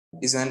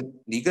is an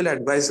legal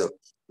advisor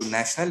to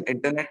National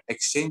Internet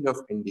Exchange of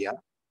India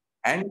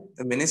and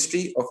the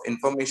Ministry of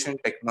Information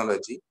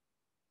Technology,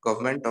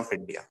 Government of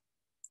India.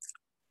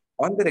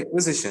 On the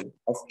requisition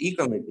of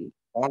E-Committee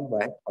on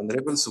by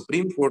Honorable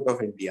Supreme Court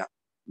of India,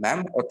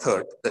 ma'am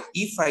authored the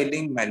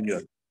e-filing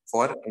manual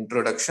for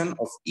introduction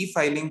of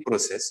e-filing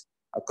process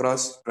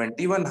across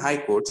 21 high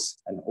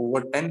courts and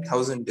over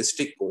 10,000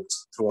 district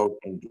courts throughout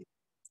India.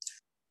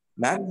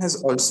 Ma'am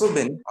has also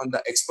been on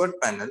the expert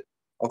panel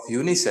of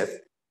UNICEF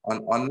on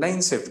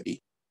online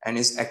safety and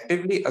is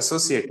actively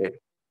associated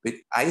with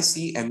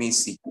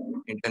ICMEC,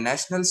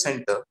 International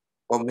Center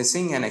for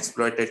Missing and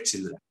Exploited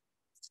Children.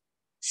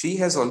 She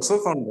has also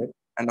founded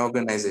an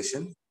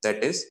organization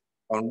that is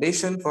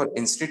Foundation for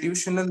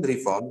Institutional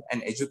Reform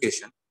and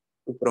Education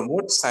to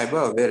promote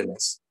cyber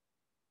awareness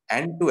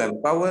and to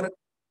empower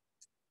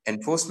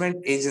enforcement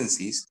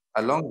agencies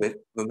along with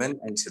women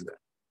and children.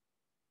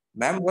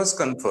 Ma'am was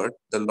conferred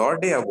the Law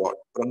Day Award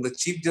from the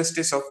Chief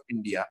Justice of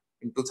India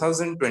in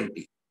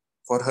 2020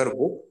 for her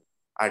book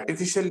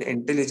Artificial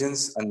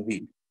Intelligence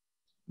Unveiled.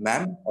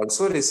 Ma'am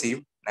also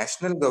received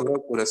National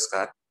Gaurav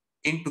Puraskar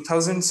in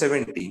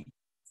 2017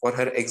 for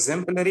her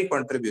exemplary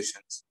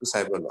contributions to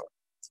cyber law.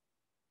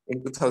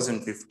 In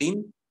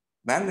 2015,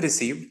 Ma'am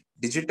received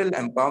Digital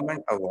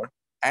Empowerment Award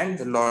and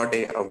the Law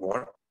Day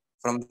Award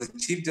from the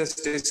Chief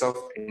Justice of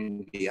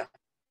India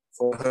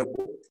for her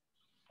book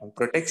on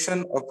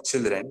protection of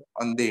children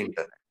on the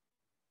internet.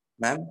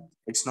 Ma'am,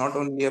 it's not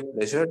only a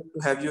pleasure to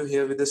have you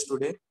here with us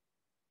today,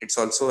 it's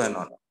also an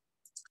honor.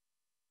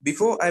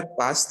 Before I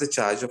pass the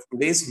charge of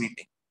today's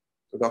meeting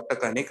to Dr.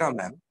 Karnika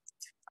ma'am,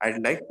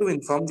 I'd like to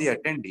inform the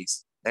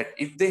attendees that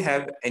if they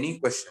have any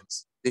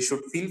questions, they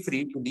should feel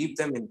free to leave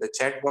them in the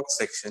chat box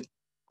section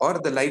or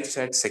the live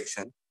chat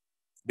section,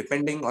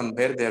 depending on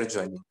where they are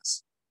joining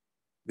us.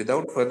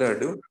 Without further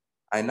ado,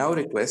 I now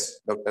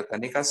request Dr.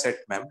 Karnika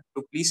Seth ma'am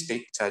to please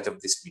take charge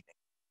of this meeting.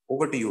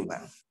 Over to you,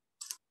 ma'am.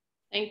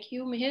 Thank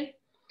you, Mihir.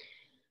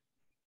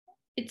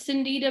 It's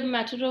indeed a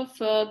matter of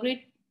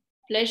great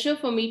pleasure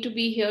for me to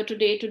be here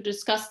today to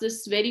discuss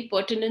this very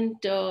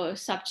pertinent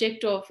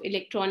subject of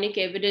electronic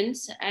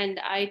evidence. And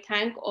I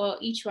thank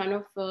each one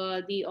of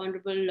the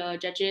honorable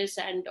judges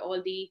and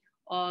all the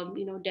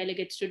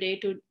delegates today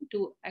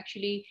to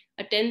actually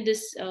attend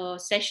this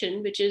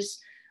session, which is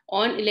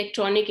on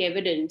electronic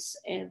evidence.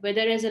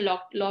 Whether as a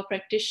law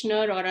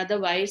practitioner or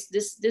otherwise,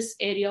 this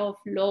area of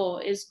law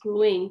is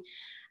growing.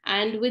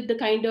 And with the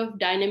kind of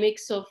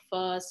dynamics of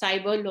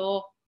cyber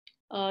law,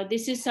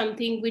 this is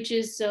something which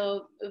is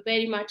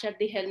very much at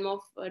the helm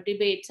of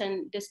debates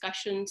and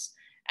discussions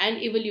and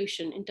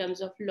evolution in terms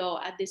of law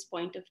at this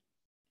point of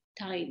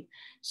time.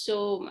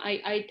 So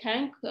I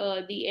thank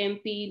the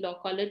MP Law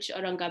College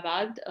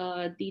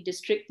Aurangabad, the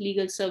District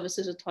Legal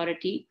Services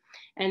Authority,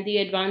 and the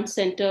Advanced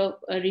Center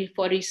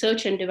for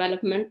Research and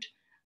Development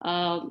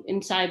in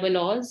Cyber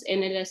Laws,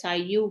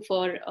 NLSIU,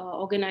 for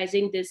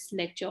organizing this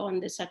lecture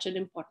on such an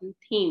important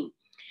theme.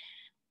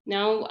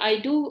 Now,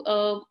 I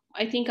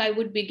think I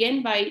would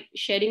begin by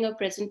sharing a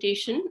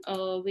presentation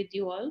with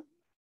you all.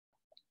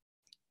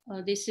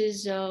 This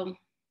is,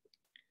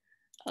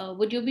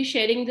 would you be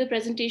sharing the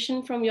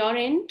presentation from your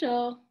end?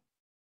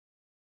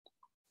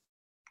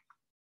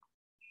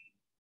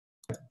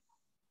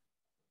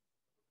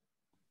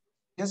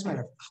 Yes,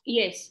 madam.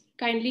 Yes,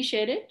 kindly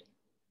share it.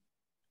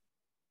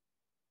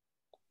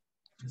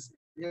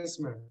 Yes,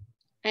 madam.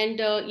 And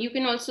you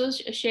can also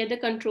share the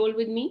control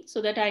with me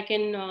so that I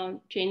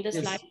can change the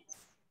slides.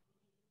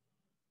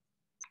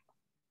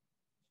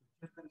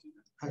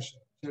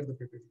 Share the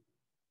PPT.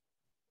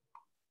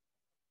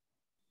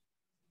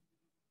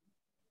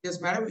 Yes,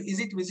 madam. Is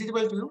it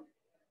visible to you?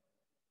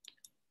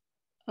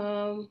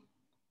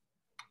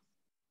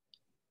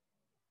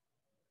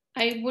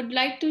 I would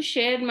like to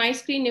share my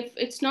screen if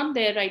it's not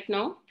there right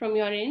now from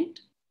your end.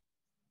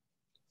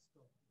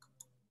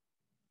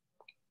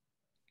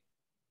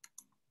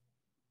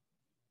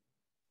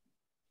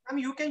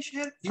 You can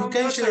share. You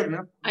can share.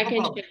 No? I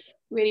can share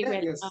very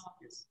well. Yes,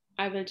 yes.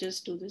 I will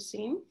just do the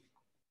same.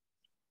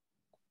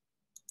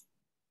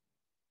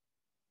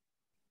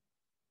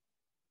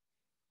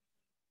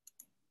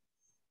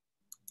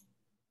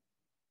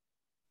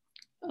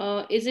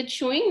 Is it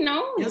showing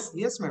now? Yes,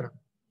 yes, madam.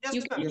 Yes,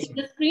 you can yes, see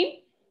the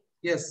screen?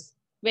 Yes.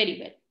 Very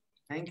well.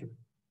 Thank you.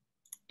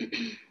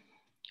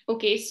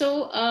 Okay,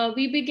 so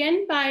we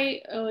begin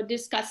by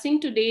discussing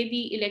today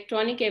the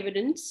electronic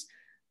evidence,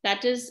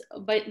 that is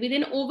with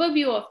an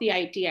overview of the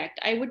IT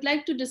Act. I would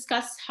like to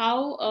discuss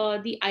how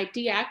the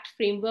IT Act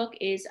framework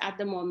is at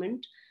the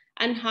moment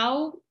and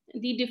how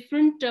the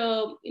different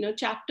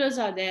chapters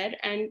are there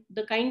and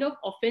the kind of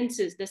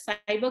offenses, the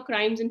cyber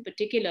crimes in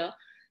particular,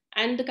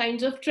 and the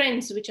kinds of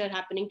trends which are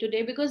happening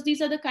today, because these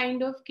are the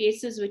kind of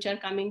cases which are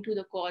coming to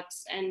the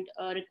courts and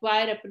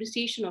require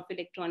appreciation of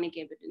electronic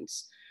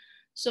evidence.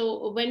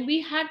 So when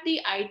we had the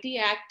IT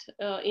Act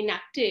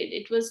enacted,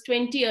 it was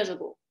 20 years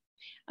ago,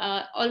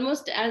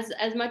 almost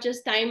as much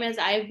as time as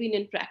I've been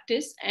in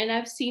practice, and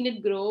I've seen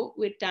it grow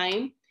with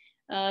time.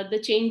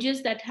 the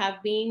changes that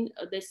have been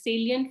the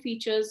salient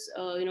features,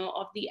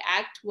 of the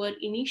act were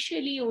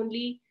initially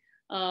only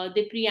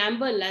the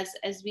preamble,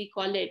 as we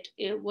call it.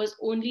 It was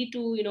only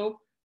to,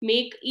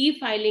 make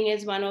e-filing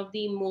as one of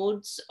the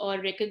modes,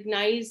 or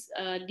recognize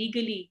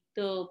legally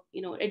the,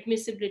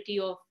 admissibility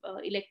of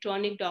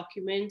electronic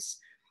documents,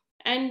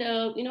 and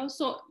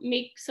so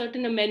make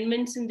certain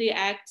amendments in the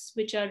acts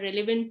which are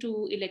relevant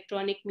to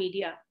electronic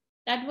media.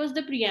 That was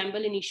the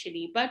preamble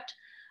initially, but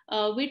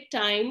with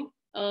time,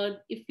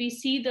 if we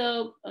see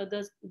the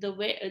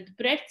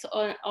breadth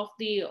of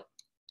the,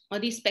 or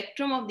the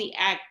spectrum of the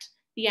act,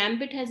 the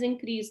ambit has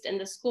increased and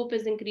the scope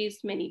has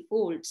increased many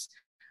folds.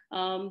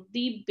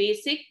 The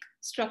basic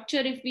structure,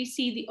 if we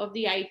see of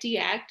the IT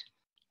Act,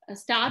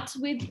 starts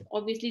with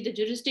obviously the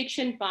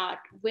jurisdiction part.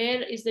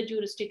 Where is the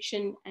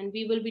jurisdiction? And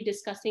we will be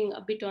discussing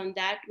a bit on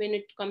that when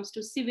it comes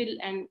to civil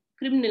and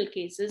criminal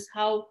cases,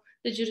 how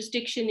the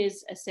jurisdiction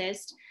is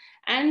assessed,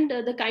 and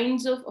the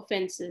kinds of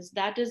offenses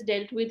that is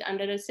dealt with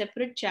under a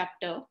separate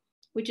chapter,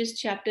 which is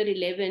chapter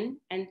 11,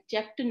 and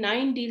chapter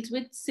 9 deals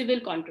with civil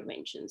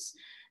contraventions.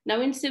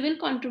 Now, in civil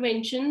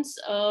contraventions,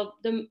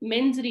 the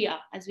mens rea,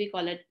 as we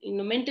call it,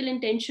 mental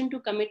intention to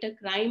commit a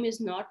crime is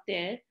not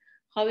there.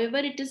 However,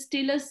 it is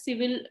still a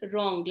civil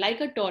wrong, like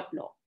a tort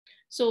law.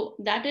 So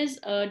that is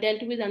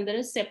dealt with under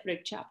a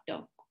separate chapter.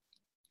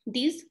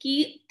 These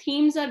key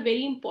themes are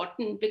very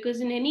important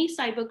because in any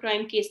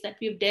cybercrime case that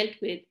we've dealt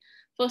with,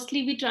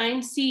 firstly, we try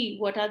and see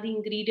what are the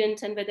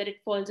ingredients and whether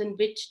it falls in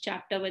which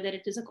chapter, whether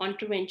it is a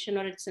contravention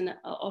or it's an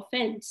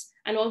offense.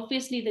 And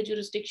obviously, the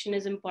jurisdiction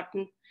is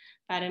important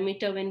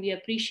parameter when we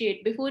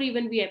appreciate, before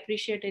even we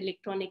appreciate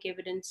electronic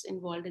evidence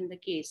involved in the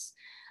case.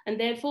 And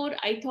therefore,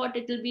 I thought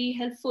it will be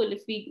helpful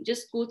if we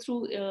just go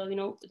through,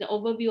 the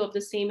overview of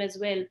the same as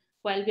well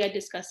while we are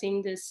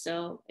discussing this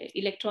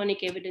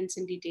electronic evidence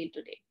in detail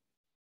today.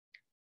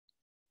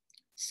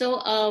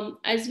 So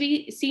as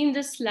we see in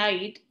this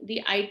slide,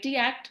 the IT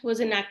Act was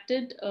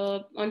enacted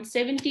on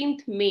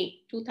 17th May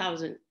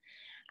 2000.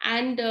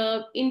 And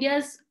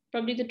India's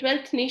probably the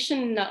 12th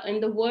nation in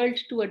the world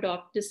to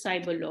adopt this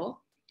cyber law.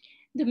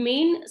 The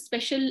main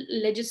special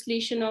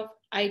legislation of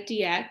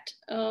IT Act,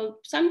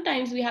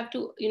 sometimes we have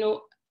to,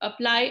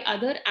 apply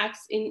other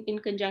acts in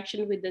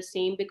conjunction with the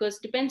same, because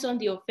it depends on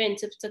the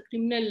offense. If it's a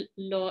criminal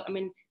law,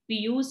 we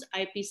use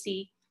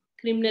IPC,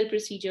 Criminal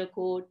Procedure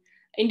Code,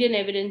 Indian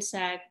Evidence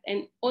Act,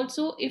 and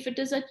also if it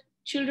is a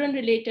children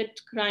related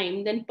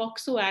crime, then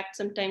POCSO Act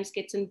sometimes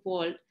gets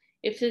involved.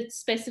 If it's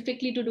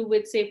specifically to do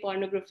with, say,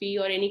 pornography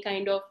or any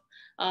kind of,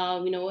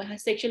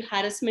 sexual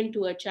harassment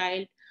to a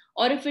child,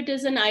 or if it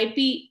is an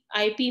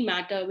IP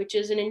matter, which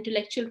is an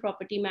intellectual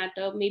property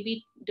matter,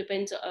 maybe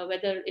depends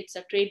whether it's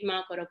a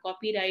trademark or a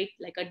copyright,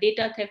 like a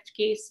data theft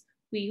case,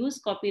 we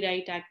use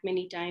Copyright Act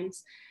many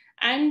times.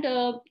 And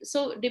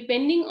so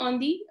depending on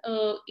the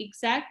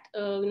exact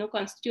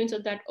constituents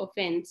of that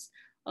offense,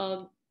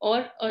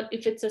 or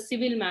if it's a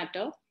civil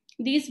matter,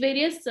 these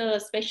various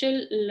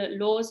special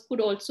laws could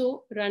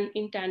also run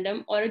in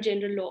tandem, or a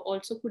general law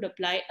also could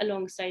apply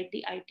alongside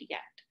the IT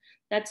Act.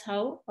 That's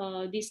how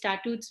the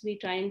statutes we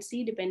try and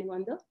see depending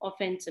on the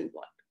offense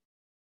involved.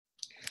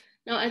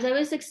 Now, as I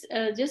was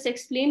just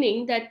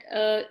explaining that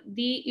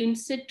the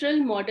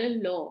UNCITRAL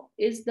model law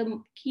is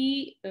the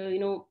key,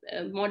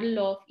 model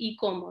law of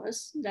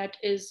e-commerce. That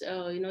is,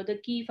 the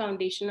key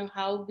foundation of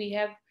how we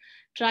have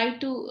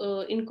tried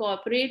to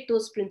incorporate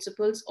those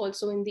principles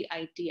also in the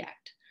IT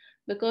Act.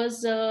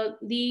 Because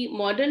the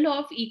model law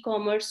of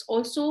e-commerce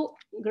also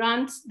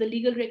grants the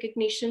legal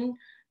recognition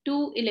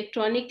to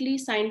electronically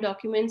signed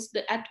documents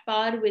at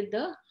par with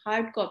the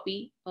hard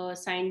copy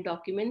signed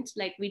documents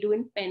like we do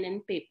in pen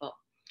and paper.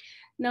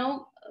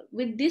 Now,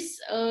 with this,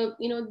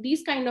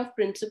 these kind of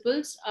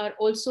principles are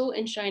also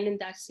enshrined in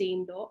that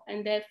same law,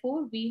 and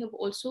therefore we have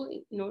also,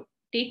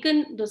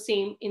 taken the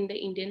same in the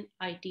Indian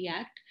IT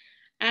Act.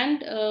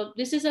 And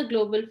this is a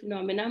global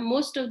phenomenon.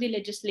 Most of the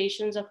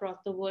legislations across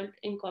the world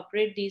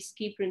incorporate these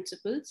key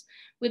principles,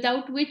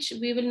 without which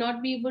we will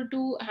not be able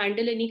to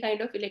handle any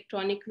kind of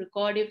electronic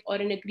record or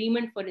an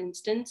agreement, for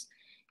instance,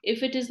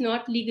 if it is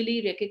not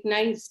legally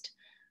recognized.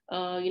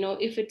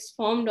 If it's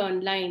formed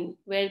online,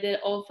 where the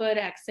offer,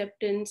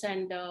 acceptance,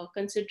 and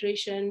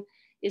consideration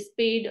is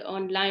paid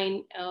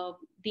online,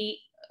 the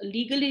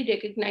legally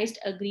recognized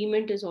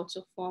agreement is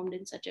also formed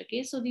in such a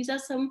case. So these are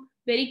some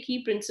very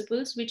key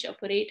principles which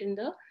operate in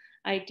the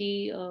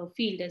IT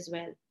field as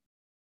well.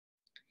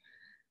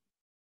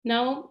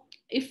 Now,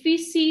 if we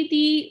see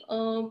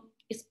the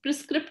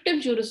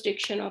prescriptive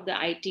jurisdiction of the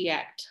IT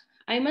Act,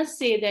 I must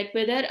say that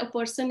whether a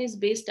person is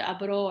based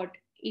abroad,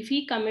 if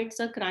he commits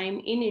a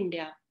crime in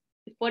India,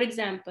 for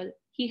example,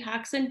 he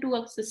hacks into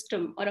a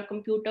system or a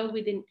computer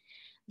within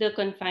the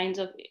confines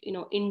of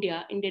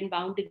Indian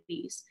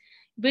boundaries,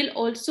 will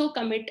also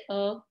commit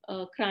a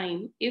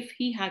crime if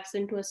he hacks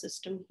into a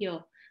system here.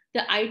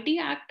 The IT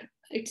Act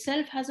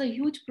itself has a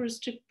huge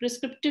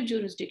prescriptive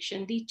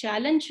jurisdiction. The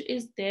challenge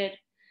is there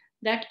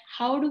that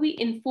how do we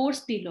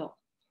enforce the law?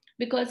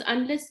 Because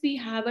unless we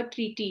have a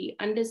treaty,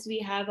 unless we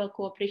have a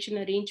cooperation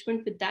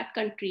arrangement with that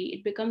country,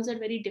 it becomes a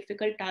very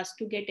difficult task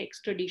to get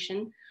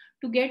extradition,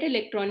 to get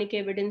electronic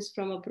evidence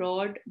from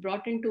abroad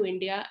brought into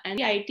India. And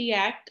the IT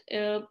Act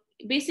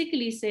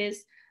basically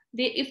says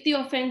if the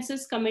offense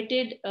is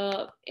committed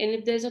and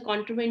if there's a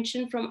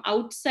contravention from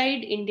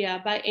outside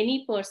India by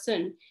any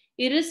person,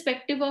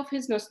 irrespective of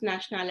his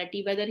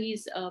nationality, whether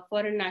he's a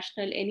foreign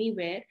national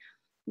anywhere,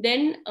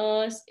 then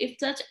if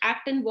such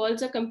act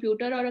involves a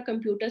computer or a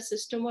computer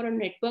system or a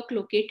network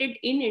located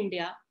in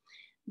India,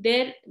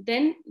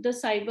 then the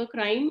cyber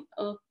crime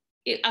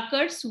it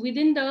occurs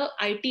within the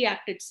IT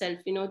Act itself.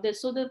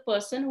 So the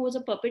person who is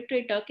a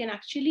perpetrator can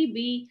actually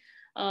be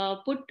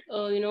put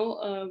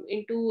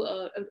into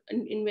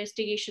an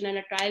investigation, and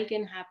a trial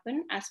can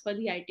happen as per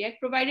the IT Act,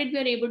 provided we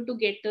are able to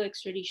get the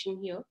extradition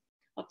here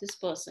of this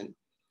person.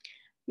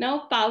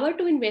 Now, power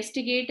to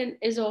investigate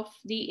is of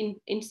the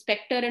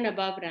inspector and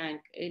above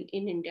rank in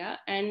India,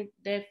 and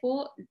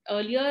therefore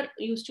earlier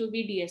used to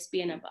be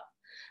DSP and above.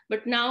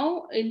 But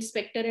now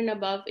inspector and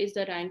above is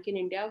the rank in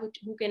India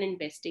who can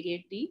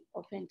investigate the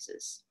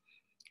offenses.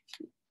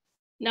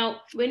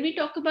 Now, when we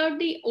talk about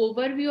the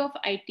overview of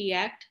IT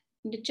Act,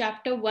 the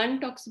chapter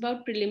 1 talks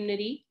about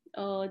preliminary,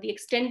 the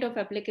extent of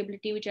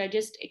applicability, which I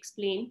just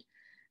explained.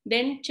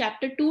 Then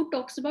chapter 2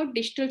 talks about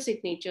digital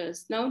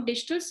signatures. Now,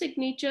 digital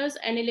signatures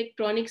and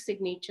electronic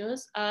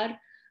signatures are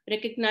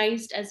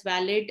recognized as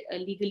valid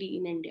legally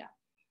in India.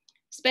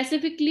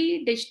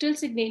 Specifically, digital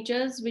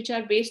signatures, which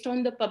are based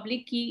on the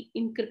public key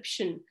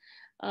encryption,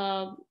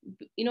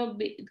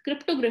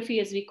 cryptography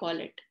as we call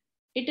it.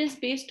 It is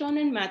based on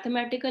a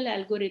mathematical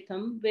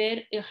algorithm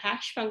where a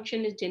hash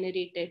function is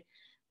generated.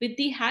 With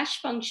the hash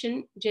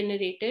function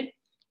generated,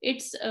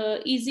 it's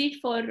easy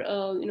for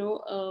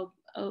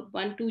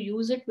one to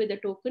use it with a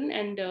token,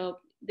 and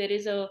there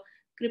is a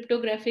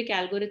cryptographic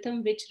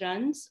algorithm which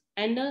runs,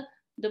 and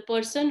the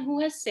person who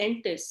has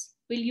sent this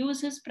will use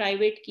his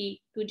private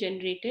key to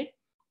generate it,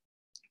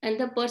 and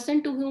the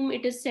person to whom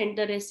it is sent,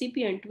 the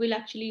recipient, will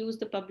actually use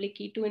the public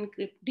key to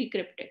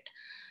decrypt it.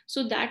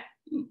 So that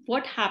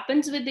what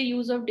happens with the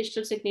use of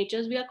digital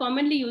signatures, we are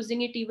commonly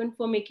using it even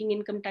for making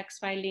income tax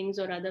filings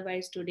or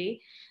otherwise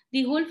today.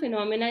 The whole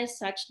phenomena is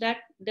such that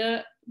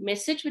the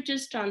message which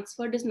is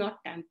transferred is not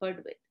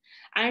tampered with,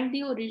 and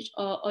the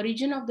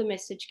origin of the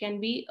message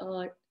can be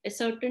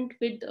ascertained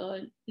with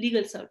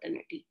legal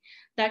certainty.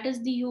 That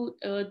is the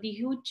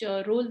huge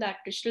role that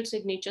digital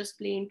signatures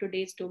play in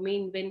today's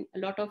domain. When a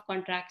lot of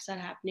contracts are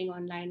happening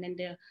online and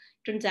the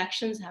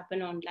transactions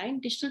happen online,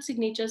 digital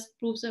signatures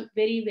proves a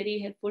very, very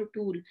helpful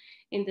tool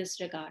in this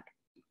regard.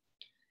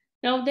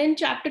 Now, then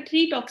chapter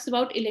 3 talks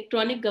about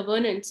electronic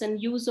governance and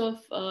use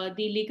of the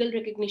legal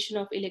recognition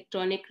of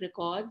electronic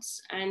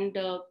records. And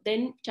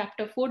then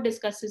chapter 4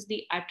 discusses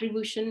the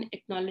attribution,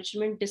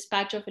 acknowledgement,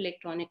 dispatch of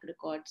electronic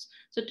records.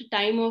 So at the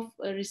time of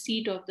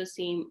receipt of the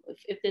same,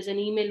 if there's an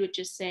email which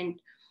is sent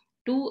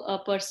to a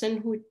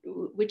person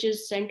which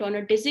is sent on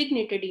a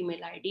designated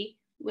email ID,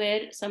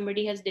 where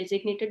somebody has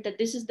designated that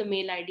this is the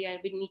mail ID I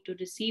will need to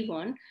receive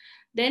on,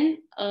 then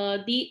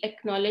the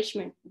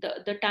acknowledgement,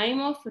 the time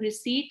of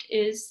receipt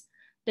is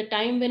the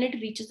time when it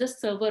reaches the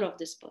server of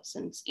this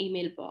person's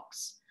email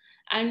box.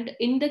 And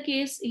in the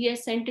case he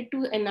has sent it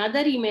to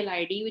another email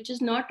ID which is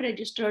not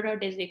registered or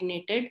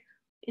designated,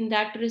 in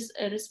that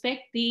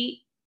respect, the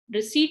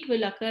receipt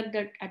will occur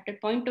that at the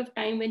point of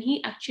time when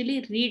he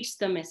actually reads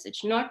the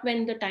message, not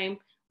when the time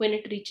when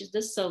it reaches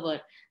the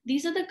server.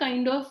 These are the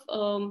kind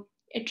of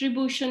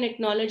attribution,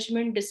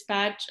 acknowledgement,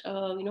 dispatch,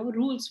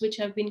 rules which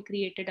have been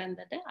created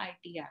under the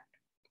IT Act.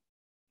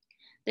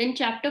 Then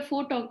chapter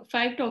 5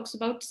 talks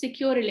about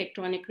secure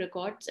electronic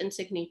records and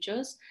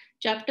signatures.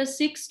 Chapter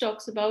 6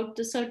 talks about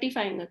the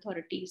certifying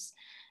authorities.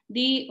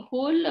 The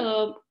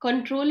whole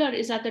controller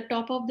is at the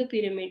top of the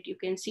pyramid. You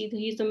can see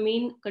he's the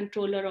main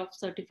controller of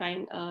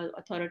certifying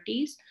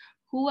authorities,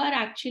 who are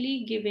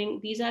actually giving,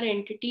 these are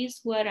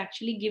entities who are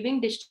actually giving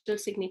digital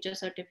signature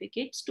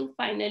certificates to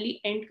finally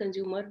end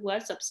consumer who are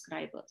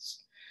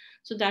subscribers.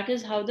 So that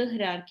is how the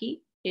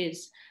hierarchy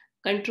is.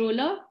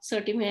 Controller,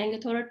 certifying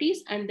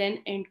authorities, and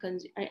then end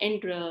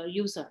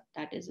user,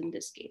 that is in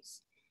this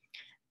case.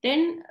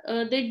 Then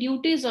the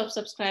duties of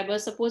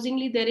subscribers,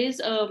 supposingly there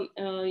is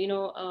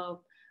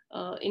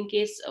in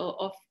case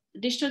of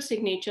digital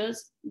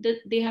signatures,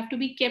 they have to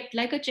be kept,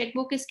 like a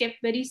checkbook is kept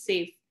very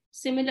safe.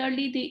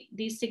 Similarly,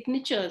 the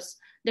signatures,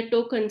 the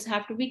tokens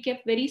have to be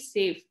kept very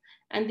safe,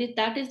 and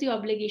that is the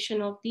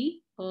obligation of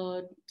the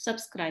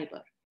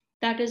subscriber.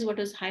 That is what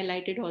is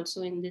highlighted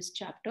also in this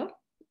chapter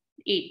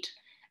 8.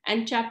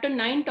 And chapter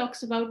 9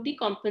 talks about the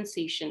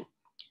compensation.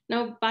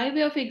 Now, by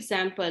way of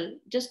example,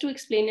 just to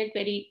explain it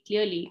very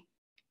clearly,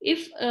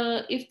 if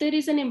there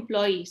is an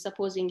employee,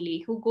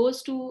 supposingly, who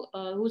goes to,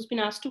 who's been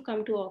asked to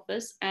come to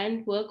office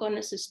and work on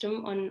a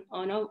system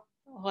on a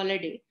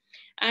holiday,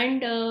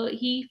 and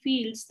he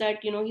feels that,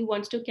 he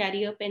wants to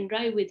carry a pen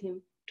drive with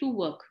him to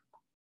work.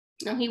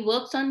 Now he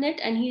works on it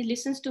and he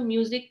listens to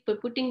music by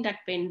putting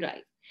that pen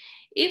drive.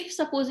 If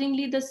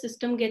supposingly the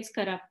system gets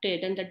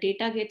corrupted and the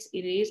data gets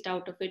erased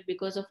out of it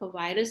because of a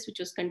virus which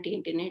was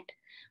contained in it,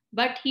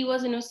 but he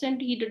was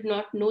innocent, he did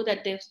not know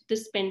that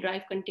this pen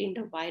drive contained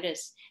a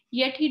virus,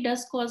 yet he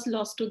does cause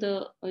loss to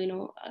the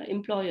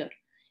employer.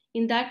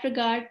 In that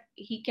regard,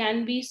 he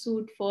can be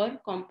sued for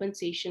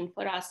compensation,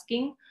 for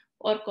asking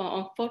or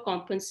for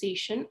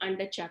compensation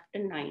under Chapter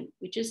 9,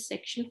 which is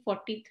Section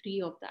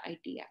 43 of the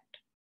IT Act.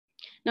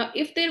 Now,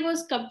 if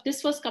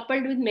this was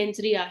coupled with mens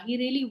rea, he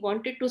really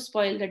wanted to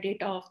spoil the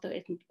data of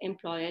the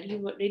employer. He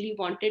really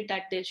wanted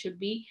that there should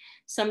be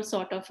some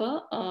sort of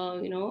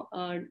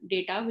a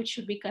data which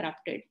should be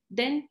corrupted.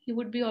 Then he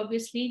would be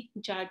obviously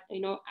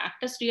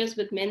actus reus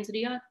with mens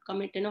rea,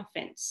 commit an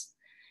offense.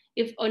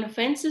 If an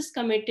offense is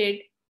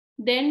committed,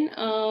 then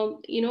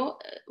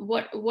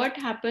what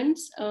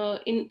happens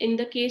in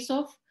the case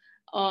of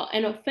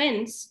an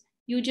offense?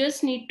 You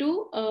just need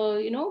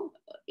to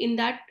in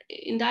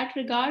that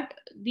regard,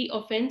 the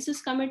offense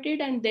is committed,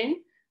 and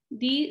then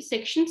the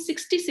Section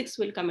 66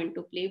 will come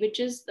into play,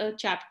 which is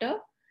Chapter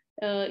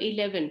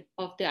 11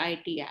 of the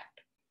IT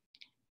Act.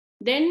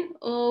 Then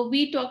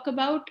we talk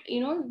about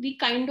the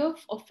kind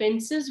of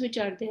offenses which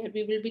are there.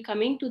 We will be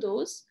coming to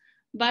those,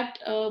 but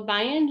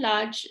by and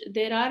large,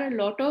 there are a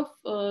lot of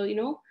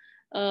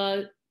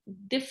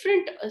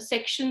different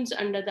sections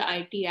under the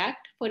IT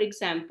Act. For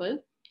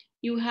example,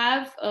 you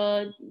have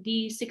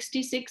the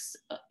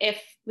 66F,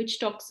 which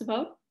talks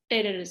about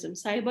terrorism,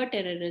 cyber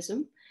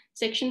terrorism.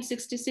 Section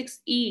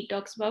 66E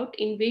talks about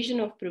invasion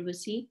of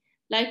privacy,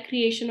 like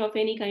creation of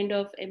any kind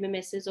of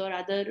MMSs or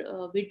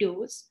other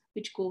videos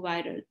which go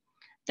viral.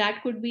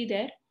 That could be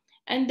there.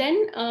 And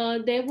then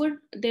there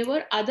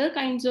were other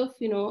kinds of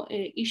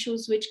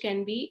issues which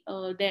can be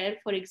there.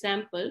 For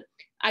example,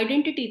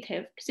 identity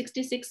theft,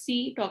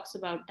 66C talks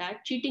about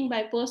that. Cheating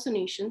by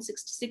personation,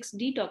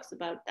 66D talks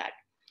about that.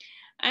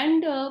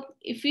 And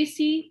if we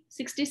see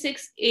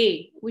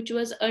 66A, which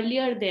was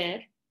earlier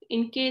there,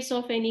 in case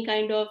of any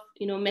kind of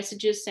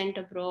messages sent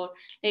abroad,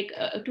 like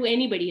to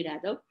anybody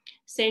rather,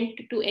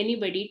 sent to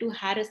anybody to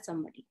harass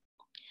somebody.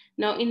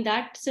 Now in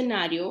that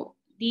scenario,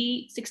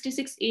 the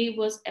 66A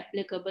was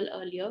applicable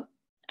earlier,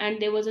 and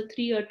there was a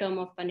 3-year term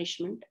of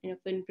punishment, of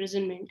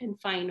imprisonment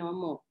and fine or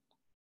more.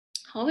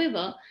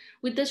 However,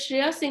 with the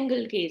Shreya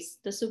Singhal case,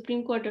 the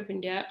Supreme Court of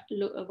India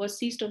was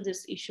seized of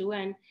this issue,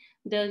 and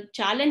the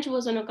challenge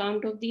was on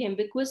account of the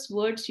ambiguous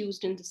words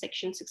used in the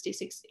Section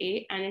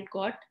 66A, and it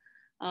got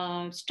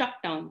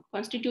struck down.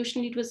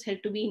 Constitutionally, it was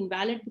held to be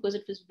invalid because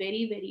it was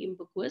very, very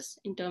ambiguous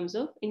in terms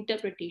of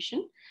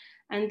interpretation,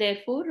 and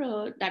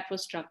therefore that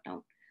was struck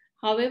down.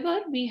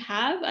 However, we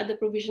have other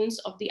provisions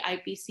of the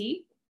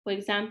IPC. For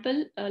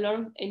example, a lot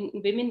of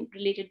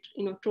women-related,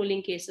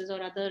 trolling cases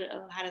or other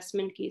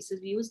harassment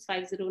cases. We use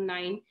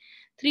 509,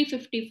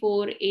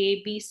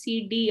 354A, B,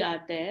 C, D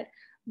are there,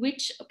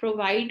 which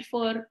provide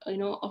for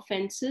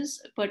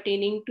offenses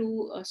pertaining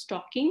to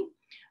stalking,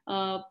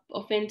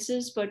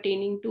 offenses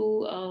pertaining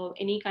to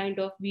any kind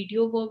of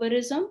video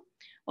barbarism,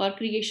 or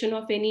creation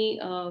of any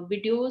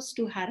videos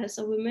to harass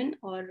a woman,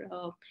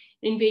 or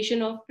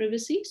invasion of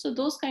privacy. So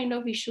those kind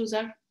of issues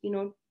are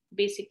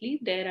basically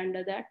there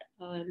under that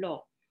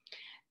law.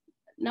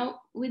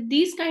 Now with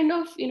these kind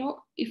of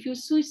if you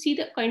see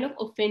the kind of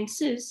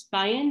offenses,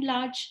 by and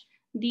large,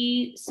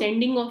 the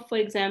sending of, for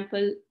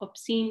example,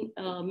 obscene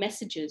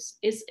messages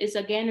is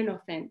again an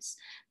offense.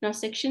 Now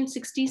Section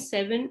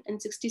 67 and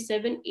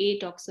 67A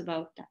talks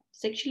about that.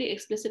 Sexually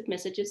explicit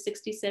messages,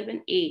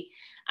 67A.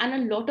 And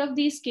a lot of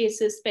these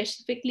cases,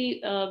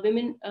 specifically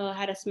women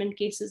harassment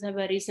cases, have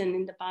arisen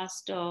in the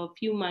past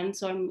few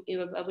months, or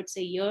I would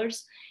say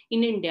years,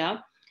 in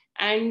India.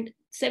 And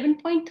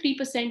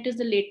 7.3% is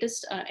the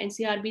latest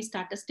NCRB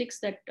statistics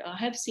that I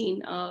have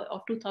seen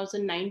of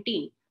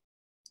 2019,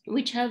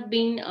 which have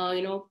been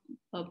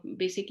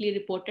basically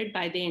reported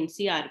by the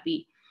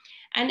NCRB.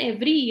 And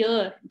every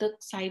year, the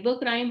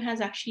cybercrime has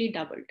actually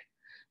doubled.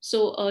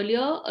 So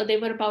earlier,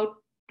 there were about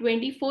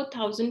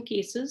 24,000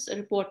 cases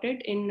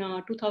reported in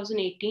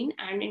 2018,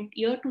 and in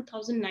year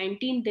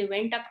 2019 they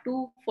went up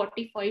to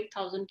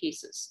 45,000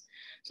 cases.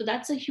 So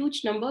that's a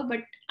huge number, but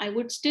I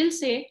would still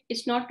say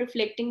it's not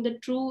reflecting the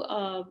true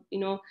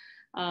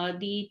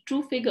the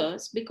true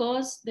figures,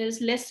 because there is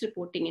less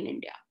reporting in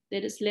India.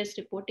 There is less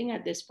reporting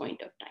at this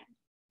point of time.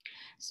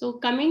 So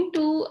coming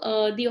to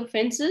the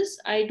offenses,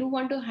 I do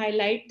want to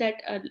highlight that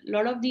a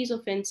lot of these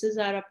offenses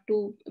are up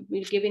to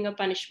giving a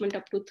punishment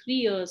up to 3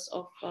 years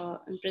of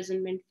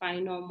imprisonment,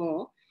 fine or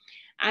more.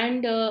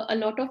 And a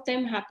lot of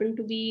them happen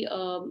to be,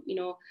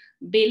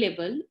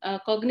 bailable,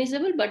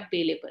 cognizable, but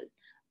bailable.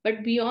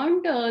 But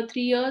beyond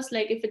 3 years,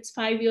 like if it's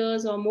 5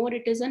 years or more,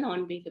 it is a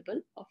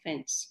non-bailable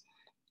offense.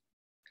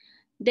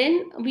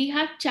 Then we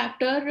have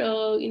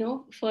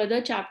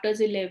further chapters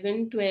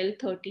 11, 12,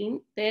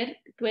 13. There,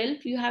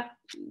 12, you have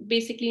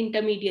basically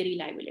intermediary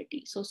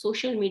liability. So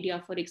social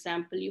media, for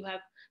example, you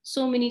have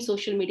so many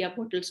social media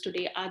portals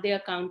today. Are they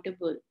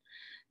accountable?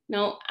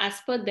 Now,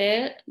 as per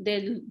the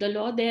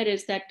law there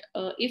is that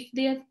if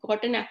they have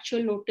got an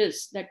actual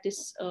notice that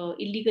this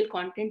illegal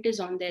content is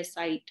on their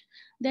site,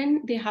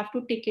 then they have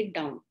to take it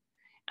down.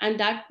 and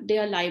that they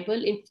are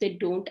liable if they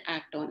don't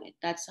act on it.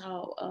 That's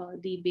how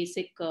the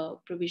basic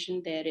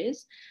provision there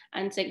is.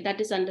 And that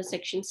is under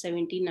section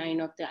 79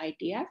 of the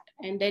IT Act.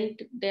 And then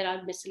there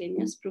are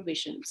miscellaneous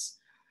provisions.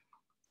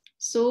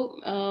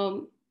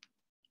 So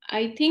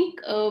I think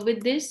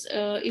with this,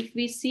 if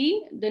we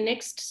see the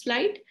next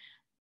slide,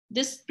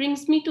 this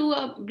brings me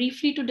to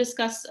briefly to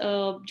discuss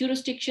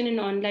jurisdiction in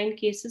online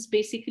cases.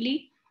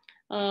 Basically,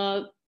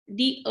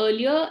 the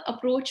earlier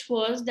approach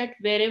was that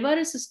wherever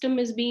a system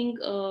is being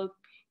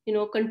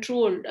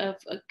controlled,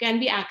 can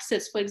be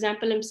accessed. For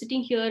example, I'm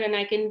sitting here and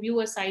I can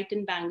view a site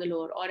in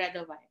Bangalore or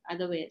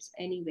otherwise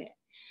anywhere.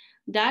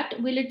 That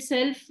will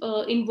itself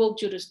invoke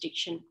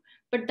jurisdiction.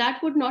 But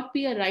that would not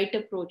be a right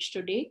approach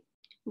today.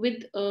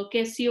 With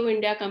Casio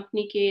India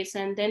company case,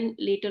 and then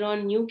later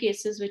on new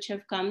cases which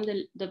have come,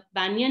 the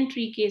banyan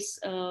tree case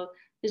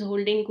is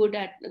holding good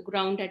at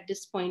ground at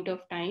this point of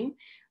time.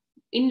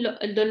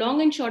 The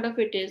long and short of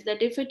it is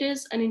that if it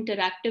is an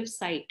interactive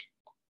site,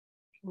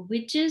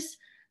 which is,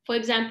 for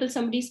example,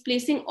 somebody's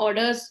placing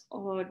orders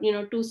or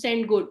to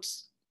send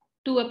goods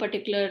to a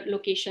particular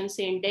location,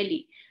 say in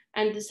Delhi,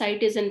 and the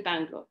site is in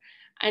Bangalore,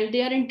 and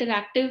they are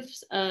interactive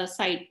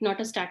site,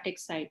 not a static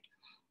site,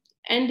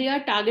 and they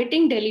are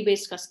targeting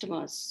Delhi-based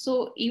customers.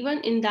 So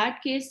even in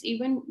that case,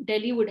 even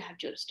Delhi would have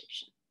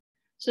jurisdiction.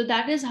 So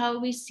that is how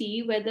we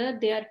see whether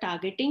they are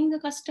targeting the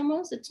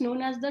customers. It's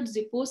known as the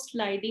Zippo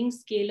sliding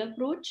scale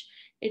approach.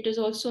 It is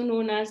also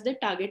known as the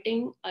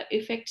targeting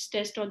effects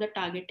test or the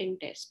targeting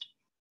test.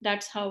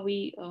 That's how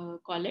we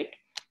call it.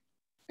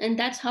 And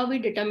that's how we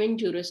determine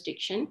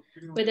jurisdiction,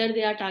 whether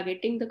they are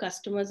targeting the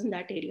customers in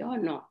that area or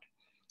not.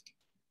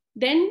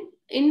 Then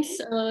in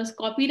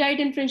copyright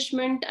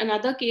infringement and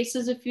other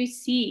cases, if we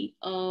see,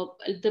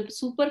 the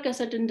super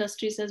cassette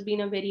industries has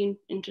been a very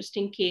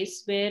interesting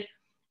case where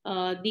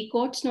the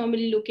courts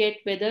normally look at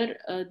whether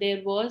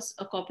there was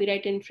a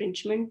copyright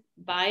infringement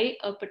by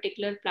a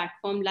particular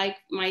platform like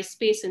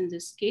MySpace in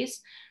this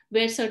case,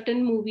 where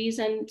certain movies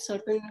and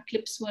certain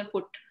clips were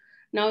put.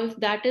 Now, if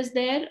that is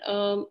there,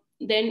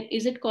 then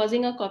is it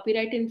causing a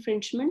copyright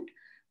infringement?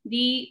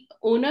 The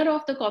owner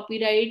of the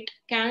copyright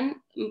can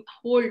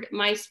hold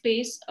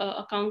MySpace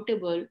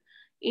accountable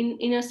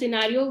in a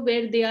scenario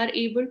where they are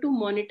able to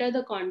monitor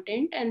the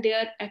content and they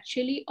are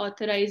actually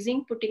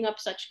authorizing putting up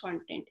such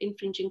content,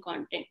 infringing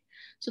content.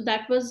 So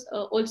that was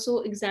also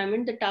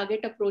examined. The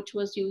target approach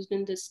was used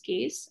in this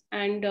case,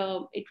 and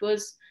it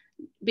was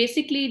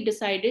basically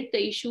decided.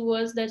 The issue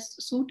was that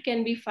suit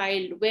can be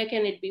filed. Where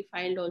can it be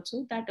filed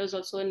also? That was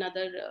also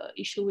another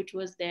issue which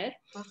was there.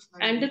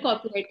 And the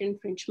copyright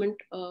infringement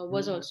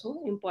was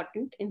also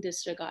important in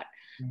this regard.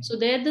 So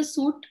there the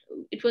suit,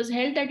 it was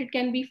held that it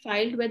can be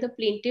filed where the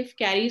plaintiff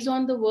carries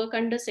on the work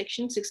under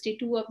section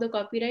 62 of the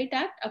Copyright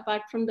Act,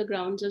 apart from the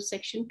grounds of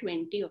section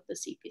 20 of the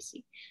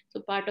CPC.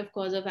 So part of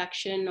cause of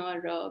action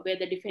or where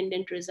the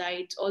defendant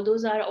resides, all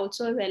those are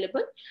also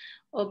available.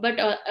 But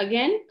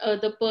again,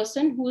 the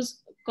person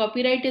whose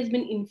copyright has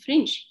been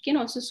infringed can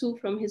also sue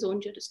from his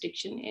own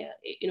jurisdiction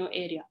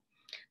area.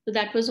 So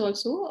that was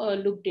also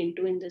looked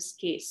into in this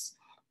case.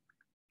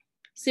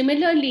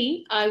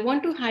 Similarly, I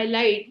want to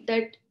highlight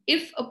that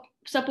if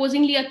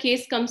supposingly a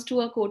case comes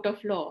to a court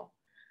of law,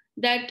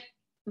 that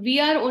we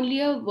are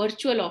only a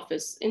virtual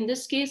office. In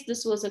this case,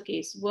 this was a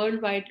case,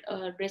 Worldwide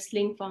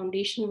Wrestling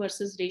Foundation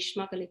versus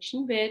Reshma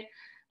Collection, where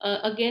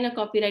again, a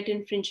copyright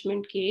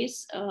infringement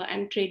case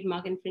and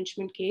trademark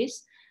infringement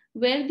case,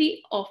 where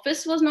the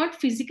office was not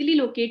physically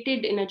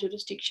located in a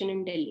jurisdiction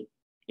in Delhi.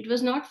 It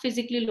was not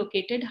physically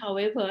located.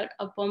 However,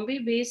 a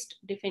Bombay-based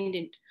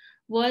defendant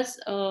was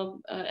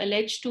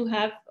alleged to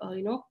have,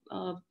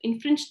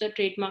 infringed the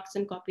trademarks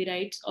and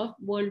copyrights of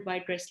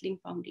Worldwide Wrestling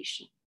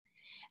Foundation.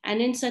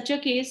 And in such a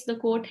case, the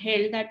court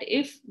held that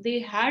if they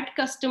had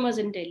customers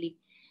in Delhi,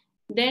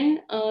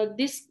 then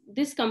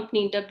this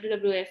company,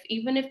 WWF,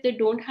 even if they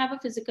don't have a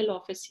physical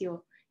office here,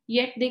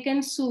 yet they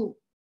can sue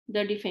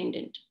the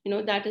defendant.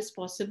 That is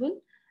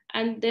possible.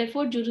 And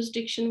therefore,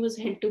 jurisdiction was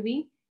held to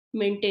be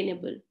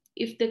maintainable.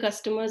 If the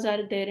customers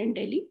are there in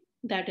Delhi,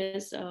 that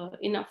is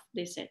enough,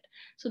 they said.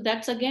 So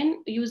that's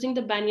again using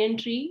the banyan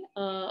tree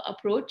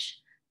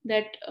approach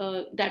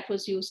that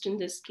was used in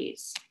this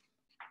case.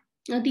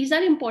 Now, these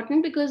are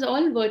important because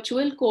all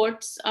virtual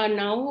courts are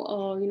now,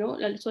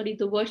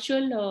 the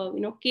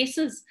virtual,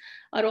 cases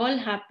are all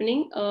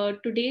happening.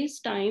 Today's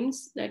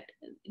times that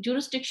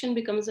jurisdiction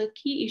becomes a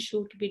key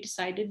issue to be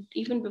decided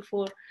even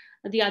before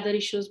the other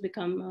issues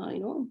become,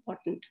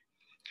 important.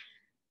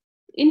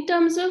 In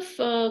terms of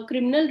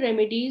criminal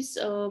remedies,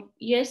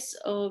 yes,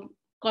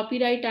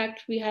 Copyright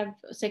Act, we have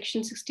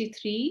section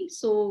 63.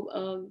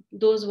 So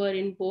those were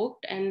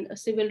invoked, and a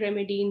civil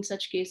remedy in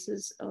such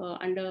cases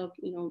under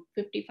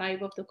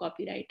 55 of the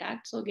Copyright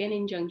Act. So again,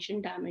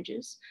 injunction,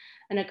 damages,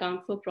 and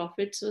account for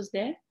profits was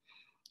there.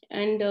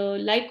 And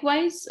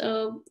likewise,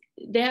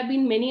 there have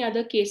been many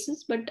other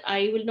cases, but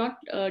I will not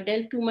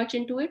delve too much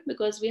into it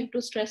because we have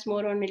to stress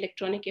more on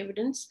electronic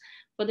evidence.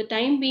 For the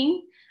time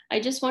being,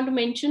 I just want to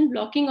mention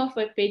blocking of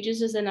web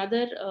pages is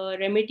another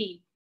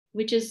remedy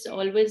which is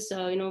always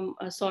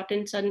sought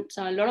in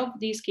a lot of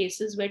these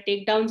cases where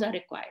takedowns are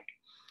required.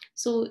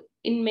 So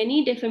in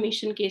many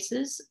defamation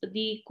cases,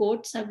 the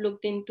courts have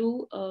looked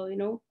into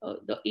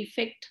the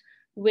effect,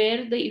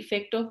 where the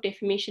effect of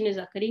defamation is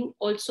occurring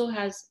also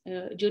has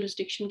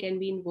jurisdiction can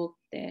be invoked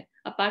there,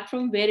 apart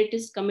from where it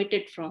is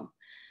committed from.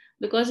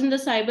 Because in the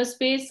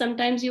cyberspace,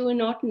 sometimes you will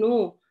not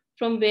know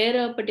from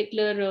where a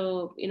particular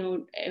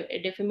a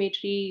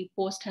defamatory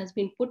post has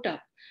been put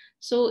up.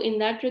 So in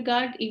that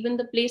regard, even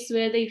the place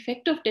where the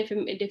effect of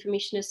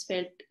defamation is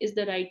felt is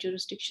the right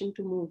jurisdiction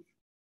to move.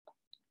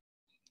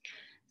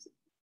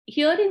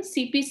 Here in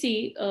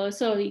CRPC,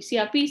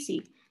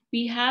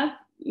 we have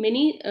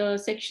many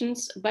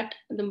sections, but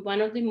one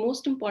of the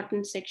most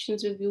important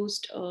sections we've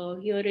used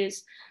here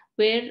is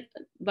where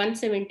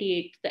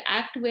 178, the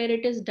act where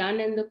it is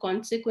done and the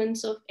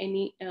consequence of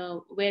any,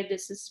 where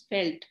this is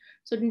felt.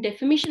 So in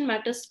defamation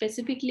matters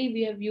specifically,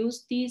 we have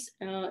used these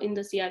in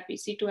the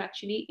CRPC to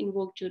actually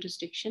invoke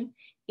jurisdiction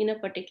in a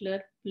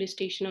particular police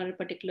station or a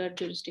particular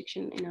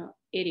jurisdiction in an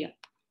area.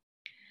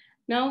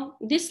 Now,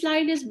 this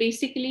slide is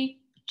basically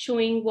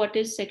showing what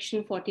is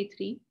section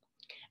 43.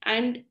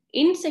 And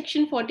in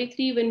section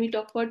 43, when we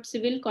talk about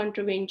civil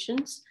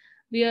contraventions,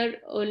 we are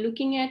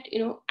looking at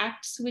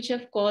acts which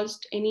have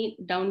caused any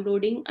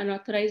downloading,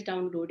 unauthorized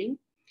downloading,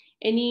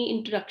 any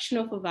introduction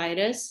of a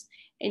virus,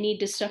 any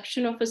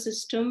disruption of a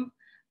system,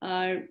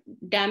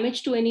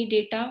 damage to any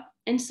data,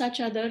 and such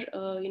other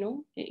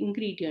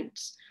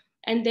ingredients.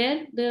 And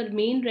there, the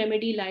main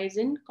remedy lies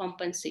in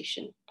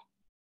compensation.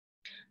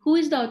 Who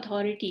is the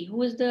authority?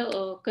 Who is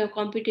the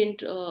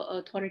competent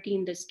authority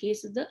in this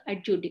case? Is the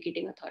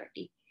adjudicating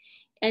authority.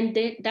 And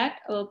that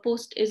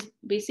post is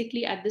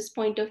basically at this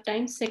point of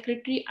time,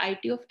 Secretary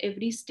IT of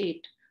every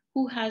state,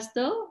 who has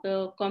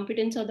the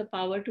competence or the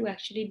power to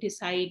actually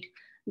decide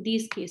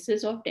these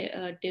cases of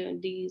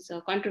these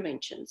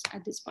contraventions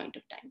at this point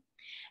of time.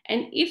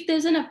 And if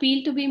there's an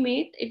appeal to be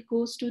made, it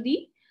goes to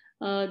the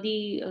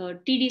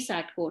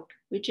TDSAT court,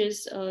 which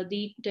is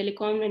the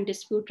Telecom and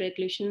Dispute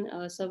Regulation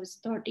Service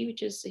Authority,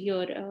 which is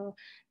here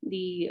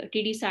the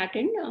TDSAT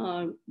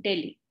in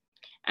Delhi.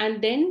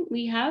 And then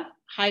we have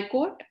High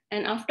Court,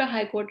 and after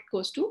High Court it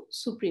goes to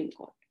Supreme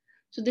Court.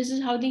 So this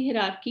is how the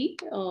hierarchy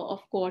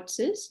of courts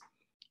is.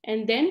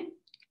 And then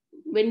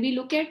when we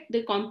look at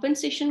the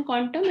compensation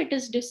quantum, it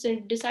is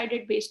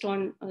decided based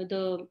on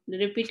the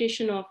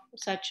repetition of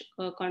such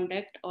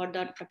conduct or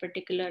that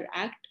particular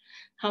act,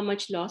 how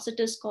much loss it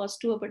has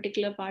caused to a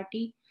particular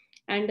party,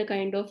 and the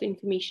kind of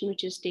information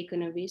which is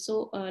taken away.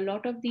 So a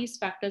lot of these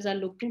factors are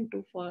looked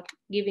into for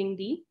giving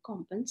the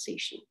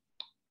compensation.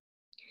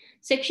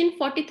 Section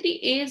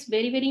 43A is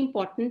very, very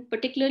important,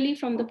 particularly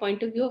from the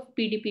point of view of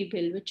PDP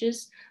bill, which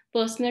is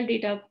personal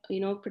data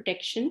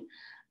protection,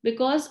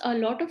 because a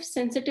lot of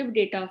sensitive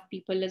data of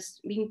people is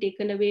being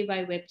taken away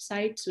by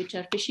websites, which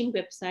are phishing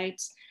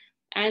websites,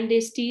 and they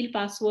steal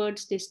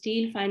passwords, they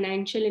steal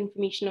financial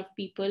information of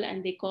people,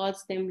 and they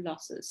cause them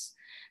losses.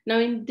 Now,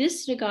 in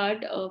this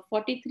regard,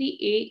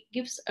 43A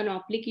gives an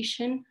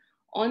obligation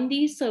on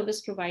these service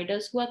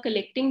providers who are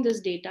collecting this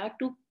data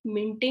to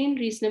maintain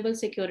reasonable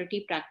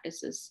security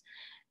practices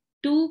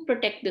to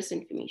protect this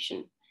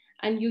information.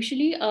 And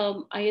usually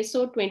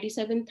ISO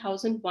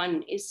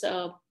 27001 is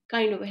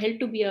kind of held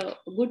to be a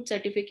good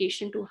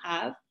certification to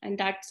have, and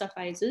that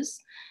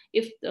suffices.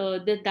 If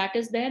that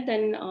is there,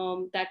 then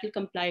that will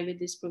comply with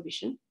this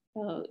provision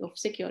of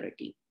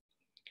security.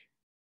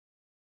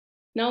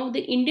 Now,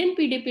 the Indian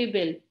PDP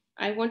bill,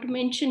 I want to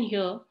mention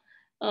here,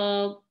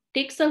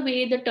 takes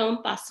away the term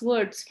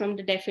passwords from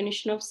the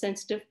definition of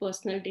sensitive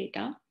personal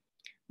data,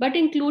 but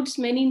includes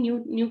many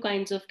new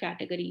kinds of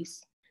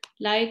categories,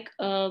 like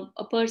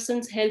a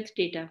person's health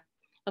data,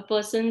 a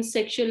person's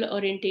sexual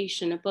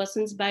orientation, a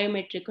person's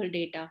biometrical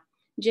data,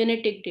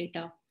 genetic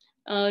data,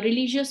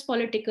 religious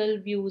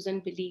political views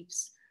and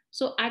beliefs.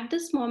 So at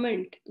this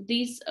moment,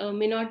 these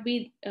may not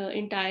be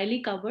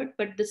entirely covered,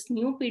 but this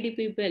new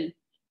PDP bill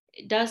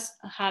does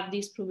have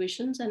these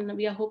provisions, and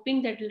we are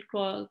hoping that it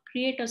will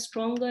create a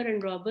stronger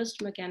and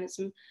robust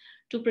mechanism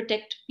to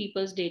protect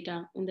people's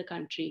data in the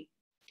country.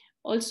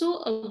 Also,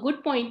 a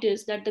good point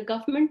is that the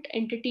government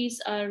entities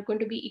are going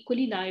to be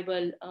equally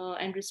liable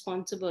and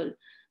responsible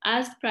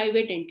as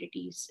private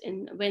entities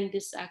when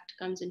this act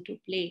comes into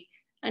play.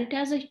 And it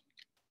has a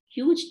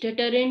huge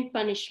deterrent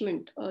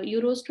punishment,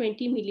 euros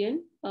 20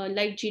 million,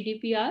 like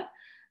GDPR.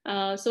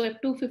 So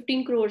up to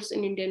 15 crores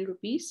in Indian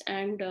rupees,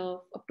 and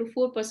up to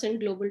 4%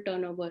 global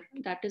turnover.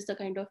 That is the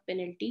kind of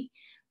penalty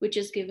which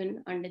is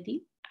given under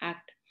the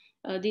act,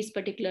 these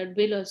particular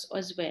bills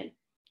as well.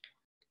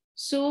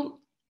 So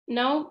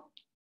now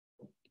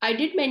I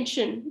did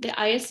mention the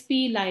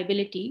ISP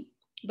liability,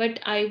 but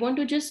I want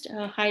to just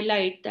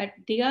highlight that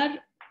they are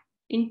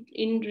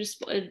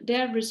they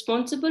are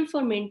responsible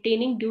for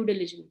maintaining due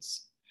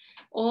diligence.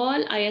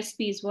 All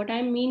ISPs, what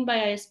I mean by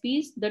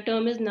ISPs, the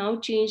term is now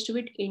changed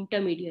with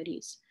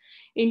intermediaries.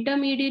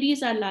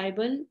 Intermediaries are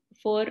liable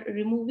for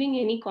removing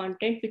any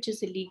content which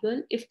is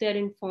illegal if they're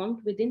informed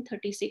within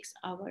 36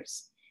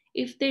 hours.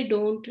 If they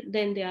don't,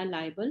 then they are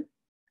liable.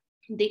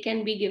 they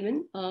can be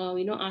given,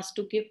 asked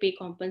to give pay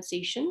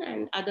compensation,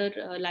 and other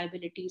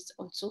liabilities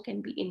also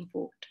can be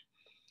invoked.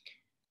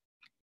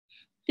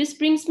 This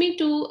brings me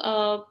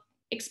to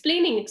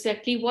explaining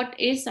exactly what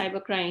is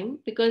cybercrime,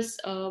 because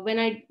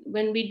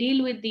when we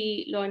deal with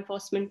the law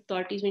enforcement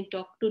authorities, when we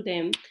talk to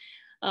them,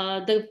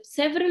 the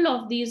several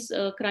of these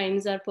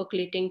crimes are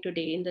percolating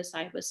today in the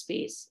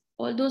cyberspace.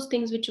 All those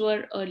things which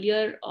were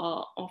earlier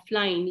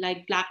offline,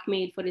 like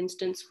blackmail, for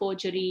instance,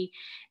 forgery,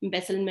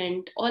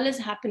 embezzlement, all is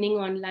happening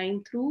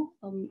online through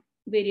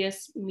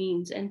various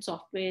means and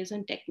softwares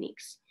and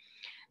techniques.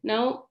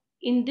 Now,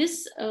 in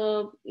this,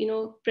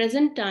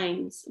 present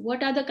times,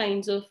 what are the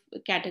kinds of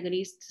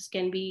categories this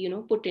can be,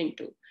 put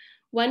into?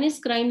 One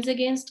is crimes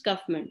against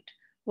government,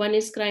 one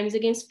is crimes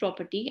against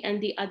property, and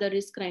the other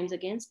is crimes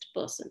against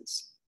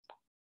persons.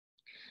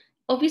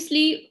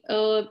 Obviously,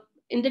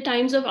 in the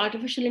times of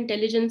artificial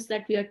intelligence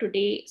that we are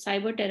today,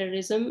 cyber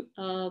terrorism,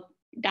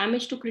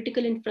 damage to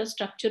critical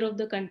infrastructure of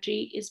the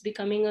country is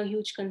becoming a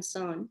huge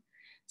concern.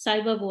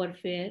 Cyber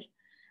warfare,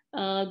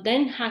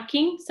 then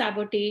hacking,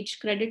 sabotage,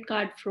 credit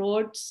card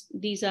frauds,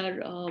 these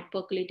are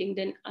percolating.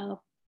 Then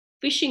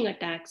phishing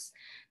attacks.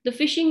 The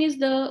phishing is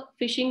the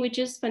phishing which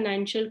is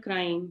financial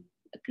crime.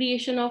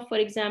 Creation of, for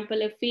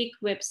example, a fake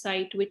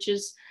website which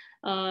is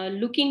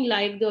looking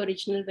like the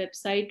original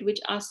website, which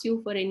asks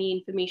you for any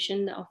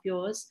information of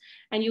yours,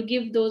 and you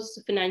give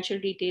those financial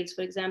details,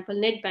 for example,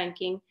 net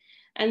banking,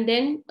 and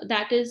then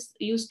that is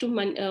used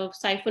to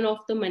siphon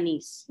off the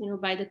monies,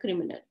 by the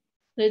criminal.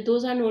 So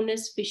those are known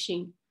as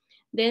phishing.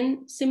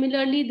 Then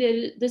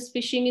similarly, this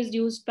phishing is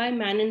used by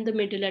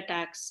man-in-the-middle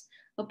attacks.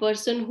 A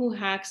person who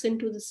hacks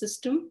into the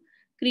system,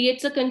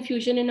 creates a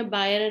confusion in a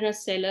buyer and a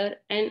seller,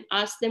 and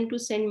asks them to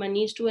send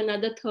monies to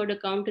another third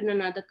account in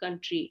another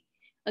country.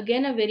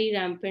 Again, a very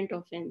rampant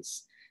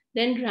offense.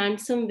 Then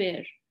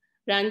ransomware.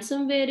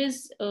 Ransomware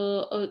is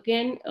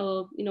again,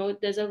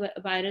 there's a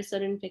virus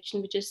or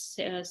infection which is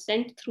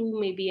sent through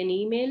maybe an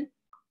email,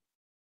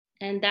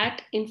 and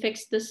that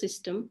infects the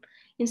system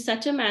in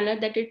such a manner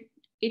that it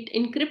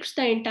encrypts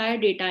the entire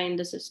data in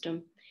the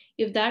system.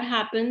 If that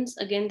happens,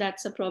 again,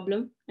 that's a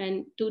problem.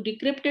 And to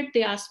decrypt it,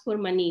 they ask for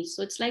money.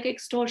 So it's like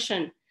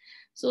extortion.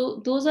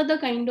 So those are the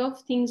kind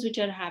of things which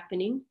are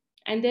happening.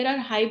 And there are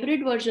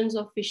hybrid versions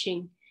of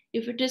phishing.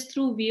 If it is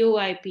through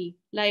VoIP,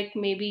 like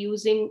maybe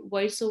using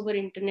voice over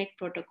internet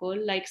protocol,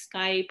 like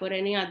Skype or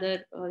any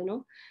other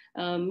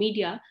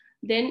media,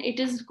 then it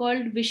is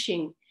called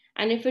vishing.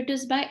 And if it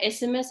is by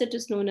SMS, it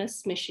is known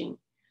as smishing.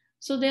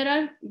 So there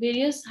are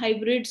various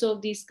hybrids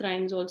of these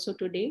crimes also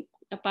today,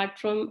 apart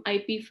from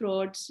IP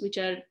frauds, which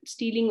are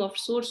stealing of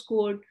source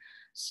code,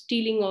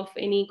 stealing of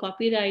any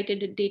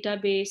copyrighted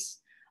database,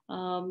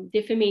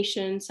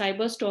 defamation,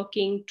 cyber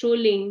stalking,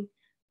 trolling,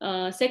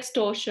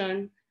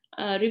 sextortion,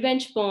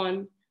 revenge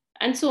porn,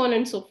 and so on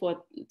and so forth.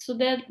 So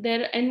there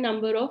are a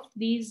number of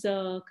these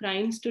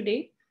crimes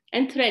today,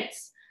 and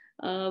threats,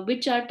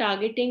 which are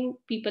targeting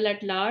people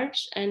at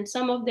large, and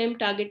some of them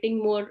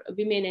targeting more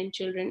women and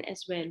children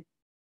as well.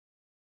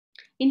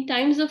 In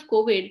times of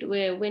COVID,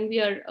 when we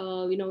are,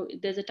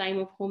 there's a time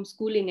of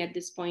homeschooling at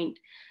this point,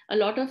 a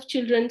lot of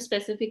children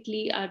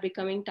specifically are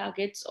becoming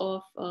targets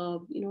of,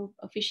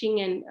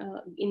 phishing and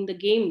in the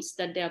games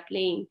that they are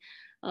playing.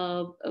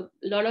 A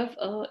lot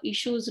of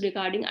issues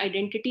regarding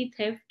identity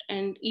theft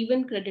and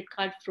even credit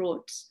card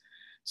frauds.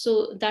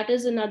 So that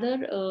is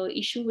another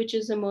issue which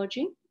is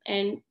emerging.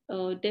 And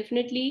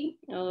definitely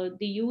the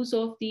use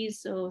of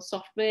these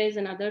softwares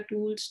and other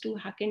tools to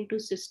hack into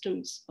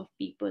systems of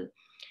people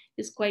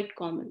is quite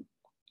common.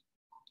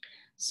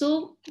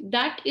 So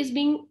that is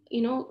being,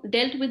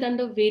 dealt with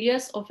under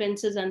various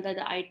offenses under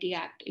the IT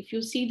Act. If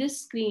you see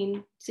this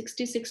screen,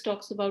 66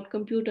 talks about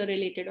computer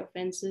related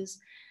offenses,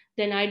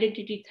 then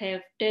identity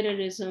theft,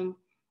 terrorism,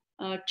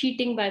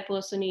 cheating by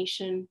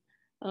personation.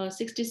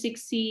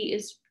 66C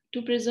is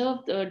to preserve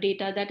the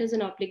data, that is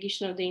an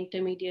obligation of the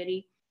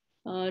intermediary.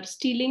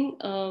 Stealing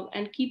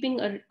and keeping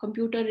a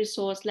computer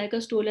resource like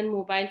a stolen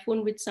mobile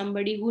phone with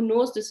somebody who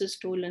knows this is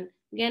stolen,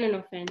 again an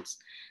offense.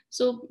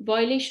 So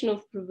violation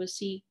of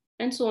privacy,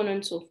 and so on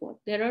and so forth.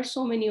 There are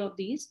so many of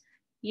these,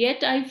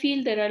 yet I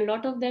feel there are a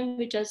lot of them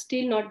which are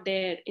still not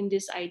there in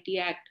this IT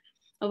Act.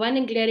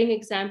 One glaring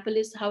example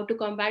is how to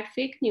combat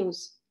fake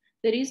news.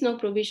 There is no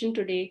provision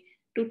today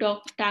to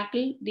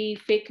tackle the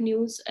fake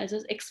news as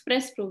an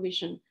express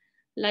provision.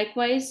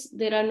 Likewise,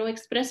 there are no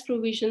express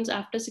provisions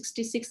after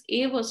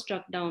 66A was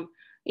struck down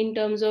in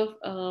terms of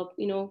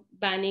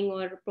banning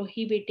or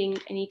prohibiting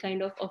any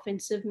kind of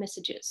offensive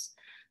messages.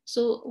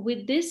 So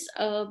with this,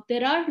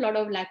 there are a lot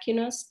of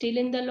lacunas still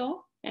in the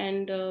law,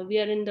 and we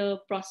are in the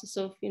process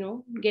of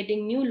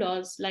getting new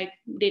laws like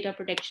data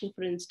protection,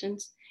 for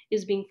instance,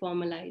 is being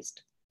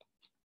formalized.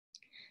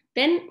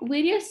 Then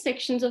various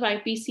sections of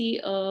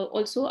IPC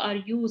also are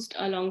used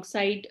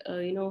alongside,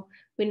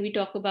 when we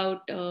talk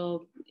about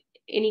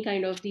any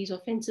kind of these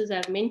offenses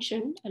I've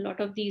mentioned. A lot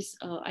of these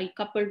are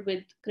coupled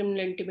with criminal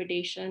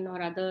intimidation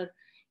or other,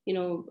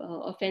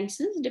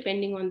 offenses,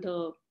 depending on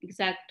the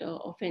exact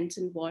offense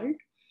involved.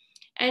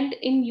 And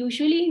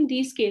usually in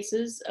these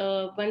cases,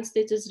 once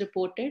this is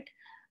reported,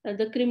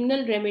 the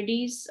criminal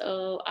remedies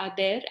are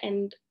there,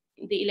 and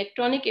the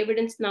electronic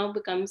evidence now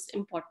becomes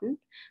important,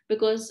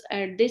 because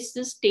this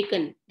is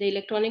taken, the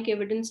electronic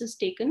evidence is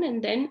taken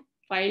and then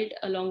filed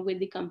along with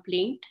the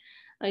complaint.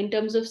 In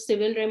terms of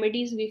civil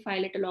remedies, we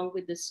file it along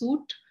with the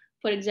suit.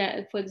 For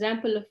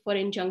example, for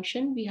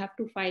injunction, we have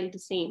to file the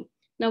same.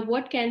 Now,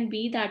 what can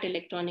be that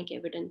electronic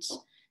evidence?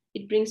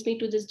 It brings me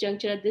to this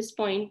juncture. At this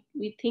point,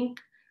 we think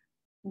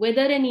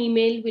whether an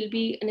email will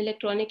be an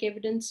electronic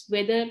evidence,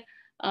 whether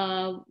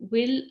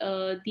will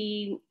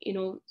the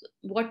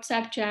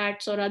WhatsApp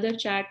chats or other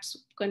chats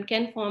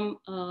can form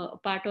a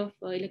part of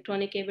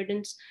electronic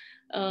evidence.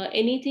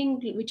 Anything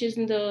which is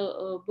in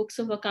the books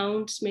of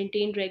accounts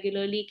maintained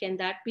regularly, can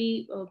that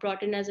be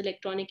brought in as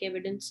electronic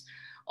evidence?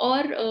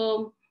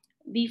 Or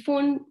the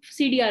phone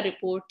CDR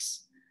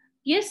reports?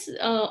 Yes,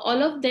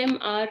 all of them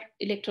are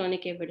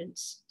electronic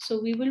evidence.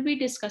 So we will be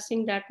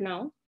discussing that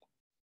now.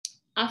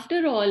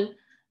 After all,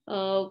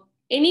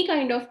 any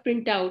kind of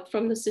printout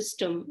from the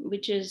system,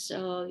 which is,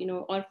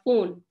 or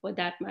phone for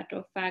that matter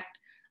of fact,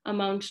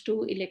 amounts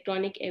to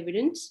electronic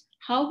evidence.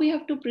 How we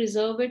have to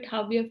preserve it,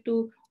 how we have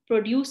to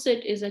produce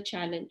it is a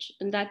challenge.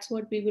 And that's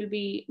what we will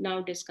be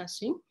now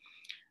discussing.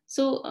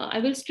 So I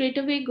will straight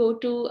away go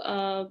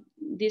to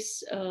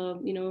this,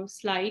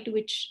 slide,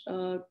 which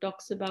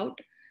talks about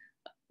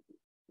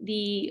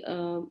the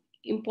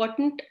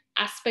important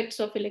aspects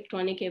of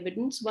electronic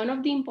evidence. One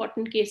of the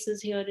important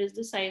cases here is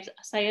the Syed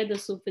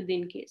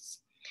Asufuddin case.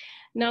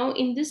 Now,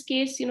 in this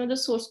case, the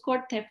source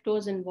code theft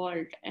was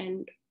involved,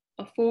 and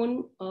a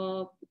phone,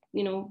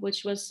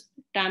 which was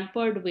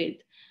tampered with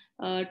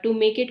to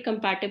make it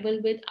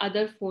compatible with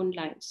other phone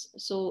lines.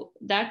 So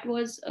that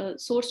was a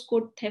source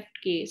code theft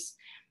case.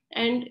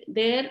 And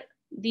there,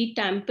 the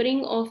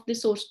tampering of the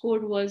source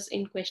code was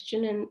in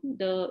question, and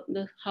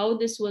the how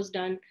this was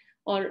done,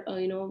 or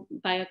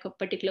by a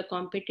particular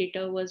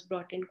competitor, was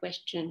brought in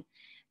question.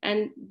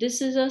 And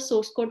this is a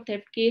source code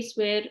theft case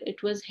where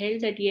it was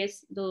held that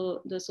yes,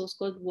 the source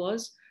code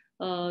was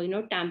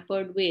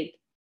tampered with.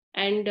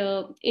 And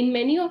in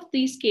many of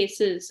these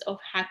cases of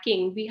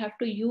hacking, we have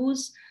to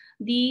use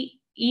the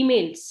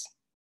emails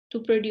to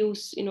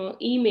produce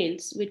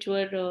emails which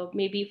were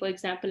maybe, for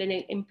example, an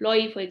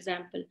employee, for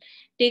example,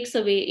 takes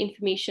away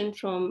information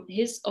from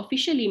his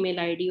official email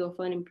ID of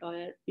an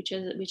employer,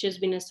 which has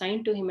been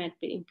assigned to him at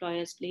the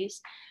employer's place,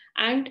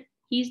 and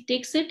he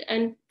takes it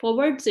and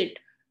forwards it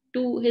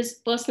to his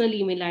personal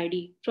email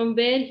ID, from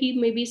where he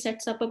maybe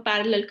sets up a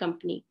parallel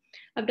company.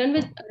 I've dealt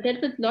with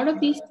a lot of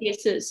these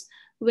cases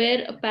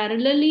where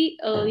parallelly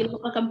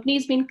a company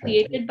has been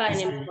created by an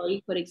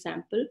employee, for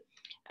example,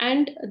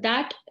 and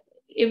that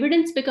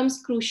evidence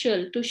becomes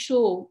crucial to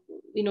show,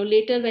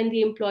 later when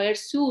the employer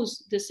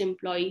sues this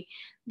employee,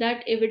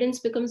 that evidence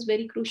becomes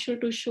very crucial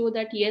to show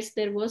that yes,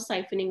 there was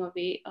siphoning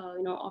away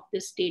of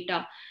this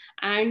data,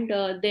 and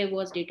there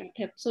was data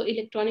theft. So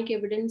electronic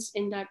evidence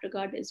in that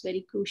regard is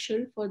very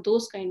crucial for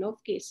those kind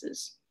of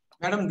cases.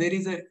 Madam, there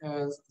is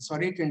a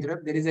sorry to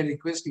interrupt, there is a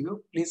request to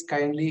you. Please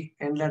kindly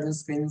enlarge the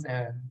screen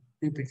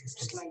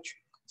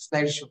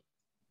slideshow.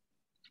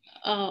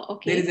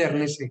 Okay. There is a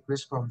earnest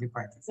request from the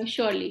participant.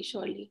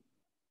 Surely.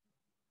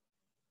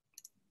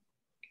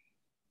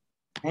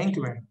 Thank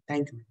you, madam.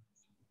 Thank you.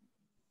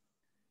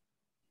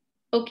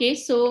 Okay,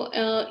 so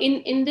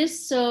in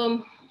this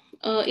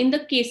in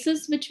the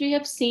cases which we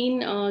have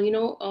seen,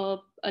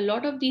 a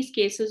lot of these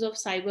cases of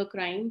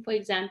cybercrime, for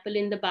example,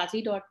 in the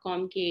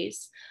Bazi.com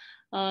case,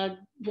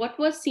 what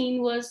was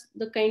seen was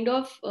the kind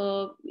of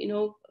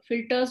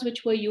filters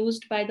which were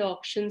used by the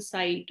auction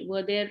site.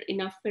 Were there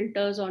enough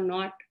filters or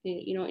not?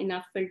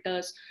 Enough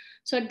filters.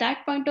 So at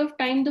that point of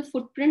time, the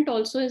footprint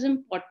also is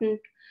important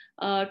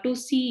to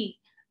see.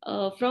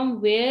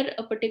 From where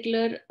a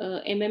particular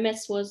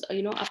MMS was,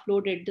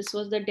 uploaded. This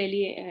was the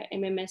Delhi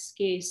MMS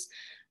case,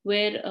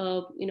 where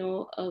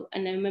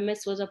an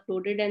MMS was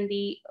uploaded, and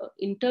the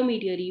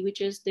intermediary,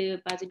 which is the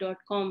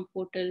Bazi.com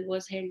portal,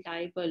 was held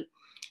liable,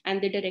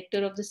 and the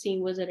director of the same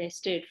was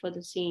arrested for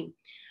the same.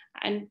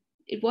 And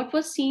what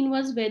was seen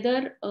was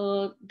whether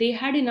they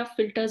had enough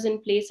filters in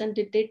place, and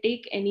did they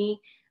take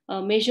any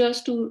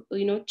measures to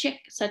check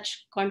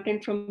such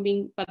content from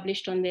being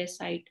published on their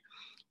site.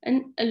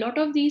 And a lot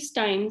of these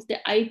times, the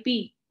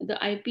IP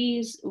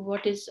is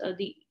what is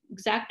the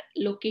exact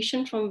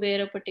location from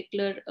where a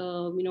particular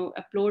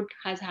upload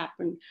has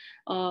happened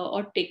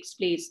or takes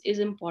place is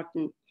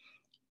important.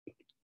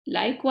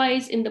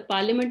 Likewise, in the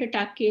Parliament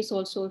attack case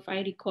also, if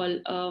I recall,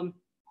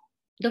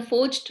 the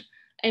forged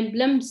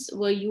emblems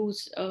were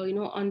used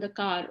on the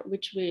car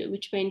which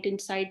went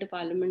inside the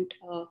Parliament,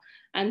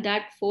 and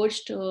that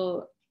forged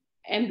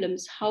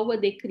emblems, how were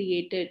they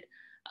created?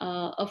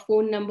 A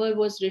phone number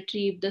was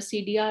retrieved, the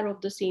CDR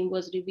of the same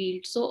was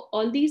revealed. So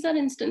all these are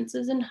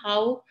instances in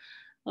how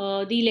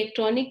the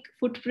electronic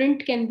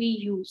footprint can be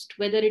used,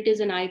 whether it is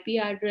an IP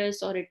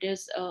address, or it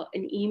is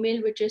an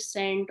email which is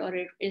sent, or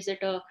is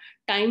it a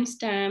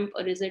timestamp,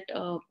 or is it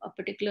a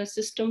particular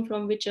system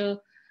from which a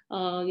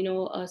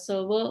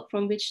server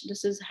from which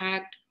this is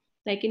hacked.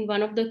 Like in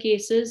one of the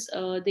cases,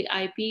 the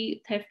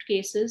IP theft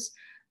cases,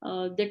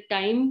 the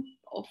time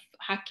of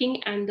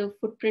hacking and the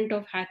footprint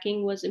of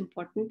hacking was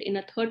important in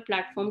a third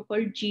platform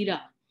called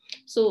Jira.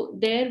 So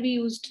there we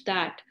used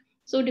that.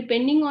 So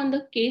depending on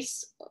the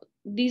case,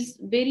 these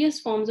various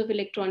forms of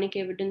electronic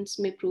evidence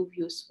may prove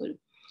useful.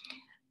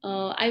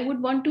 I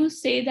would want to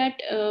say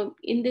that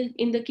in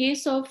the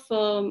case of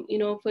for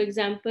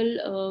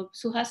example,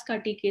 Suhas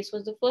Kati case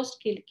was the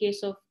first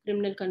case of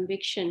criminal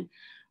conviction,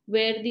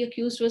 where the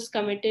accused was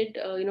committed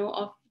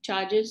of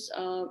charges,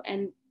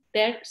 and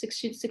there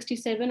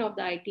 67 of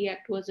the IT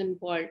Act was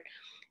involved.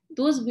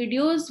 Those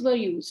videos were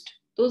used.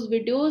 Those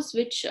videos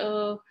which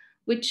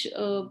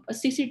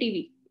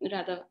CCTV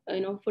rather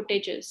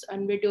footages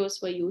and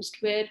videos were used,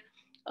 where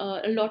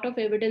a lot of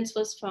evidence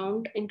was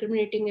found,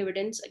 incriminating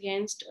evidence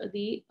against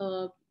the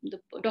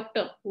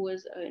doctor who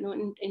was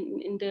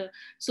in the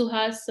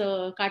Suhas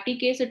Kati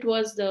case. It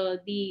was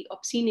the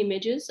obscene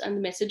images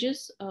and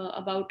messages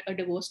about a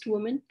divorced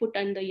woman put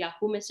on the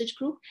Yahoo message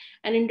group.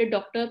 And in the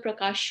Dr.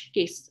 Prakash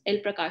case, L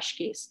Prakash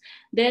case,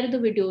 there the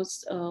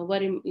videos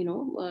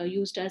were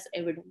used as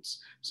evidence.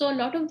 So a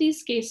lot of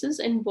these cases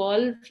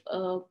involve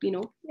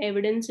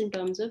evidence in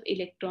terms of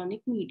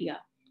electronic media.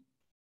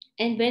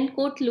 And when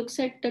court looks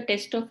at the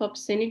test of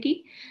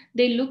obscenity,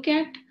 they look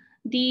at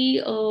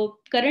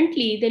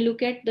currently they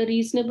look at the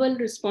reasonable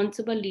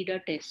responsible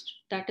leader test.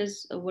 That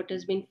is what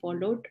has been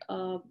followed.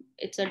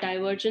 It's a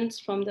divergence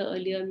from the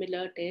earlier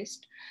Miller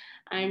test.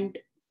 And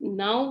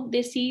now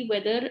they see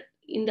whether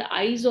in the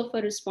eyes of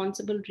a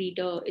responsible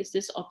reader, is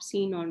this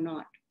obscene or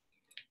not.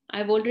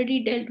 I've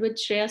already dealt with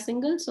Shreya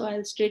Singhal, so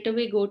I'll straight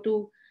away go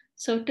to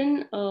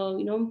certain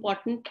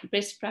important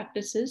best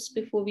practices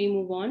before we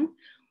move on.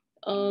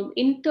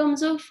 In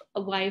terms of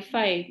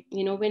Wi-Fi,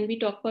 when we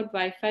talk about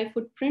Wi-Fi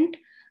footprint,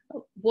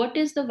 what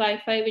is the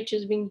Wi-Fi which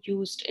is being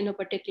used in a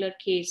particular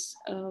case?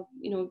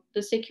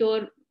 The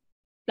secure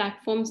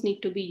platforms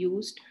need to be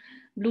used.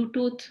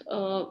 Bluetooth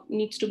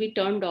needs to be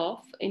turned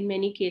off. In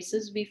many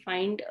cases, we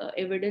find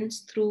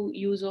evidence through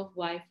use of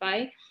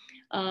Wi-Fi.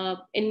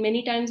 And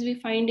many times we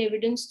find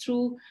evidence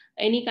through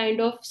any kind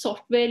of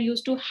software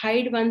used to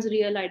hide one's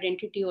real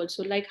identity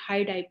also, like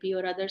hide IP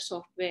or other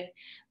software,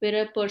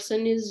 where a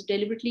person is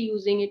deliberately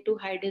using it to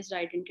hide his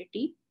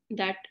identity.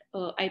 That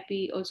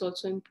IP is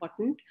also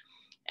important.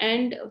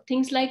 And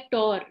things like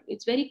Tor,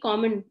 it's very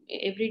common,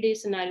 everyday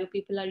scenario,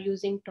 people are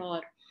using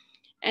Tor.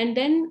 And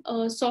then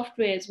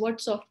softwares,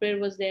 what software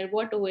was there,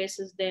 what OS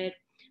is there,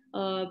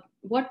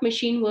 what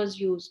machine was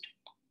used.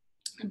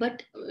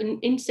 But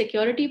in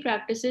security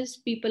practices,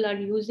 people are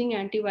using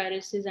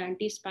antiviruses,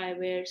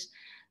 anti-spywares.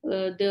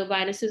 The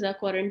viruses are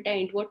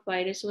quarantined. What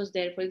virus was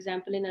there? For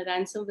example, in a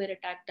ransomware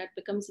attack, that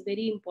becomes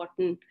very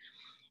important.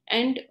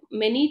 And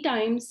many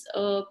times,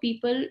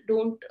 people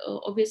don't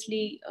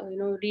obviously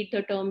read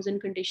the terms and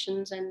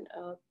conditions, and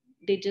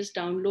they just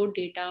download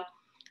data,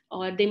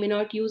 or they may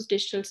not use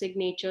digital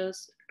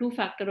signatures,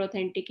 two-factor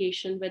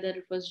authentication, whether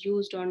it was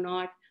used or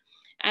not,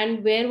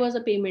 and where was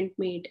a payment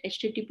made,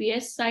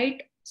 HTTPS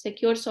site,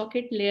 secure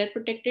socket, layer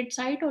protected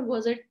site, or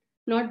was it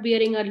not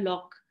bearing a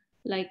lock,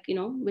 like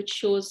which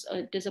shows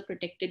it is a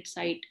protected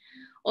site.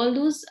 All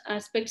those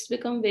aspects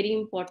become very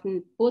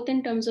important, both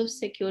in terms of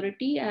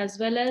security as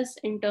well as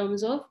in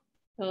terms of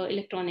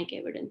electronic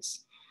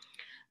evidence.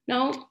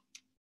 Now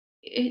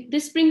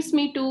this brings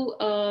me to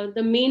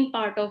the main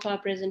part of our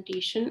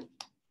presentation.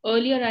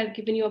 Earlier I've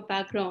given you a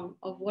background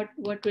of what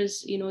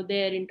was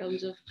there in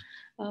terms of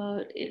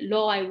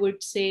law, I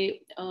would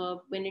say,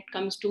 when it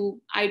comes to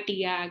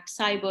IT Act,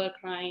 cyber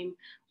crime,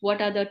 what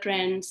are the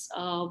trends,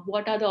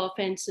 what are the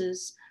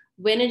offenses,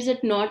 when is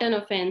it not an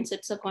offense,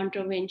 it's a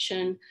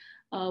contravention,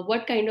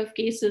 what kind of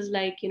cases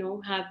like,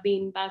 have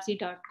been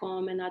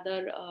Basi.com and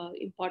other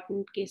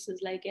important cases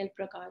like El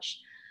Prakash.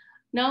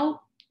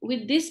 Now,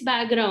 with this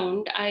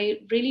background, I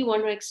really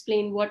want to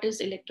explain what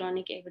is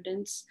electronic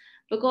evidence,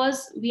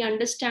 because we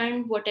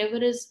understand whatever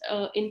is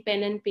in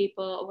pen and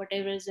paper,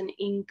 whatever is in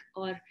ink,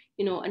 or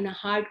in a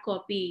hard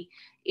copy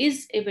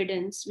is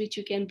evidence which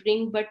you can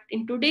bring. But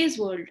in today's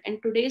world and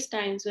today's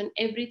times, when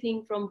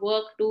everything from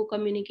work to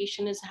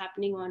communication is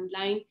happening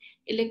online,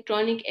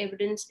 electronic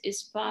evidence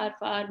is far,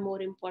 far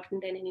more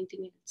important than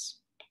anything else.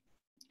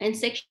 And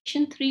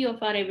Section 3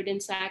 of our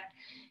Evidence Act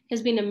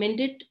has been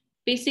amended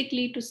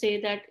basically to say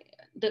that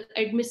the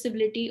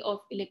admissibility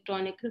of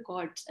electronic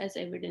records as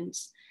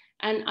evidence.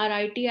 And our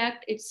IT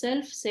Act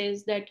itself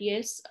says that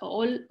yes,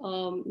 all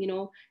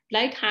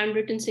like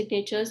handwritten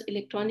signatures,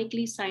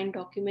 electronically signed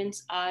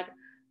documents are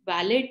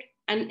valid.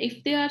 And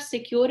if they are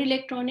secure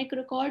electronic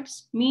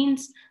records,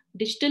 means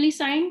digitally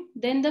signed,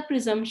 then the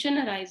presumption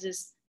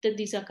arises that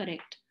these are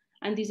correct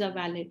and these are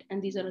valid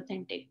and these are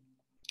authentic.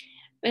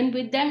 And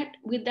with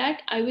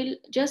that, I will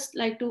just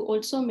like to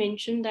also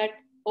mention that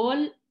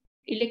all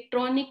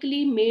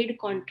electronically made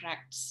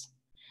contracts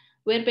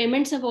where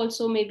payments have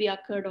also maybe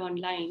occurred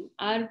online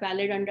are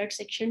valid under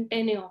Section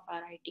 10A of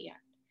our IT Act.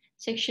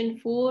 Section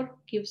 4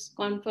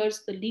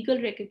 confers the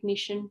legal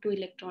recognition to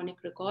electronic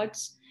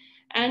records.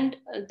 And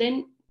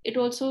then It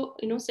also,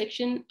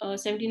 Section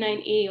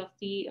 79A of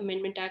the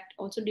Amendment Act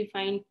also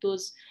defined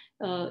those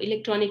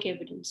electronic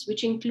evidence,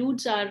 which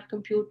includes our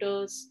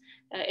computers,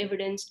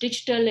 evidence,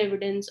 digital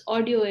evidence,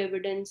 audio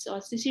evidence, or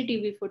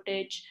CCTV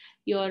footage,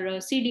 your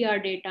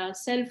CDR data,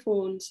 cell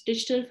phones,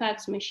 digital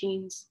fax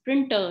machines,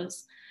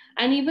 printers,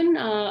 and even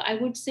I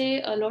would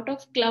say a lot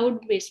of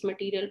cloud-based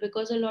material,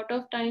 because a lot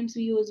of times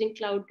we're using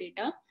cloud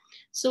data.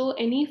 So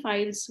any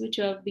files which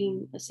are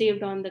being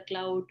saved on the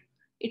cloud,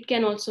 it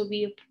can also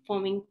be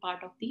forming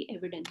part of the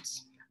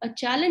evidence. A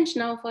challenge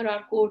now for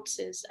our courts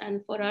is,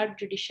 and for our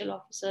judicial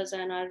officers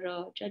and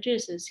our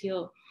judges is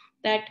here,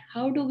 that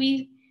how do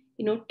we,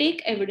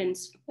 take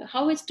evidence,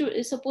 how is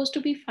supposed to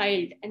be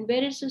filed, and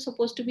where is it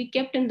supposed to be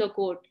kept in the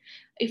court.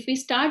 If we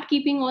start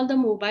keeping all the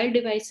mobile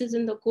devices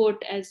in the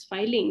court as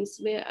filings,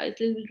 where it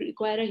will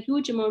require a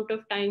huge amount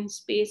of time,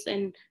 space,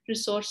 and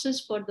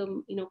resources for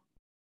the,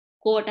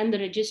 court and the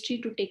registry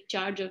to take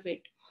charge of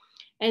it.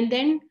 And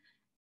then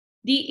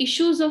the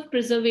issues of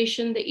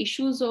preservation, the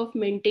issues of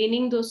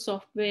maintaining those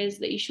softwares,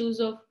 the issues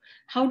of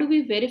how do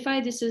we verify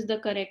this is the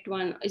correct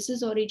one, is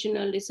this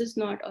original, is this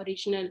not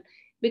original,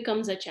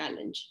 becomes a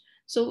challenge.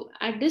 So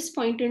at this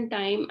point in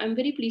time, I'm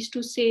very pleased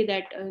to say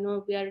that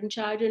we are in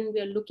charge and we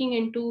are looking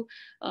into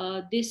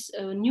this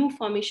new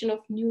formation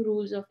of new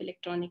rules of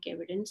electronic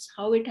evidence,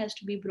 how it has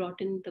to be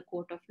brought in the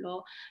court of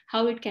law,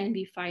 how it can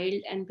be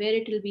filed, and where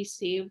it will be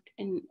saved,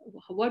 and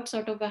what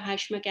sort of a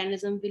hash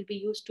mechanism will be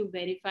used to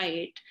verify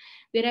it.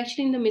 We're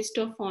actually in the midst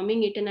of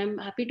forming it, and I'm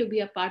happy to be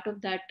a part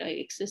of that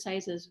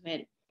exercise as well.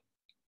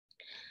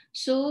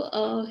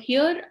 So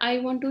here I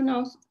want to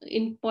now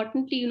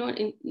importantly,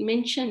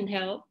 mention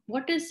here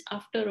what is,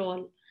 after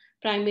all,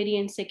 primary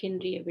and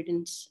secondary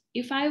evidence.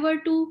 If I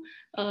were to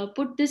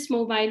put this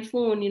mobile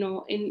phone,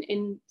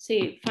 in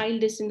say,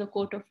 file this in the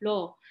court of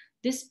law,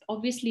 this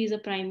obviously is a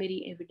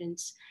primary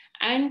evidence.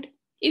 And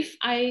if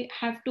I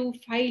have to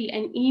file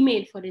an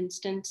email, for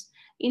instance,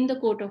 in the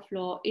court of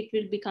law, it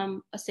will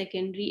become a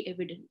secondary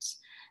evidence.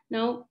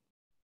 Now,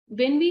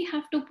 when we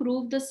have to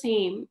prove the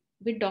same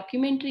with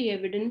documentary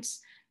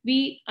evidence,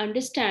 we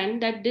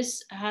understand that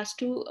this has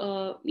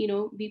to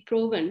be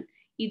proven.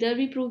 Either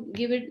we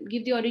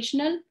give the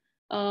original,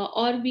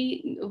 or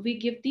we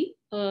give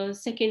the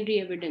secondary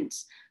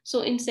evidence.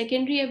 So in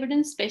secondary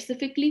evidence,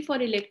 specifically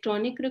for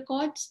electronic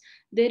records,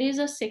 there is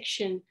a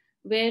section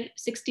where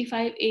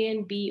 65A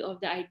and B of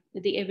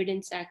the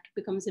Evidence Act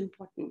becomes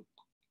important.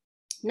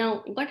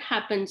 Now, what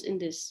happens in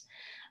this?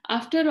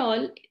 After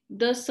all,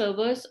 the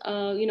servers,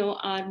 are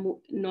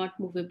not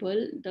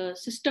movable. The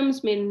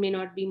systems may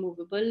not be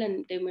movable,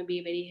 and they may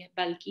be very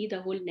bulky, the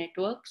whole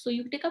network. So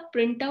you take a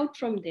printout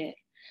from there.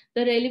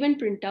 The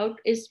relevant printout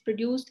is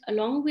produced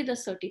along with a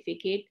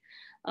certificate,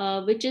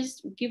 which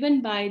is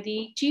given by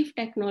the chief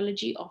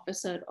technology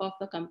officer of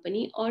the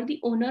company or the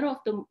owner of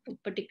the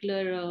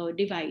particular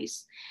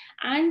device.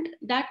 And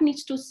that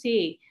needs to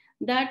say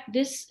that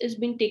this has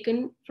been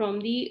taken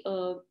from the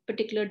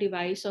particular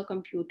device or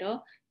computer,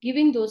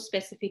 giving those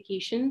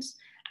specifications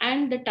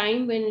and the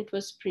time when it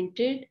was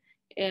printed.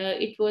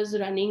 It was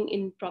running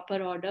in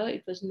proper order,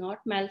 it was not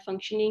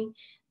malfunctioning.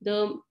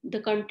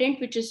 The content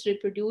which is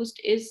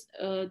reproduced is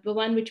the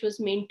one which was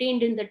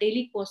maintained in the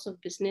daily course of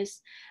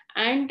business.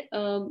 And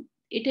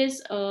it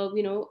is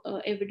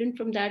evident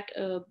from that,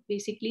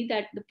 basically,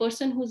 that the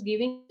person who's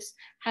giving this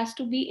has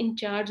to be in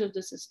charge of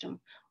the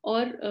system,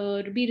 or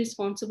be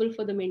responsible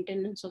for the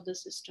maintenance of the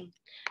system.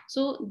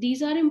 So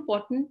these are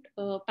important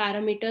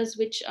parameters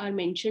which are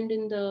mentioned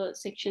in the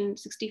section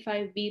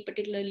 65B,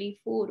 particularly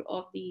 4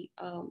 of the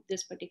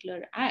this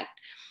particular act.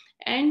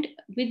 And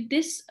with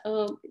this,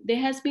 there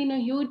has been a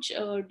huge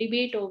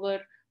debate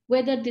over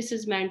whether this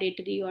is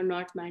mandatory or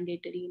not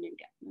mandatory in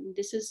India. And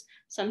this is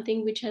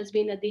something which has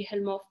been at the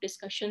helm of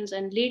discussions,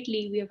 and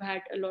lately we have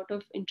had a lot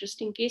of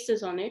interesting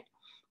cases on it.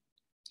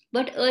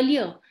 But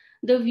earlier,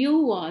 the view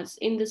was,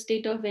 in the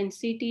state of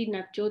NCT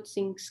Navjot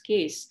Singh's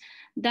case,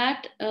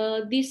 that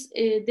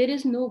there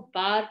is no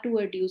bar to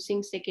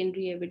adducing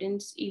secondary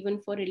evidence even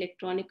for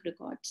electronic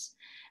records,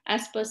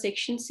 as per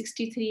section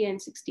 63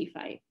 and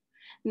 65.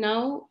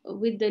 Now,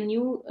 with the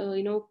new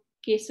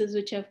cases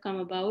which have come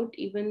about,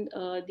 even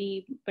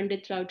the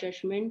Pandit Rao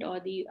judgment, or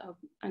the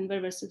Anwar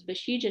versus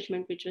Bashir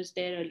judgment, which was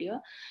there earlier,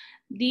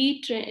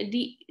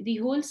 the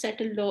whole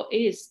settled law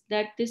is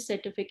that this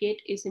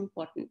certificate is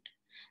important.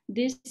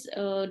 This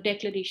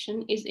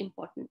declaration is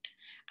important,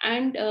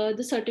 and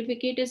the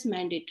certificate is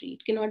mandatory.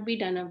 It cannot be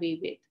done away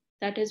with.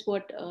 That is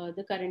what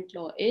the current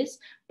law is.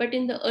 But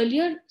in the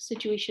earlier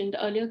situation,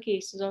 the earlier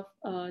cases of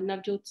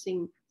Navjot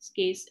Singh's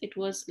case, it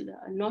was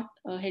not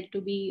held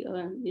to be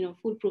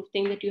foolproof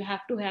thing that you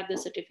have to have the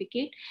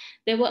certificate.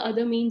 There were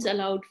other means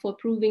allowed for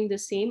proving the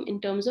same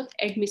in terms of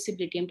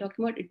admissibility. I'm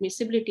talking about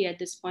admissibility at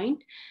this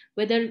point.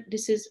 Whether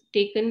this is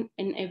taken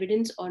in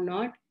evidence or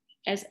not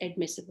as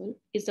admissible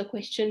is the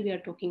question we are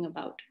talking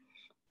about.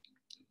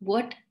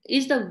 What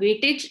is the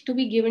weightage to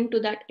be given to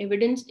that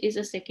evidence is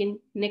a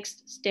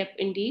next step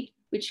indeed,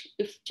 which,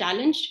 if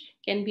challenged,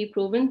 can be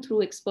proven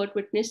through expert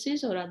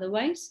witnesses or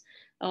otherwise.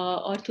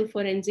 or through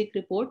forensic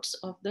reports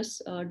of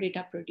this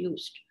data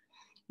produced.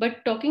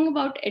 But talking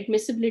about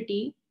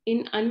admissibility,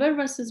 in Anwar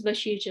versus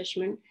Bashir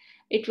judgment,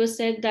 it was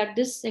said that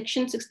this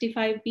section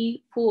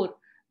 65B4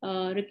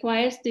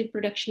 requires the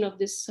production of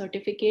this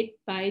certificate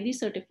by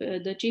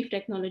the chief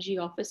technology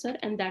officer,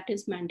 and that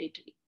is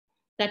mandatory.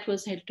 That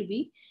was held to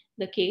be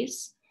the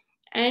case.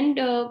 And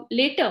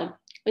later,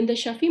 in the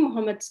Shafi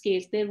Muhammad's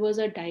case, there was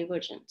a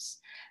divergence.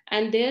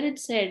 And there it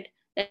said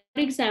that,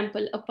 for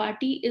example, a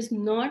party is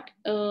not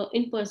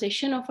in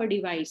possession of a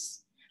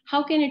device.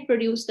 How can it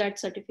produce that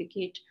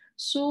certificate?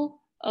 So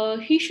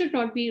he should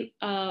not be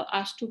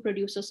asked to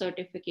produce a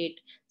certificate,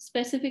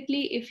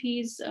 specifically if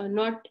he's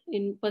not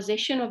in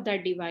possession of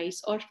that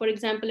device, or for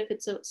example, if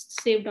it's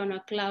saved on a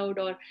cloud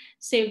or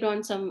saved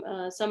on some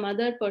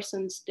other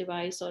person's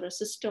device or a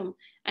system,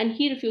 and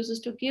he refuses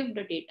to give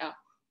the data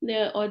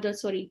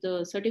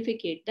the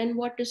certificate, then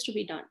what is to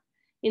be done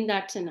in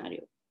that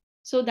scenario?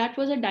 So that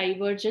was a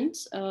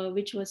divergence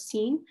which was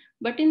seen.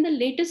 But in the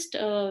latest,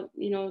 I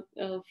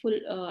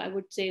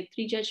would say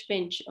 3-judge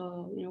bench,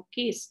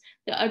 case,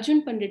 the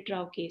Arjun Pandit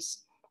Rao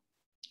case,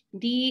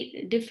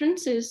 the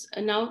difference is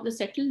now the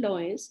settled law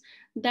is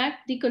that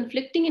the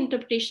conflicting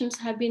interpretations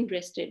have been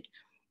rested.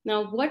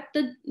 Now, what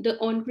the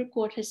Honorable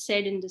Court has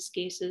said in this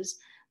case is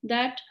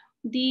that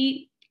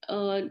the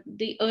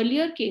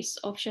earlier case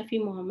of Shafi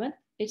Muhammad,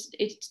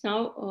 it's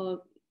now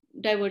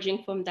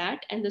diverging from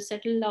that, and the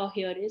settled law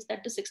here is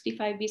that the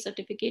 65B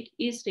certificate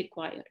is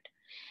required,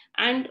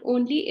 and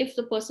only if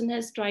the person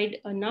has tried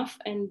enough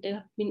and there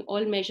have been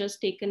all measures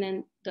taken,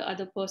 and the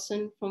other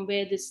person from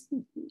where this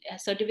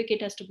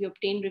certificate has to be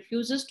obtained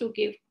refuses to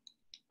give,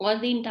 or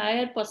the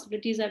entire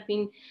possibilities have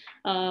been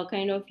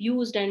kind of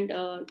used and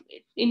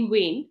in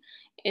vain,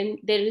 and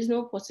there is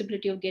no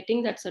possibility of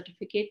getting that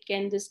certificate,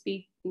 can this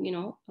be,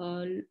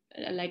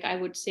 like I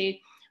would say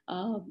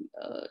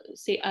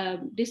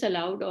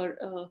disallowed,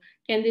 or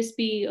can this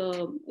be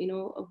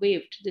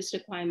waived, this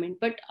requirement?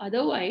 But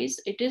otherwise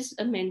it is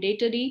a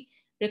mandatory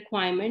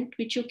requirement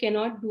which you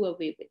cannot do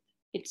away with.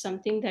 It's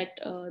something that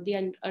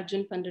the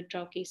Arjun Pandit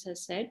Rao case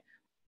has said.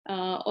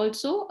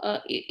 Also,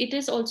 it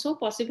is also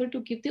possible to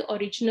give the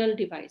original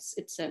device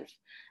itself.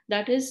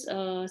 That is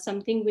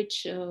something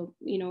which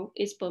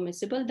is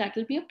permissible. That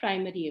will be a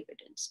primary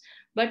evidence.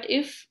 But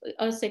if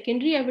a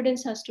secondary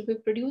evidence has to be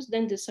produced,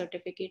 then this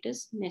certificate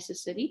is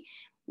necessary,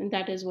 and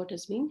that is what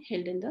has been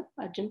held in the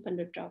Arjun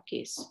Pandit Rao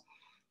case.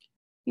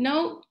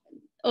 Now,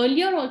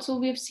 earlier also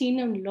we've seen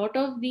a lot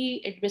of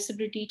the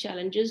admissibility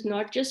challenges,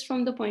 not just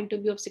from the point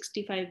of view of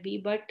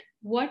 65B, but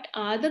what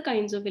are the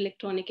kinds of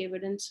electronic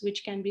evidence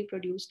which can be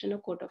produced in a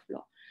court of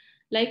law.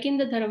 Like in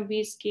the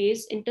Dharamveer's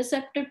case,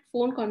 intercepted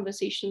phone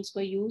conversations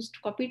were used,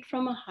 copied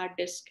from a hard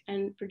disk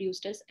and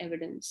produced as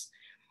evidence.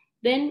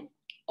 Then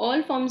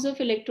all forms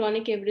of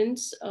electronic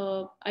evidence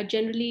are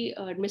generally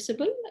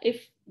admissible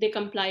if they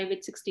comply with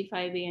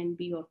 65A and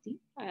B of the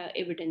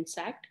Evidence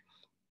Act.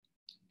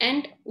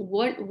 And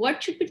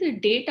what should be the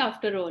date,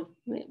 after all,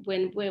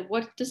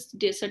 what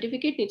this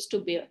certificate needs to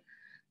bear?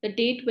 The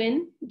date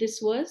when this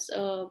was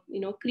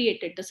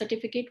created, the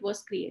certificate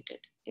was created,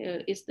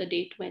 is the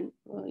date when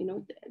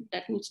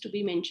that needs to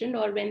be mentioned,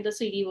 or when the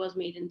CD was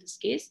made in this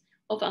case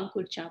of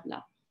Ankur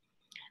Chawla.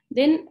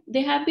 Then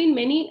there have been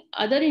many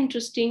other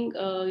interesting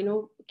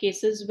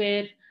cases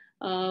where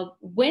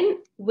when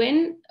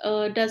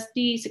does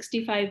the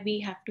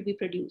 65B have to be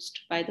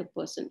produced by the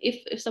person?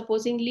 If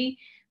supposingly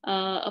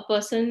a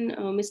person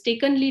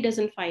mistakenly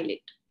doesn't file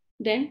it,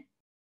 then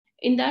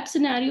in that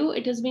scenario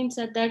it has been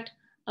said that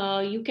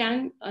you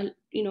can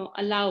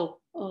allow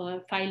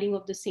filing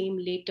of the same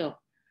later.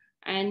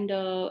 And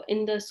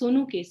in the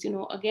Sonu case,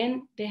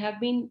 again there have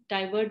been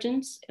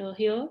divergence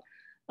here,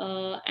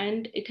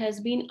 and it has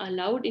been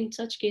allowed in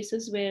such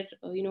cases where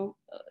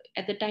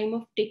at the time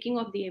of taking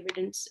of the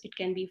evidence it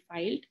can be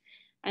filed,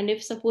 and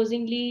if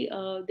supposingly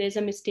there's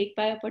a mistake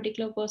by a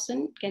particular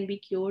person, it can be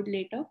cured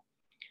later.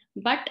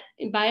 But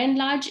by and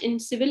large, in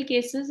civil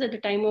cases, at the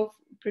time of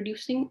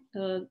producing,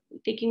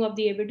 taking of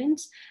the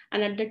evidence,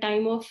 and at the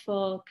time of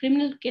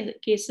criminal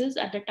cases,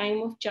 at the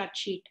time of charge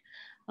sheet,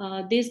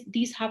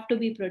 these have to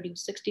be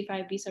produced.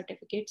 65B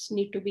certificates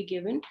need to be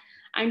given.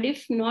 And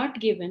if not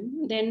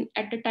given, then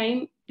at the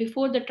time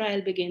before the trial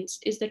begins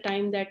is the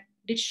time that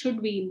it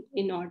should be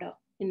in order,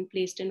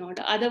 placed in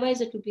order.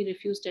 Otherwise, it will be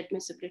refused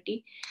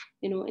admissibility,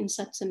 in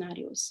such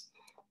scenarios.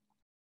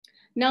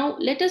 Now,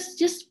 let us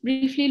just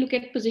briefly look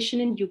at position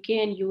in UK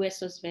and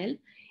US as well.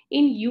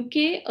 In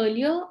UK,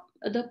 earlier,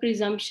 the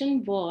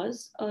presumption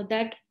was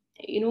that,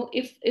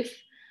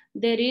 if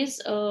there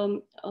is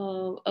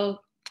a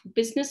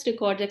business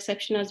record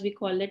exception, as we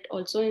call it,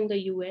 also in the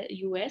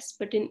US,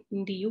 but in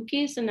the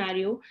UK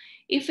scenario,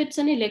 if it's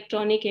an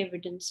electronic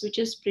evidence which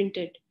is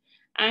printed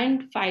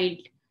and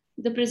filed,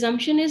 the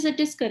presumption is it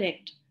is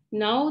correct.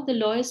 Now the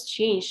law has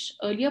changed.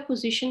 Earlier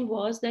position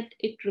was that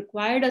it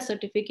required a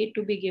certificate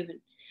to be given.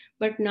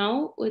 But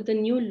now with the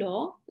new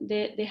law,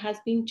 there has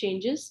been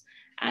changes,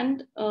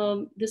 and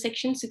the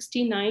section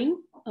 69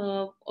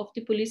 of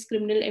the Police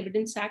Criminal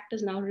Evidence Act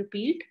is now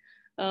repealed.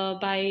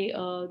 by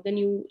the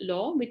new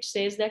law, which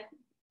says that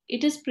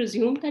it is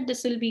presumed that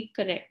this will be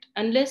correct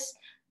unless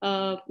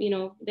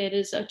there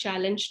is a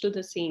challenge to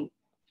the same.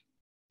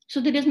 So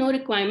there is no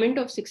requirement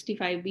of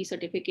 65B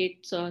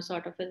certificates,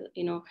 sort of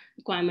a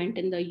requirement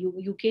in the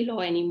UK law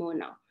anymore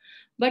now.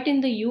 But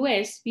in the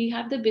US, we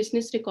have the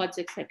business records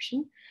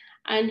exception,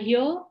 and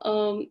here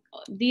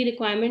the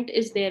requirement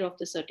is there of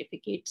the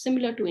certificate,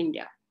 similar to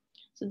India.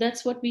 So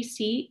that's what we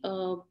see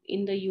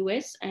in the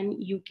US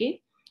and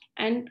UK.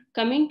 And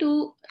coming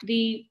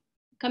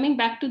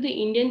back to the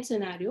Indian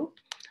scenario,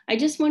 I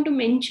just want to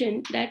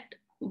mention that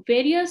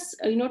various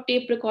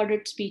tape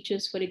recorded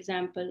speeches, for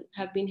example,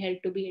 have been held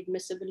to be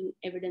admissible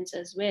evidence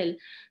as well.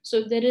 So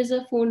if there is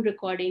a phone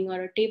recording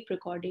or a tape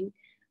recording,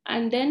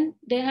 and then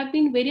there have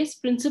been various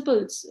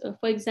principles,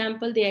 for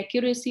example, the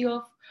accuracy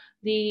of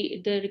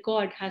the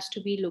record has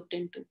to be looked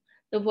into.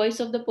 The voice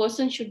of the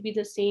person should be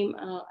the same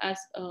as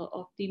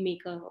of the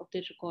maker of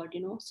the record,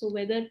 so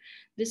whether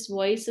this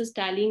voice is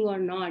tallying or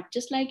not,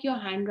 just like your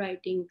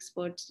handwriting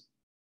experts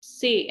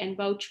say and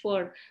vouch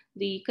for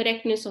the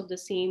correctness of the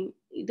same,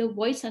 the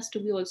voice has to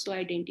be also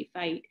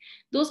identified.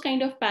 Those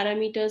kind of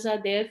parameters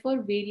are there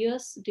for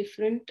various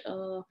different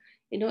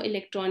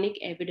electronic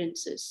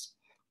evidences.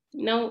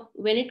 Now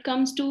when it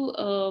comes to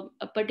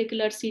a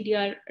particular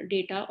CDR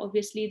data,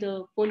 obviously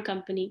the phone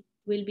company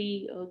will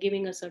be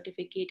giving a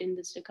certificate in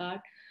this regard.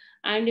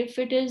 And if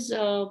it is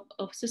a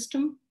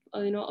system,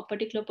 a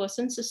particular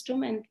person's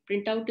system, and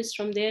printout is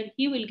from there,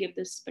 he will give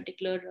this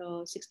particular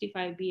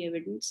 65B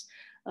evidence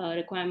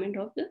requirement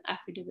of the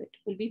affidavit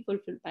will be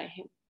fulfilled by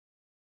him.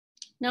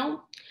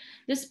 Now,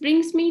 this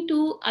brings me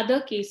to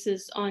other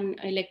cases on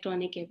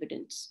electronic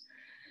evidence.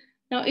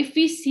 Now, if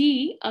we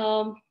see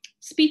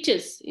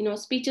speeches,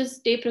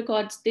 tape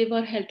records, they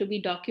were held to be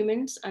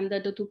documents under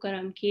the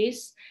Tukaram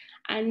case,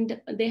 and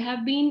there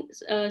have been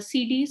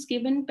CDs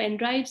given, pen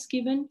drives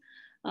given.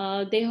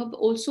 They have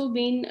also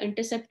been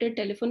intercepted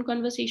telephone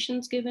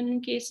conversations given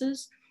in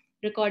cases.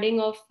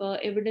 Recording of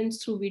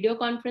evidence through video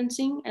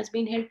conferencing has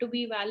been held to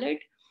be valid,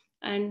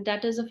 and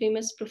that is a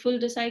famous Praful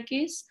Desai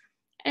case.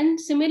 And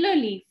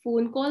similarly,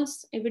 phone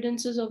calls,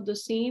 evidences of the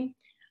same.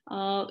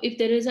 If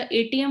there is a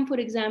ATM, for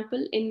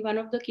example, in one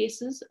of the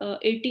cases,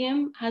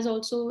 ATM has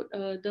also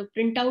the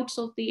printouts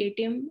of the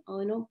ATM,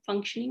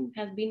 functioning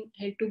have been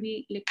held to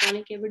be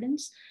electronic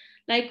evidence.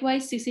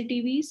 Likewise,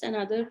 CCTVs and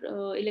other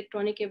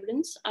electronic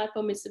evidence are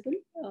permissible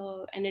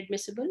and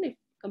admissible if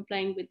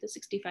complying with the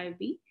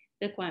 65B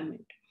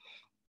requirement.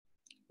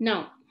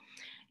 Now,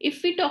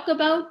 if we talk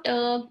about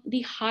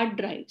the hard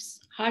drives,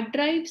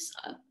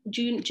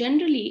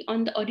 generally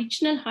on the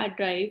original hard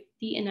drive,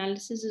 the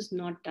analysis is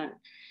not done.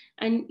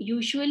 And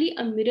usually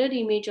a mirror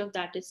image of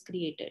that is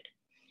created.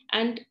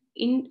 And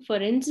in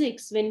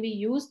forensics, when we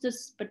use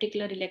this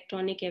particular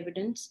electronic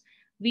evidence,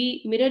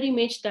 we mirror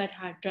image that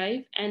hard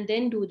drive and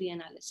then do the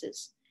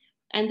analysis.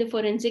 And the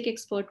forensic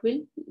expert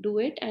will do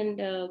it and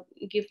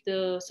give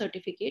the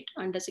certificate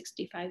under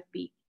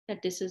 65B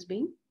that this is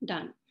being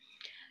done.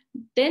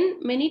 Then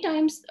many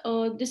times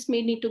this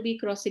may need to be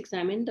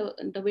cross-examined.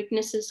 The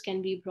witnesses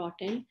can be brought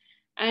in.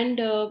 And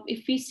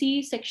if we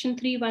see section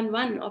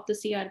 311 of the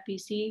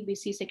CRPC, we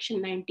see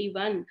section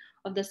 91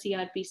 of the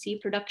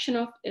CRPC, production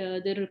of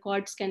the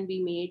records can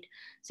be made.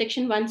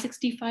 Section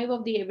 165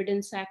 of the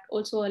Evidence Act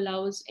also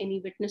allows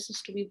any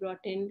witnesses to be brought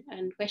in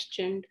and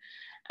questioned.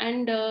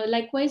 And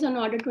likewise on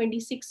Order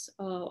 26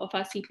 of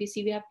our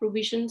CPC, we have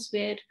provisions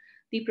where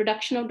the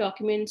production of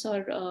documents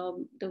or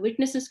the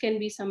witnesses can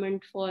be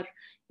summoned for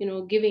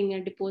giving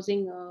and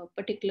deposing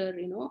particular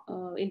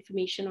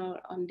information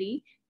on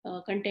the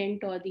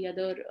content or the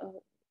other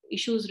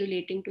issues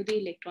relating to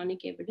the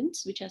electronic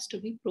evidence which has to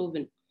be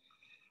proven.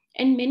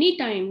 And many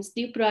times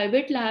the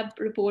private lab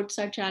reports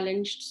are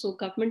challenged, so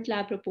government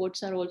lab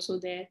reports are also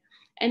there.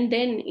 And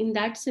then in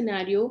that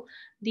scenario,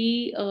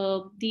 the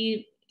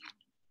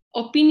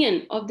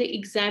opinion of the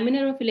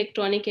examiner of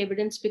electronic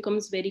evidence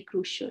becomes very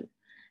crucial.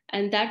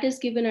 And that is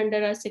given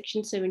under our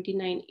section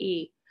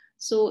 79A.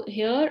 So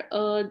here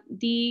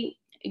the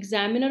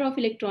examiner of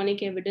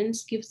electronic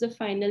evidence gives the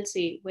final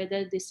say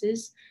whether this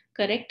is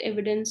correct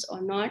evidence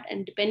or not,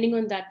 and depending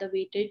on that, the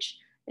weightage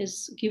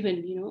is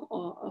given,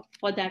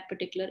 for that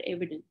particular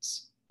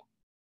evidence.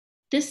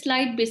 This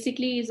slide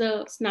basically is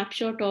a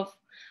snapshot of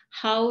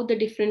how the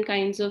different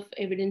kinds of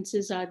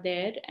evidences are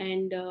there,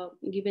 and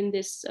given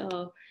this,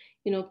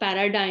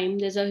 paradigm,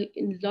 there's a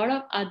lot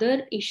of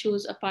other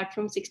issues apart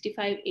from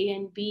 65A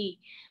and B,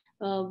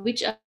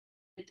 which are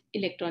with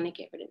electronic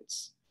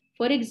evidence.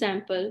 For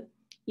example,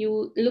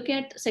 you look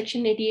at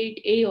section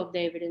 88A of the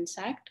Evidence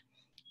Act.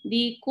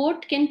 The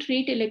court can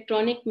treat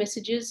electronic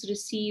messages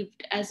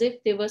received as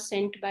if they were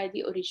sent by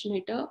the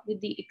originator, with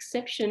the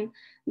exception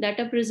that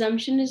a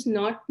presumption is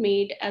not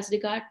made as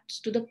regards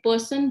to the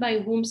person by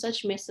whom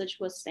such message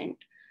was sent.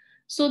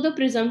 So the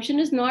presumption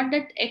is not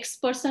that X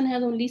person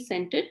has only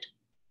sent it,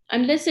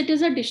 unless it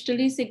is a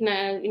digitally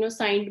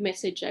signed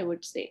message, I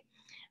would say.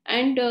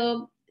 And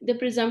the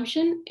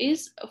presumption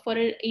is for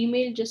an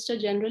email, just a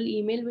general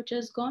email which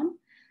has gone,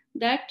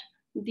 that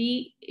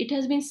it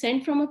has been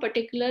sent from a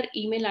particular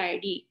email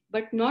ID,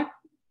 but not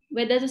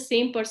whether the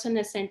same person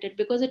has sent it,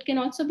 because it can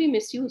also be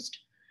misused.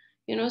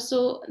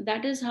 So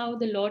that is how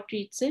the law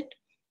treats it.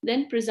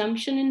 Then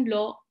presumption in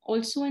law,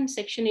 also in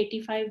section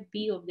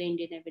 85B of the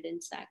Indian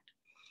Evidence Act.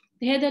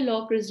 Here the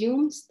law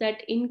presumes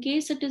that in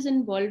case it is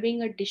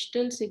involving a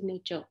digital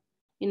signature,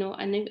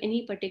 and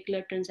any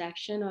particular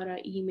transaction or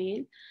an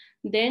email,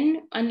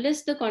 then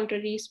unless the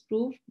contrary is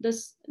proved,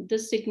 the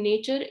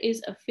signature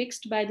is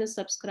affixed by the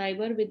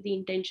subscriber with the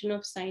intention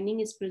of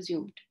signing is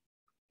presumed.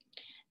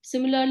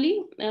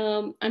 Similarly,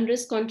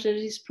 unless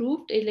contrary is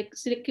proved, a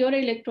secure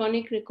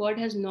electronic record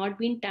has not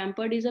been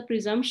tampered is a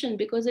presumption,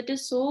 because it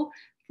is so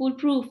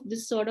foolproof,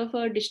 this sort of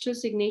a digital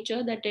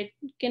signature, that it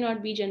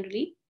cannot be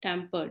generally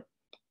tampered.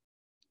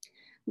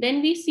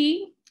 Then we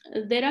see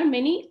there are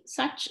many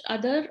such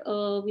other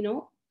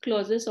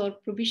clauses or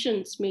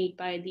provisions made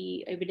by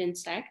the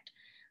Evidence Act,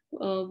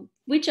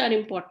 which are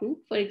important.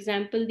 For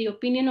example, the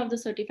opinion of the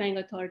certifying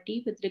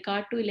authority with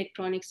regard to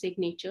electronic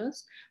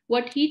signatures.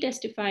 What he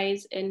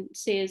testifies and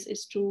says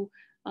is true.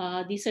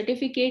 The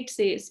certificate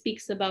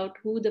speaks about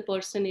who the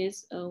person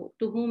is to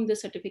whom the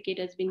certificate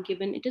has been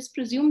given. It is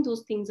presumed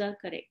those things are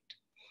correct.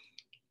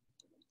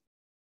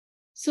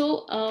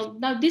 So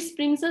now this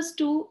brings us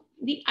to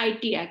the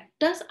IT Act.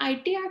 Does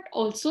IT Act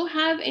also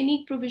have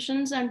any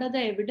provisions under the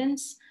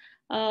evidence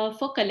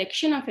for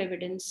collection of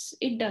evidence?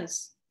 It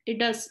does. It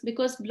does,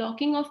 because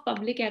blocking of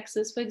public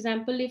access, for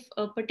example, if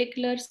a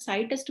particular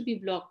site is to be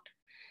blocked,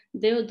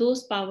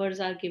 those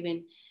powers are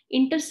given.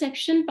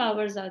 Interception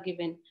powers are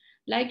given.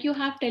 Like you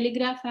have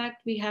Telegraph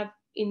Act, we have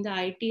in the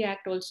IT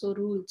Act also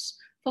rules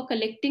for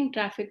collecting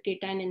traffic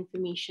data and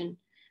information.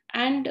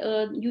 And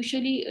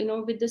usually,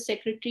 with the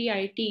Secretary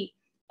IT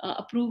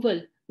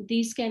approval,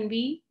 these can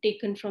be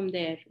taken from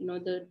there,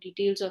 the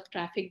details of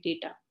traffic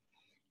data.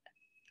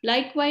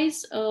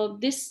 Likewise,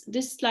 this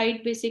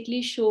slide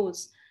basically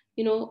shows,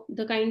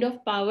 the kind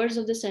of powers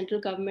of the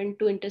central government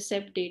to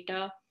intercept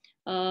data,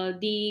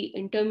 the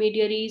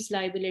intermediaries'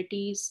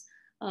 liabilities,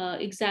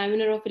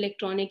 examiner of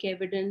electronic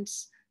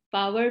evidence,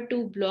 power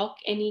to block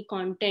any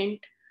content,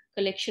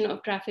 collection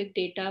of traffic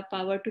data,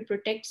 power to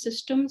protect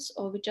systems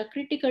which are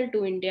critical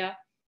to India,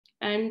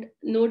 and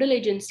nodal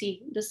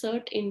agency. The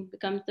CERT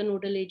becomes the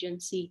nodal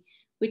agency,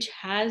 which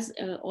has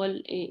all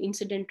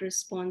incident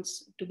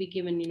response to be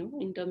given,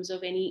 in terms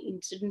of any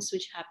incidents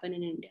which happen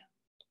in India.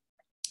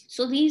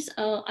 So these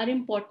are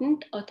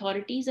important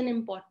authorities and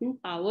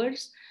important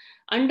powers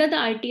under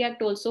the IT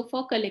Act also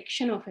for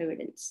collection of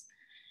evidence.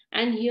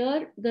 And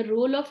here the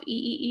role of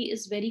EEE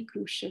is very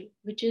crucial,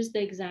 which is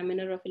the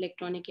examiner of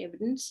electronic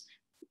evidence.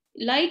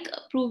 Like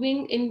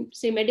proving in,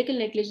 say, medical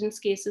negligence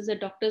cases, the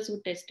doctors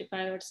would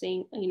testify or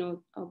saying,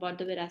 about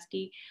the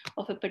veracity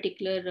of a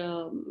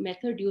particular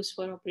method used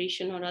for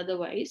operation or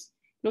otherwise,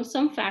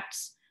 some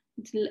facts.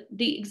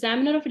 The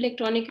examiner of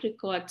electronic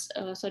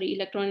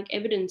electronic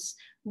evidence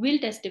will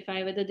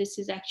testify whether this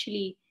is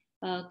actually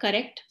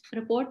correct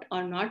report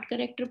or not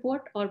correct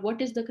report, or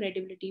what is the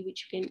credibility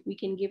which we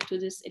can give to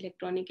this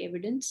electronic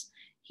evidence.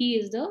 He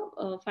is the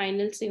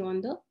final say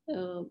on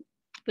the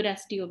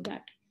veracity of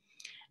that.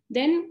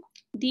 Then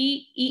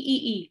the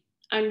EEE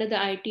under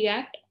the IT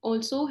Act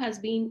also has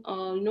been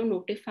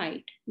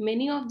notified.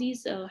 Many of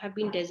these have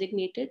been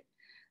designated.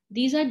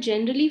 These are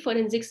generally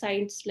forensic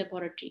science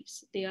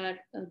laboratories. They are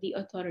the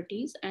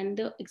authorities, and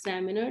the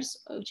examiners,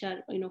 which are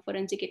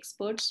forensic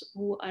experts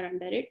who are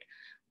under it,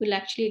 will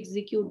actually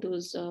execute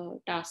those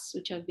tasks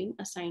which have been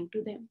assigned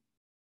to them.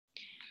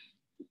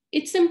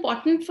 It's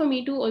important for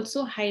me to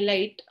also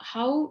highlight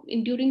how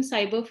during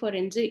cyber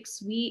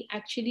forensics we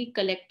actually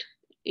collect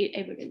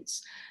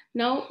evidence.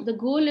 Now, the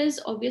goal is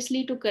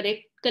obviously to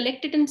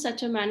collect it in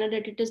such a manner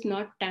that it is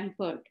not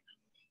tampered.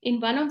 In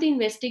one of the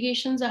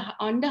investigations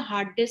on the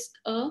hard disk,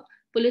 a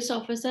police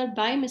officer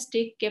by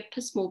mistake kept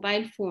his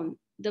mobile phone.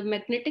 The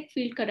magnetic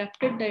field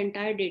corrupted the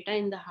entire data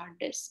in the hard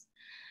disk.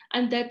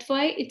 And that's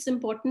why it's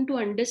important to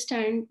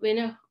understand when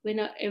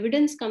a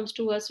evidence comes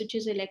to us, which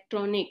is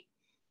electronic,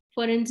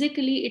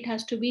 forensically, it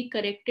has to be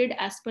corrected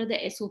as per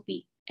the SOP,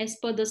 as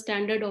per the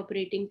standard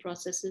operating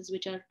processes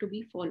which are to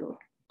be followed.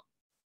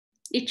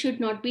 It should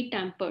not be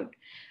tampered.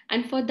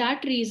 And for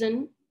that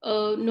reason,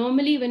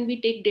 normally when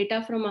we take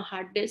data from a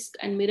hard disk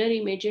and mirror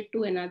image it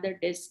to another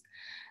disk,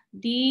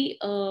 the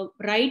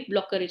write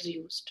blocker is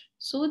used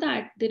so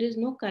that there is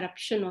no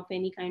corruption of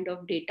any kind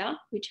of data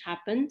which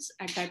happens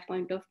at that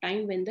point of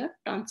time when the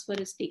transfer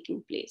is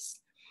taking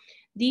place.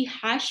 The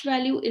hash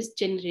value is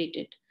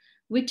generated,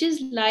 which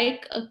is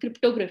like a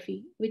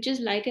cryptography, which is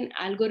like an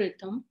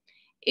algorithm.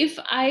 If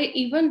I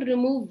even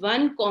remove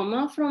one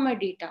comma from my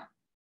data,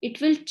 it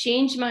will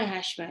change my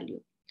hash value.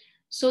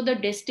 So the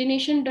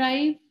destination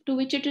drive to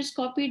which it is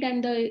copied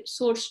and the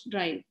source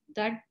drive,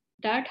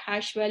 that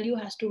hash value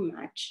has to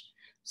match.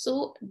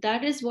 So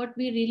that is what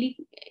we really,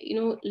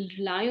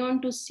 rely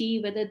on to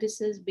see whether this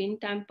has been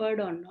tampered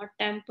or not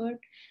tampered.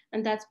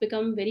 And that's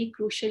become very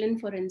crucial in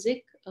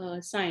forensic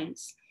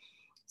science.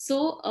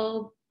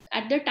 So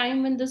at the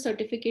time when the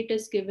certificate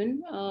is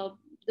given,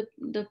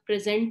 the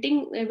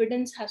presenting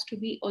evidence has to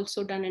be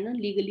also done in a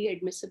legally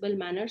admissible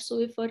manner. So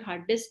if a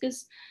hard disk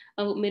is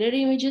mirror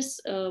images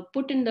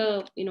put in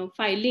the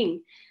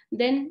filing,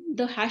 then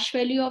the hash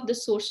value of the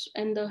source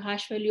and the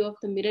hash value of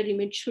the mirror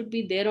image should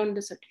be there on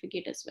the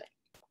certificate as well.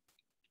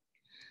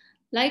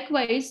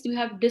 Likewise, you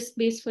have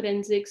disk-based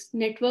forensics,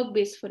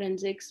 network-based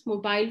forensics,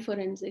 mobile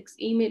forensics,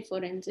 email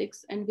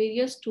forensics, and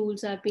various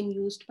tools have been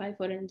used by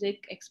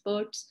forensic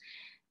experts.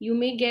 You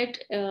may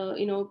get,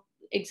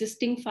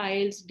 existing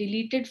files,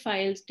 deleted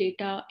files,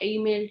 data,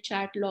 email,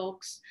 chat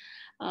logs,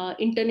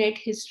 internet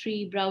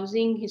history,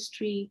 browsing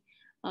history,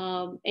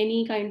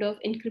 any kind of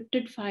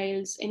encrypted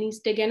files, any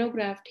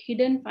steganographed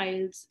hidden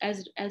files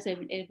as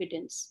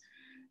evidence.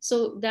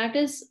 So that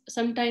is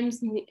sometimes,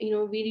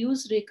 we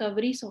use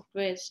recovery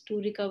softwares to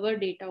recover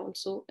data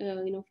also,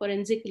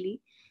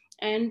 forensically.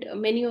 And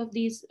many of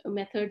these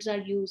methods are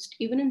used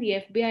even in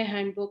the FBI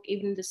handbook,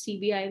 even in the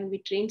CBI. When we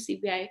train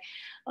CBI,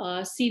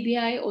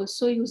 CBI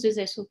also uses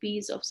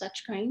SOPs of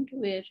such kind,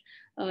 where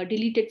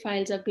deleted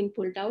files have been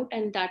pulled out,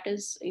 and that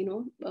is,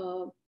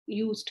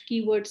 used.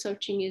 Keyword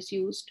searching is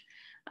used,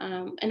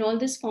 and all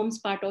this forms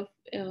part of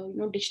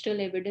digital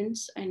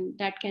evidence, and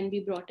that can be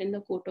brought in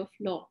the court of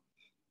law.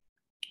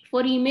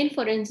 For email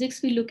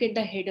forensics, we look at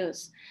the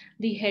headers.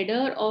 The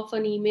header of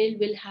an email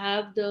will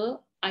have the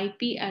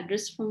IP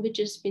address from which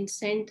it's been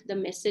sent, the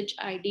message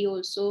ID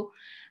also,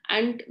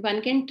 and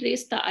one can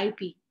trace the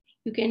IP.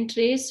 You can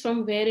trace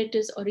from where it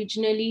is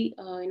originally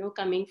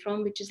coming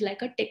from, which is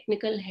like a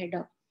technical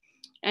header.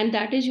 And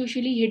that is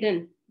usually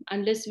hidden.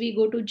 Unless we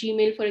go to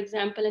Gmail, for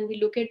example, and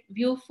we look at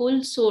view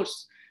full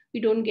source,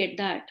 we don't get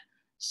that.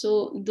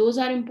 So those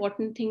are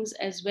important things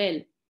as well.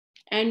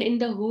 And in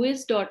the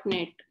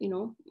whois.net,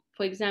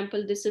 for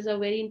example, this is a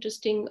very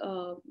interesting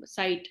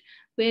site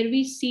where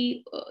we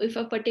see if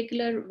a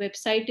particular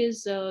website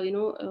is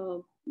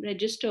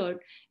registered,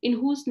 in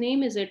whose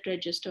name is it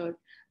registered,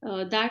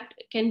 that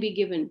can be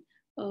given,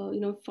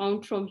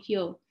 found from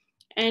here.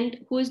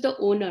 And who is the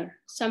owner?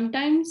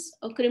 Sometimes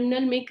a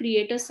criminal may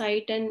create a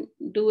site and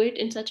do it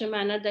in such a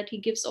manner that he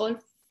gives all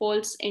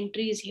false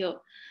entries here,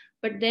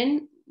 but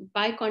then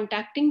by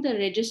contacting the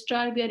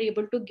registrar, we are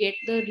able to get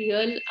the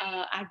real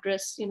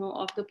address,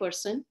 of the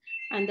person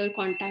and their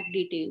contact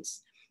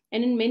details.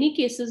 And in many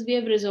cases, we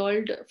have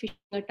resolved phishing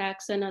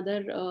attacks and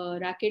other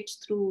rackets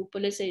through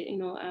police,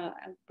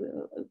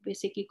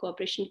 basically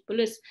cooperation with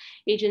police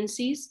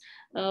agencies,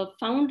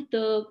 found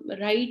the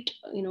right,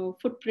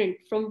 footprint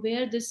from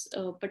where this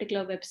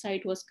particular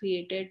website was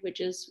created,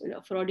 which is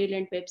a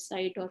fraudulent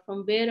website, or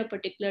from where a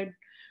particular,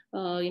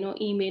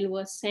 email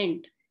was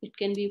sent. It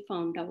can be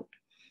found out.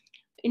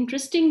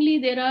 Interestingly,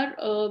 there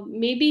are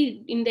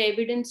maybe in the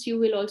evidence you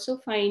will also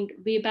find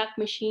Wayback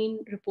Machine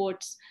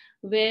reports,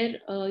 where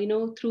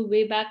through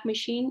Wayback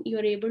Machine you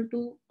are able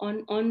to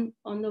on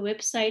the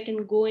website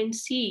and go and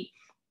see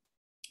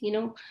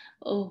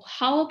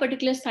how a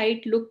particular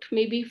site looked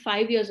maybe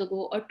 5 years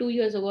ago or 2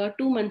 years ago or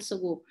 2 months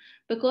ago,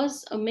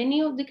 because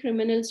many of the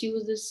criminals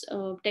use this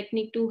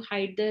technique to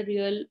hide their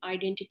real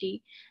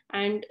identity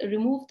and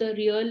remove the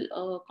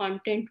real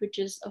content, which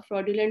is a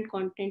fraudulent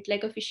content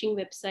like a phishing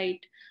website,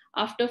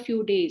 after a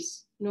few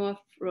days of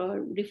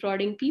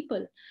defrauding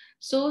people.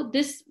 So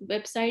this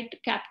website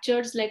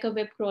captures, like a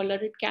web crawler,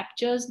 it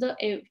captures the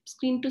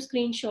screen to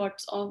screen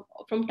shots of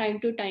from time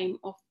to time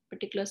of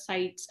particular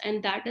sites,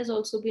 and that has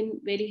also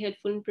been very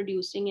helpful in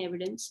producing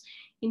evidence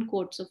in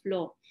courts of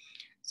law.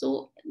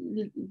 So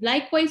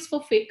likewise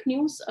for fake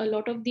news, a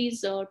lot of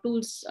these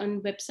tools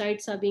and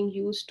websites are being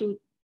used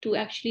to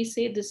actually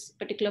say this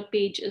particular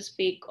page is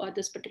fake or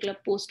this particular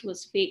post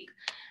was fake,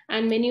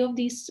 and many of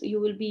these you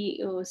will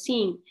be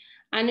seeing.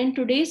 And in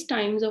today's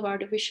times of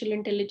artificial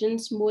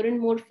intelligence, more and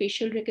more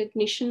facial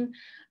recognition,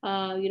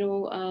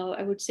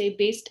 I would say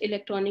based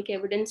electronic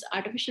evidence,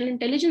 artificial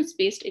intelligence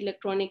based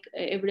electronic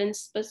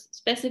evidence,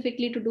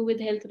 specifically to do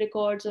with health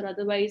records or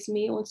otherwise,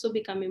 may also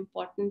become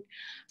important.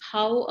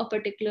 How a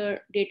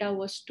particular data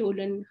was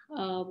stolen,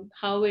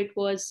 how it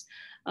was,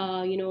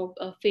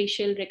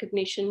 facial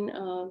recognition,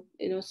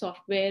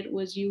 software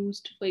was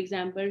used, for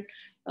example,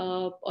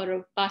 or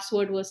a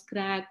password was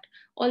cracked.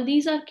 All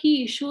these are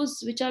key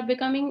issues which are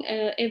becoming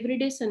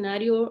everyday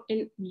scenario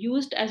and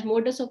used as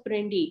modus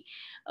operandi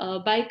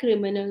by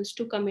criminals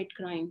to commit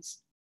crimes.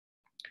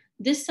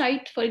 This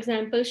site, for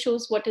example,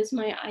 shows what is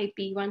my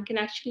IP. One can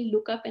actually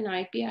look up an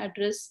IP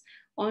address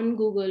on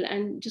Google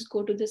and just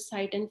go to this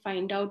site and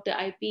find out the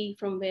IP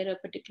from where a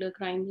particular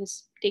crime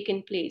has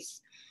taken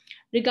place.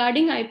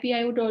 Regarding IP,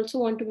 I would also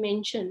want to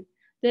mention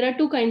there are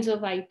two kinds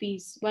of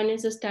IPs. One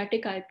is a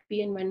static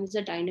IP and one is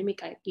a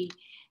dynamic IP.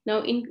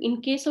 Now,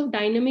 in case of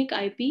dynamic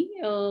IP,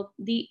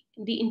 the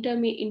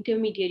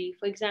intermediary,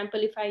 for example,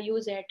 if I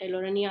use Airtel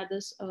or any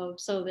other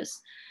service,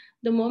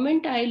 the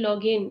moment I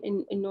log in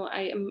and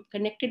I am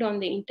connected on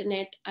the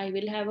internet, I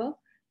will have a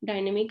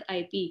dynamic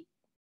IP.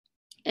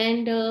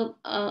 And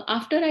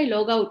after I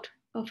log out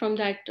from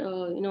that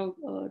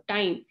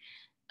time,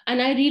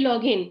 and I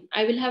re-log in,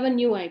 I will have a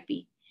new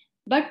IP.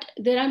 But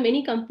there are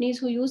many companies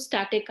who use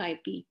static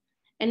IP.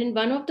 And in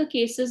one of the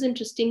cases,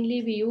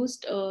 interestingly, we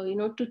used,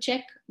 to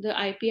check the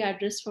IP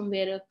address from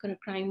where a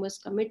crime was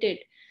committed.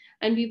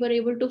 And we were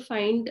able to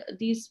find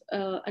these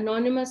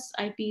anonymous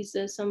IPs,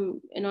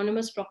 some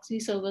anonymous proxy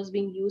servers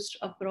being used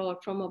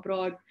from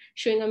abroad,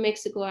 showing a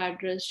Mexico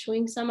address,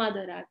 showing some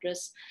other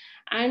address.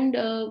 And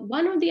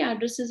one of the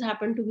addresses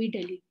happened to be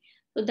Delhi.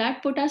 So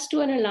that put us to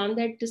an alarm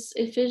that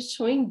if it's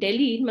showing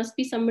Delhi, it must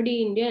be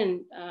somebody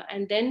Indian.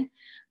 And then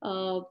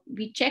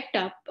we checked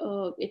up,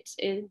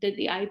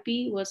 the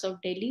IP was of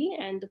Delhi,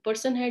 and the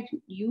person had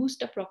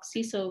used a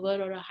proxy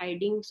server or a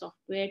hiding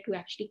software to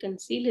actually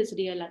conceal his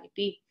real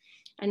IP.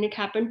 And it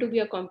happened to be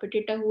a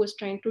competitor who was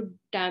trying to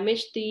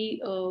damage the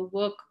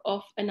work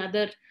of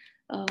another,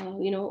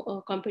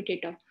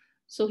 competitor.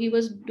 So he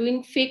was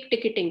doing fake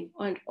ticketing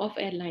of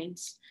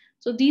airlines.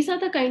 So these are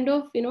the kind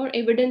of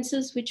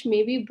evidences which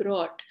may be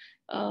brought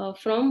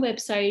from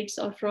websites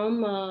or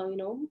from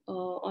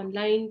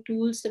online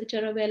tools which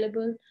are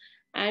available.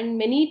 And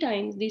many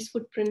times these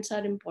footprints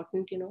are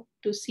important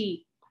to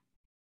see.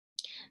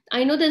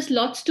 I know there's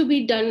lots to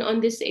be done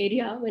on this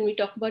area when we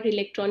talk about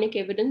electronic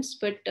evidence,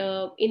 but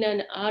in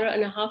an hour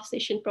and a half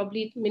session,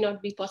 probably it may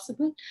not be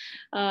possible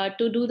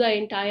to do the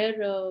entire,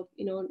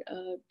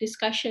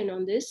 discussion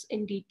on this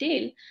in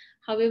detail.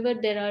 However,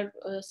 there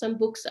are some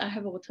books I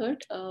have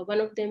authored, one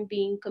of them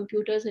being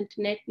Computers,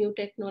 Internet, New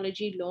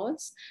Technology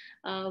Laws,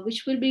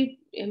 which will be,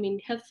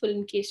 helpful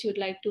in case you'd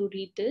like to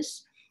read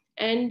this.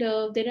 And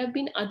there have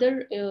been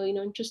other,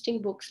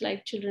 interesting books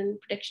like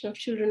Protection of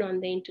Children on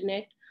the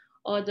Internet,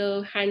 or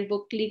the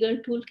handbook legal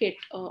toolkit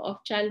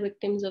of child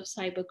victims of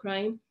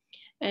cybercrime.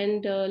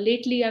 And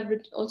lately, I've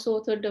also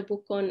authored a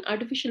book on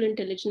artificial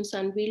intelligence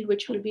unveiled,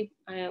 which will be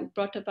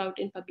brought about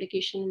in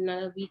publication in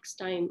another week's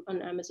time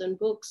on Amazon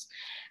Books.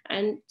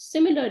 And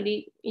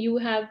similarly, you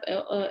have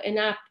an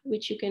app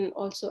which you can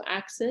also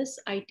access,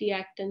 IT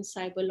Act and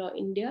Cyber Law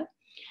India,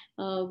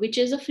 which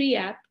is a free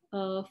app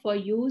for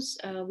use,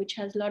 which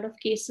has a lot of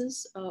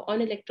cases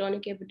on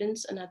electronic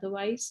evidence and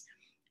otherwise,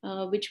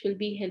 which will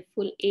be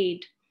helpful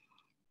aid.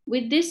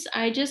 With this,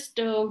 I just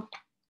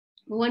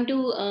want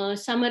to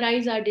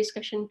summarize our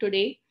discussion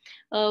today.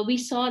 We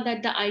saw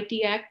that the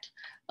IT Act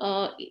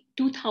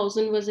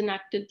 2000 was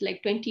enacted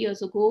like 20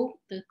 years ago.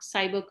 The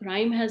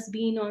cybercrime has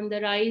been on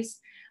the rise,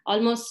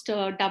 almost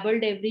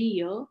doubled every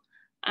year,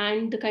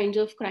 and the kinds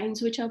of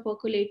crimes which are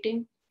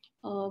percolating,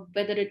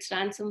 whether it's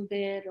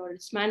ransomware or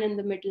it's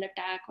man-in-the-middle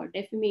attack or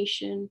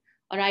defamation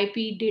or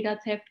IP data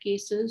theft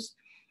cases.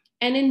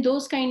 And in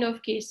those kind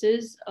of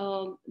cases,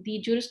 the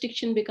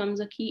jurisdiction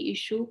becomes a key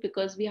issue,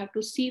 because we have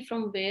to see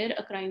from where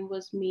a crime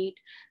was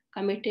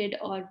committed,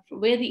 or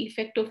where the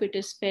effect of it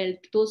is felt.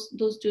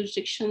 Those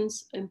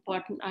jurisdictions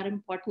are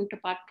important,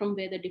 apart from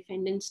where the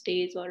defendant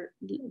stays or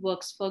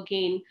works for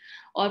gain,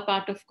 or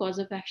part of cause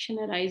of action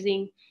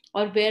arising,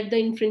 or where the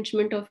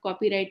infringement of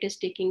copyright is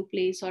taking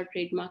place or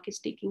trademark is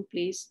taking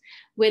place.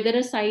 Whether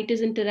a site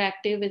is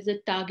interactive, is a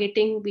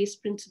targeting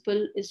based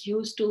principle is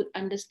used to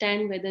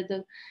understand whether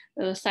the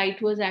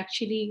site was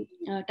actually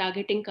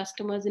targeting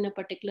customers in a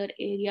particular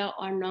area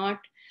or not.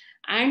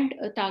 And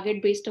a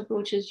target based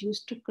approach is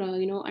used to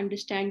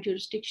understand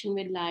jurisdiction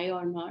will lie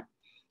or not.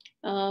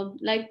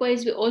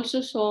 Likewise, we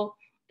also saw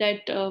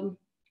that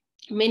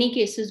many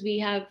cases we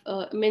have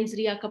mens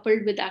rea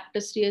coupled with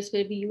actus reus,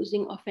 where we're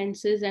using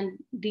offenses, and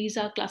these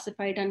are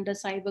classified under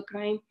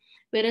cybercrime,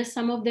 whereas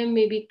some of them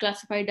may be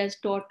classified as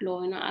tort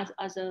law,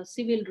 as a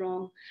civil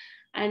wrong.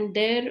 And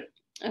there,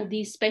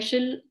 these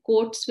special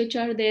courts which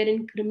are there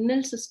in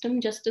criminal system,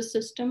 justice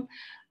system,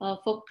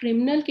 for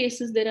criminal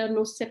cases, there are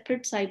no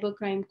separate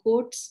cybercrime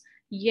courts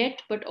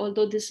yet, but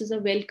although this is a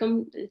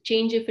welcome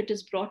change if it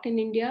is brought in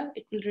India,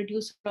 it will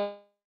reduce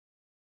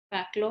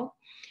backlog.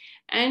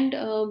 And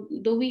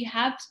though we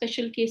have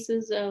special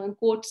cases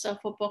courts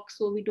for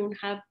POCSO, we don't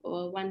have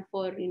one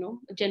for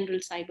general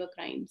cyber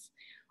crimes.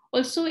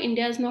 Also,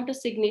 India is not a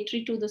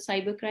signatory to the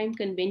Cybercrime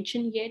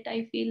Convention yet.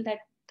 I feel that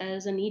there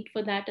is a need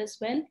for that as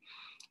well,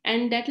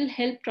 and that will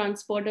help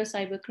transborder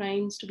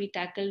cybercrimes to be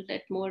tackled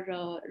at more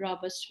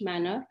robust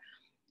manner.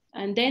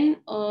 And then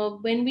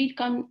when we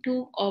come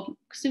to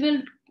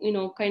civil,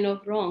 kind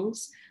of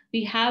wrongs,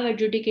 we have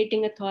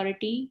adjudicating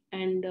authority,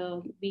 and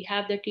we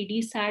have the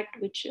TDSAT,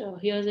 which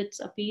hears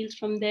its appeals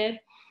from there,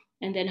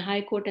 and then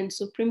High Court and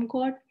Supreme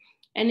Court.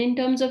 And in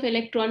terms of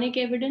electronic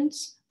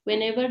evidence,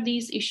 whenever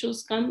these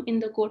issues come in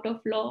the court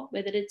of law,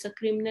 whether it's a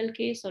criminal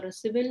case or a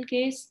civil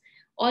case,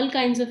 all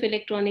kinds of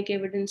electronic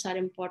evidence are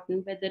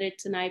important, whether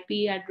it's an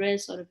IP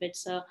address, or if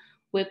it's a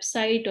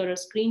website, or a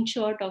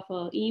screenshot of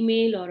an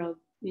email, or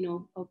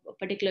a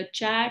particular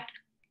chat.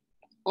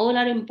 All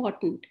are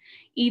important.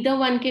 Either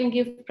one can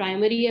give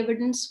primary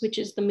evidence, which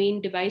is the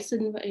main device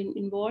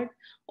involved,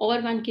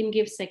 or one can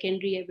give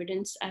secondary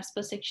evidence as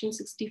per section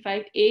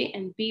 65A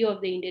and B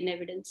of the Indian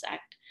Evidence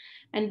Act.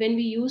 And when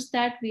we use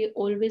that, we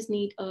always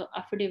need an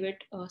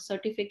affidavit, a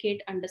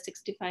certificate under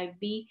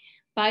 65B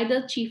by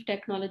the chief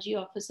technology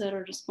officer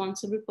or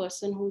responsible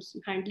person who's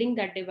handling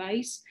that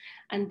device.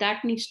 And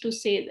that needs to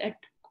say that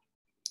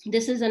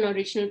this is an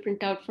original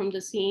printout from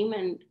the same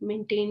and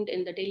maintained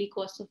in the daily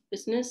course of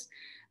business.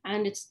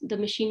 and the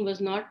machine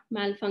was not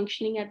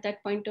malfunctioning at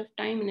that point of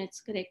time, and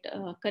it's correct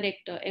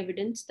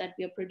evidence that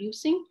we are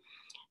producing.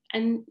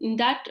 And in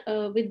that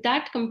with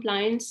that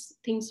compliance,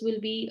 things will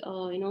be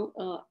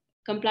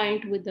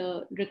compliant with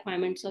the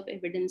requirements of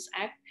Evidence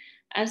Act.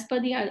 As per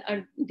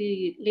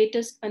the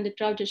latest and the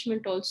trial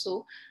judgment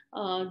also,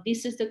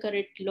 this is the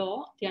correct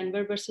law, the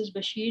Anwar versus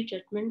Bashir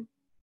judgment.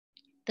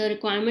 The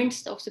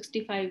requirements of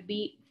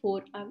 65B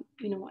for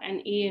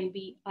and A and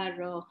B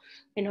are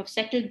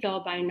settled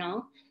law by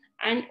now.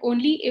 And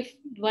only if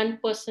one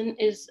person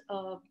is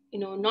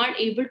not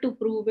able to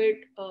prove it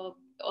or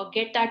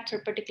get that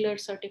particular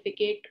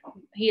certificate,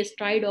 he has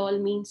tried all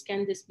means,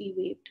 can this be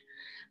waived.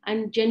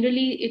 And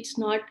generally it's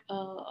not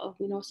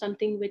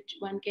something which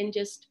one can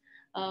just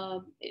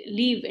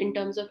leave in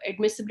terms of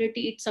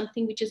admissibility. It's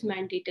something which is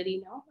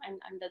mandatory now and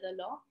under the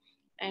law,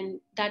 and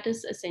that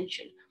is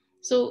essential.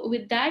 So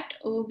with that,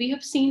 we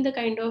have seen the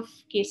kind of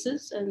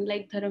cases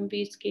like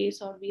Dharamveer's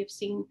case, or we have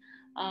seen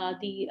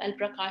the Al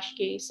Prakash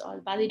case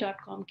or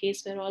Bali.com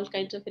case, where all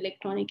kinds of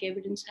electronic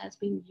evidence has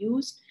been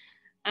used.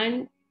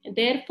 And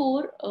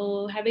therefore,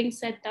 having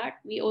said that,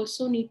 we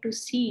also need to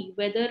see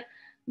whether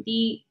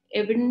the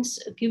evidence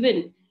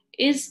given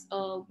is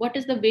what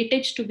is the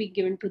weightage to be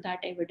given to that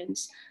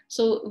evidence.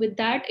 So with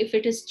that, if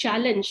it is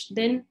challenged,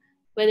 then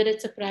whether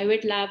it's a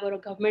private lab or a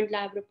government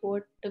lab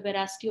report, the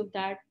veracity of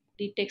that,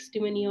 the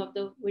testimony of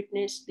the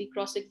witness, the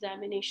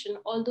cross-examination,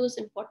 all those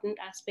important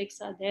aspects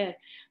are there.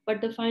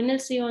 But the final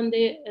say on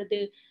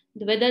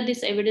whether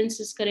this evidence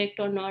is correct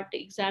or not,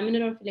 the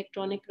examiner of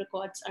electronic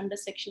records under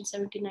Section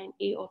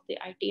 79A of the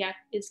IT Act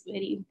is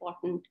very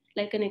important.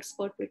 Like an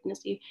expert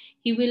witness,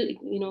 he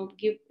will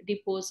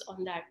depose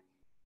on that,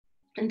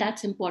 and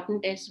that's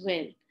important as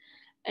well.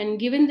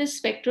 And given this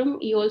spectrum,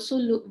 we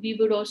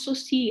would also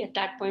see at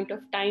that point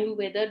of time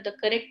whether the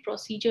correct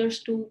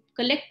procedures to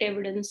collect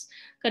evidence,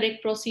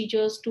 correct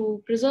procedures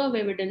to preserve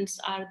evidence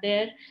are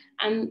there.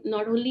 And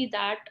not only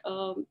that,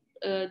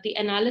 the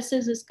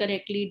analysis is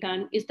correctly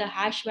done. Is the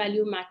hash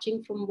value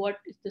matching from what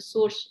is the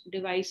source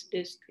device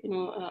disk,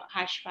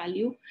 hash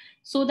value,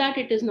 so that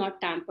it is not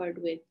tampered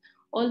with.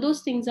 All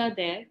those things are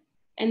there.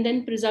 And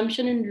then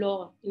presumption in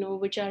law,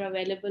 which are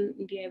available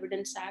in the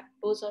Evidence Act,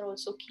 those are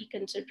also key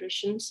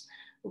considerations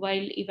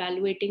while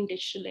evaluating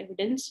digital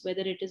evidence.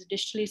 Whether it is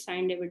digitally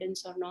signed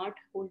evidence or not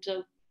holds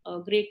a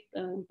great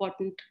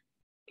important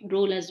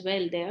role as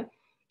well there.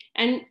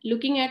 And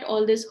looking at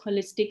all this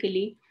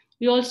holistically,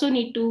 we are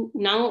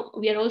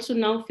also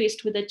now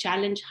faced with a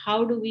challenge.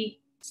 How do we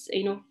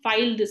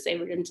file this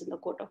evidence in the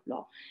court of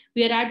law?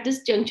 We are at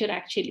this juncture,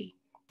 actually.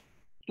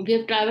 We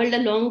have traveled a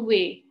long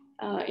way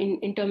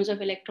in terms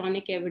of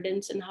electronic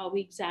evidence and how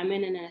we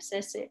examine and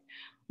assess it.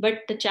 But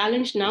the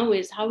challenge now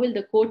is, how will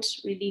the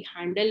courts really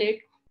handle it,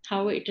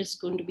 how it is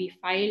going to be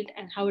filed,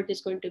 and how it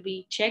is going to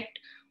be checked,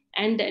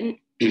 and then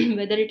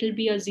whether it will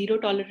be a zero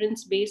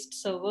tolerance based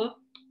server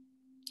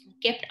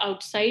kept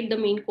outside the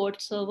main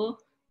court server,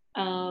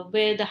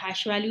 where the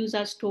hash values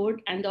are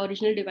stored and the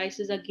original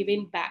devices are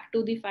given back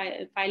to the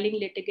filing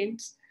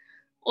litigants.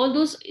 All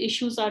those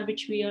issues are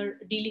which we are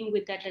dealing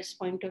with at this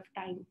point of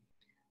time.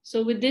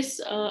 So with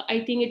this,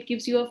 I think it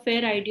gives you a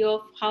fair idea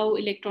of how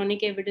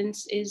electronic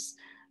evidence is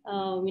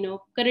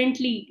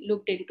currently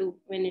looked into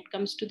when it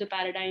comes to the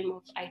paradigm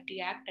of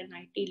IT Act and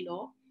IT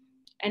law.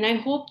 And I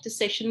hope this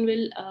session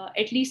will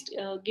at least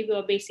give you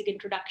a basic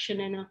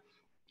introduction and a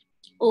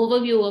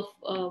overview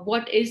of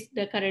what is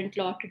the current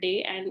law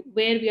today and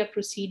where we are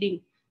proceeding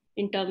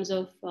in terms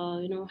of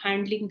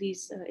handling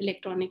these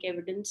electronic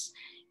evidence.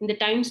 In the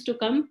times to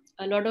come,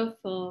 a lot of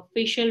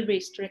facial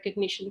based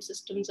recognition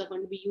systems are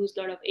going to be used,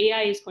 a lot of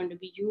AI is going to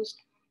be used.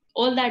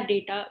 All that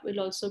data will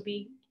also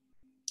be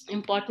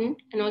important.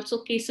 And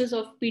also cases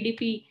of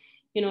PDP,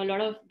 a lot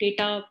of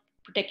data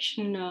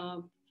protection,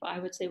 I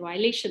would say,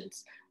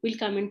 violations will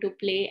come into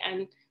play,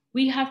 and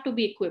we have to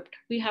be equipped.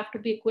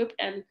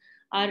 And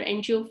our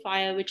NGO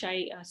FIRE, which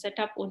I set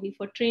up only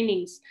for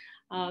trainings,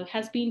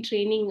 has been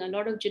training a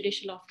lot of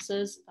judicial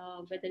officers,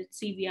 whether it's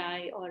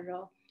CBI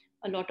or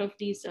a lot of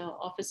these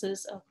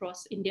officers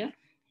across India.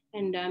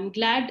 And I'm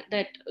glad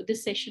that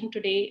this session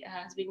today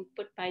has been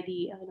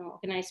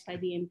organized by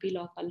the MP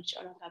Law College,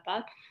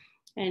 Aurangabad,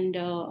 and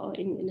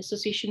in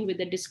association with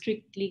the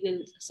District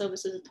Legal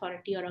Services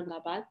Authority,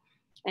 Aurangabad,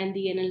 and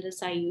the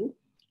NLSIU.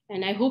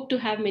 And I hope to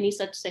have many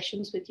such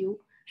sessions with you.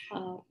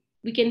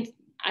 We can,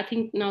 I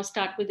think, now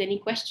start with any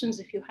questions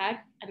if you had,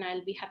 and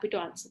I'll be happy to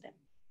answer them.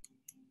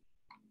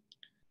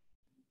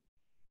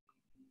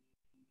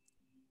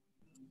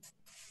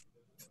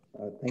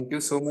 Thank you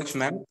so much,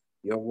 ma'am.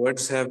 Your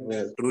words have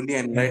truly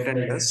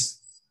enlightened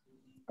us.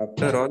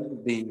 After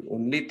all, the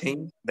only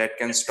thing that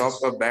can stop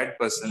a bad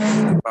person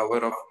with the power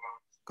of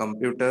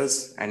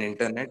computers and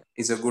internet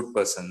is a good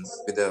person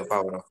with the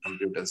power of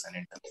computers and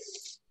internet.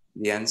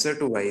 The answer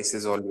to vice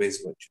is always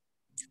virtue.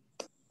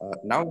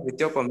 Now, with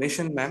your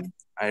permission, ma'am,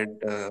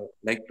 I'd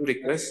like to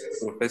request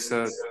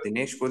Professor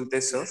Dinesh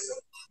Kulte, sir,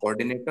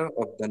 coordinator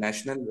of the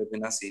National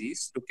Webinar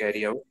Series, to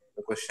carry out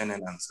the question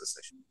and answer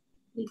session.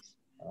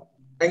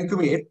 Thank you,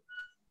 Mihir.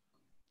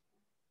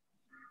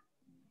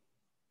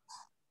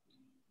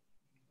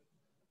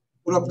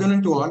 Good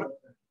afternoon to all.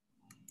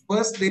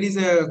 First, there is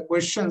a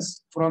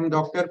questions from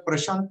Dr.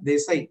 Prashant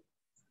Desai,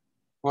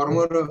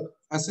 former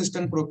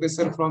assistant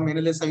professor from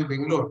NLSIU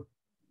Bengaluru.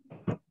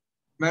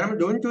 Madam,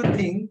 don't you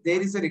think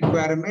there is a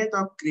requirement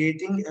of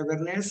creating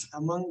awareness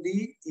among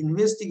the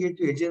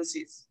investigative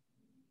agencies?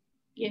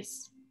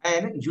 Yes.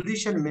 And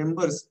judicial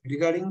members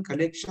regarding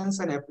collections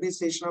and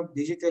appreciation of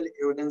digital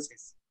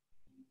evidences?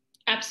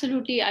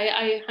 Absolutely.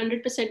 I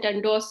 100%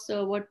 endorse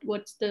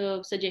what's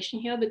the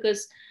suggestion here,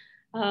 because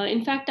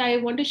in fact, I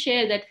want to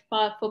share that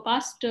for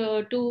past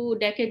 2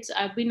 decades,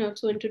 I've been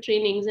also into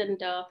trainings, and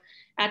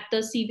at the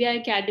CBI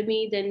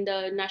Academy, then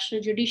the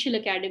National Judicial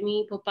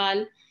Academy,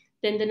 Bhopal,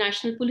 then the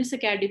National Police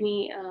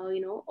Academy,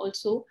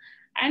 also,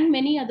 and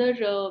many other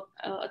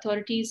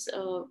authorities,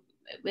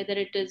 whether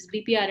it is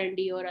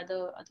BPRND or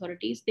other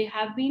authorities, they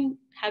have been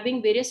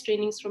having various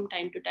trainings from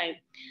time to time.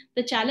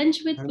 The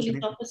challenge with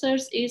police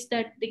officers is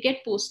that they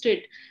get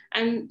posted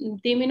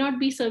and they may not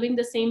be serving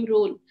the same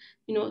role,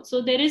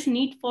 so there is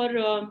need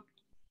for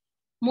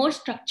more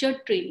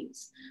structured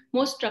trainings,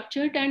 more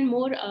structured and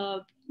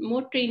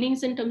more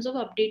trainings in terms of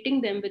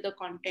updating them with the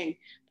content.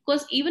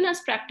 Because even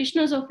as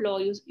practitioners of law,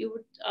 you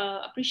would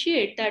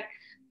appreciate that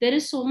there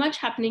is so much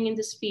happening in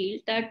this field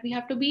that we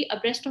have to be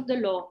abreast of the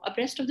law,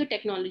 abreast of the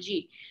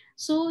technology.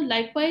 So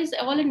likewise,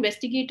 all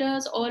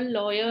investigators, all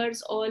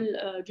lawyers, all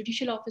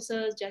judicial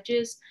officers,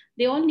 judges,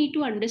 they all need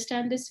to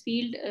understand this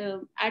field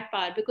at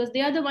par, because they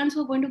are the ones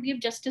who are going to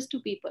give justice to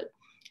people,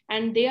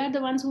 and they are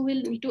the ones who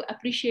will need to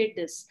appreciate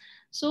this.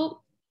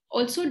 So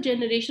also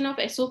generation of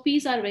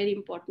SOPs are very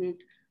important.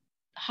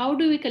 How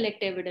do we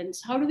collect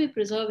evidence? How do we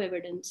preserve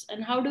evidence?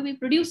 And how do we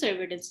produce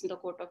evidence in the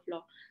court of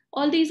law?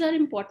 All these are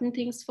important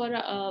things for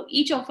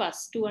each of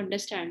us to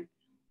understand.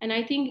 And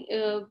I think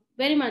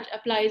very much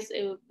applies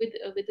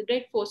with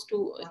great force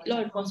to law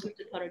enforcement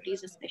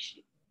authorities,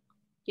 especially.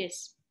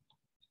 Yes.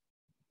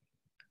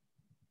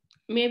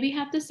 May we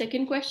have the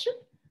second question?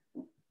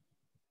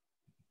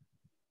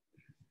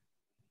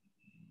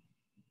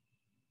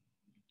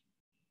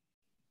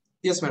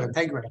 Yes, madam.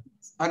 Thank you, madam.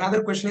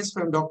 Another question is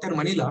from Dr.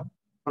 Manila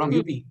from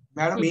UP.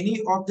 Madam,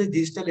 many of the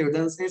digital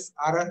evidences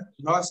are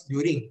lost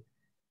during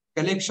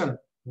collection.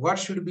 What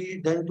should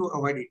be done to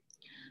avoid it?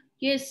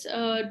 Yes,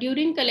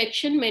 during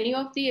collection, many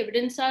of the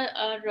evidence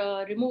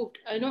are removed.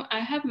 I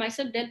have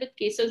myself dealt with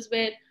cases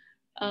where,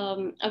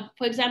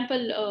 for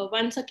example,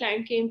 once a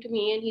client came to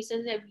me and he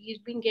says that he's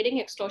been getting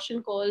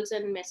extortion calls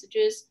and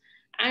messages,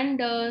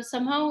 and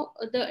somehow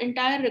the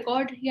entire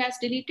record he has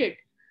deleted,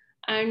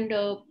 and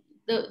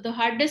the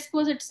hard disk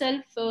was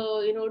itself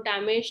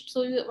damaged,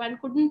 so one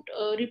couldn't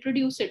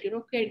reproduce it,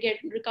 get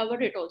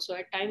recover it also.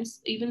 At times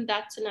even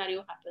that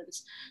scenario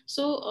happens.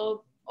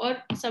 So or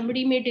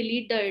somebody may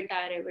delete the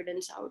entire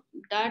evidence out.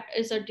 That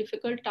is a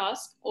difficult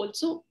task.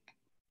 Also,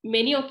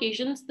 many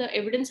occasions the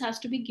evidence has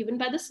to be given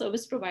by the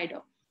service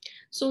provider.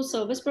 So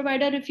service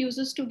provider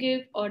refuses to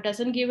give, or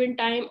doesn't give in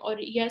time, or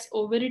he has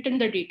overwritten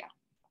the data.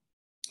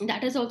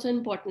 That is also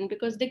important,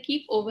 because they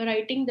keep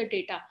overwriting the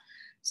data.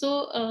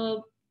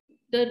 So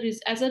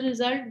as a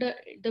result,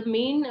 the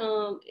main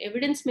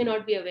evidence may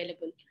not be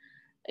available.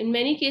 In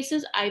many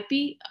cases,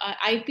 IP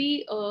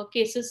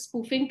cases,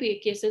 spoofing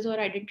cases, or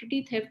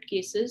identity theft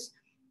cases,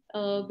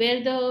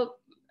 where the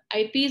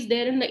IP is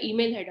there in the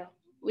email header,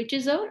 which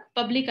is a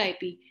public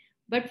IP.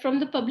 But from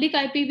the public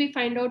IP, we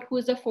find out who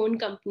is the phone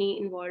company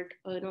involved,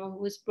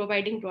 who is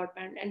providing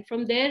broadband. And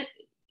from there,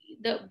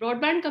 the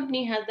broadband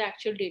company has the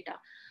actual data.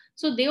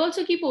 So they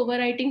also keep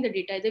overwriting the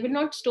data. They will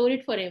not store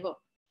it forever.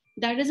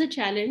 That is a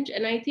challenge,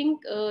 and I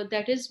think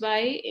that is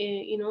why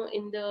in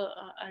the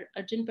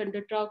Arjun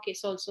Pandit Rao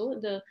case also,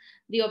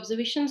 the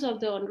observations of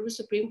the Honorable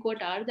Supreme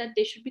Court are that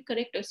there should be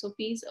correct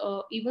SOPs,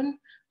 even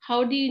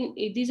how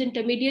these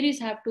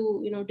intermediaries have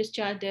to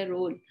discharge their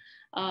role,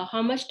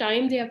 how much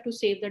time they have to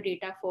save the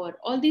data for.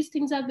 All these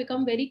things have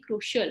become very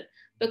crucial,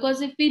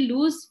 because if we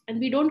lose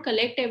and we don't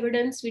collect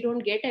evidence, we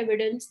don't get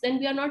evidence, then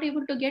we are not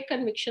able to get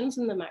convictions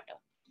in the matter.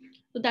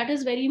 So that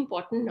is very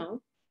important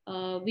now.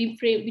 We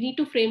need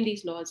to frame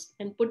these laws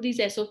and put these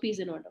SOPs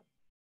in order.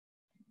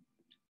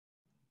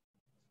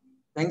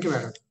 Thank you,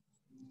 madam.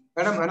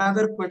 Madam,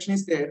 another question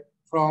is there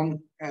from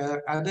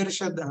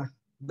Adarsha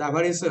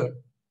Dabari sir.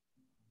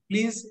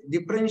 Please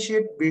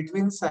differentiate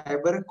between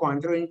cyber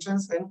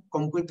contraventions and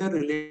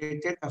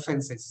computer-related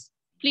offenses.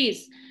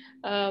 Please.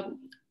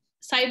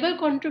 Cyber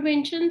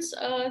contraventions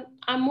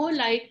are more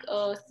like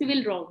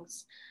civil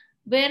wrongs,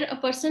 where a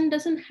person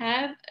doesn't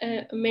have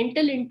a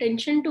mental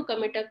intention to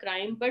commit a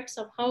crime, but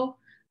somehow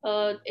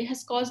it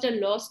has caused a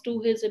loss to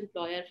his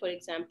employer, for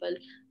example.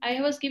 I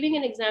was giving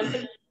an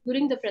example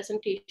during the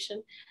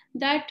presentation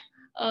that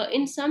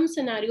in some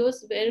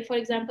scenarios where, for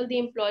example, the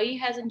employee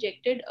has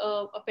injected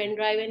a pen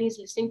drive and he's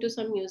listening to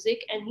some music,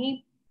 and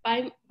he,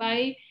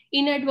 by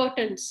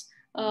inadvertence,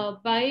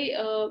 by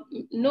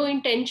no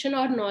intention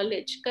or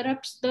knowledge,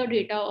 corrupts the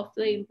data of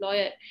the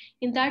employer.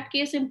 In that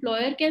case,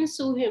 employer can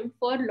sue him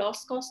for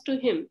loss caused to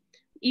him,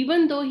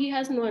 even though he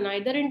has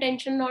neither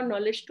intention nor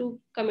knowledge to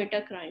commit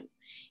a crime.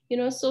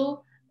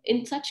 So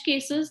in such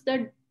cases,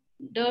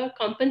 the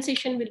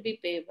compensation will be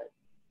payable.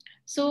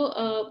 So,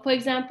 for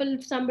example,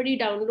 if somebody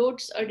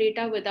downloads a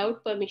data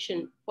without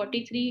permission,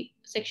 43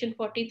 section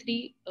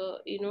 43,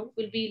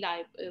 will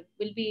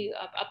be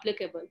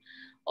applicable,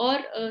 or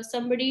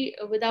somebody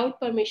without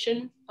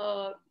permission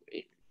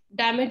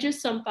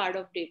damages some part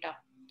of data.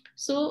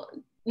 So,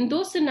 in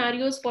those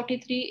scenarios,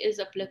 43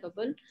 is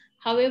applicable.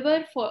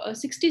 However, for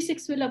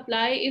 66 will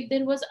apply if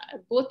there was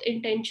both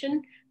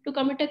intention to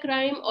commit a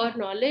crime or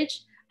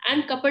knowledge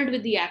and coupled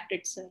with the act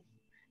itself.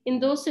 In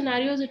those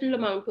scenarios, it will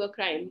amount to a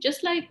crime.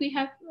 Just like we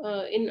have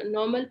in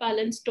normal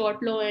parlance,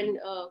 tort law and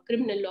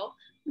criminal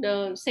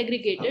law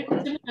segregated,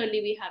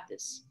 similarly, we have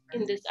this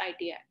in this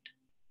IT Act.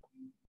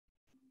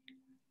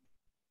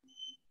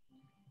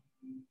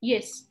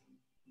 Yes.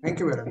 Thank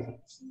you very much.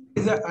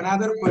 Is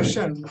another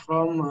question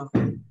from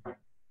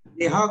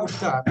Neha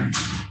Gupta.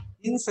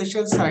 In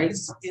social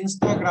sites,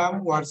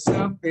 Instagram,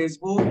 WhatsApp,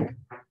 Facebook,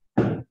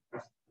 it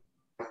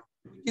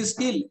is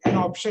still an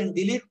option.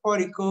 Delete for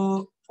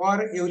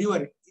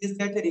everyone. Is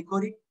that a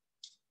recovery?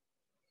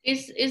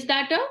 Is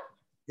that a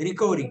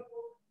recovery?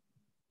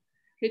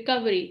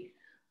 Recovery.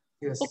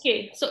 Yes.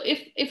 Okay. So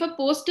if a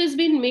post has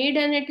been made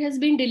and it has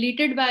been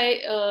deleted by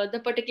the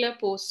particular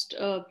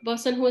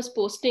person who is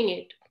posting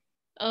it,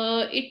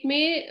 it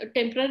may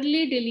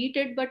temporarily delete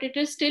it, but it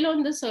is still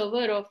on the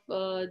server of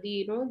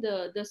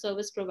the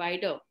service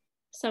provider.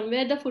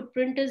 Somewhere the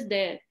footprint is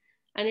there,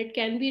 and it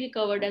can be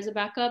recovered as a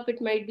backup.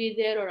 It might be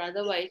there, or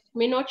otherwise it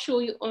may not show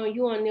you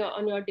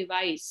on your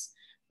device,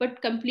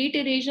 but complete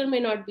erasure may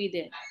not be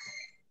there.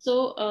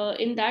 So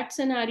in that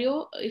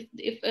scenario,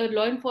 if a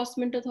law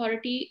enforcement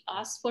authority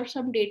asks for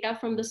some data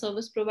from the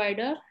service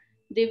provider,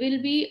 they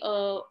will be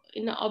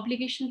in an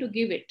obligation to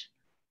give it.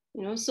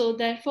 So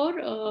therefore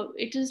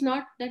it is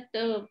not that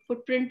the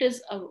footprint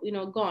is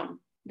gone.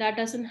 That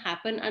doesn't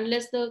happen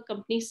unless the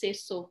company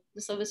says so,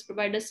 the service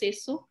provider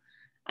says so.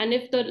 And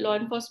if the law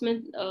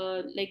enforcement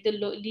like the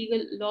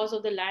legal laws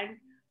of the land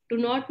do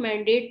not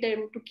mandate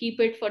them to keep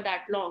it for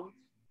that long,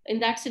 in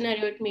that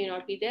scenario it may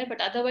not be there, but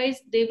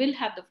otherwise they will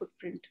have the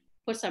footprint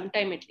for some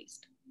time at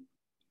least.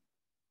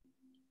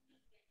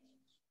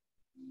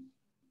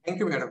 Thank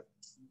you, madam.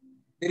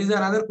 There is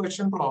another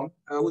question from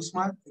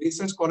Usman,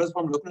 research scholars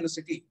from local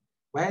university.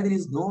 Why there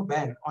is no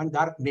ban on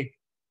dark net?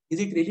 Is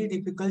it really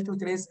difficult to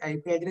trace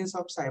IP address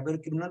of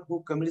cyber criminal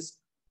who commits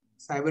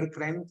cyber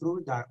crime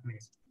through dark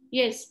net?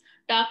 Yes,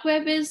 dark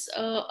web is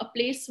a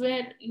place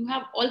where you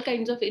have all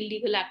kinds of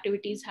illegal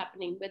activities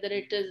happening, whether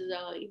it is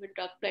even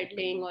drug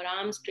peddling or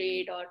arms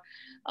trade or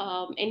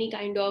any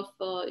kind of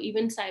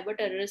even cyber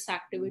terrorist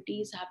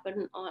activities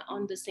happen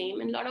on the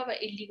same, and a lot of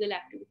illegal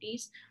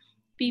activities.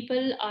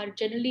 People are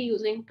generally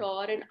using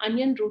Tor and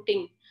onion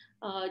routing.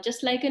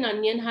 Just like an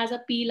onion has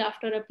a peel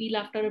after a peel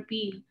after a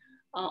peel,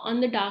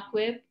 on the dark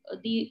web,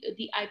 the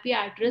IP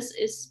address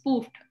is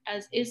spoofed,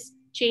 as is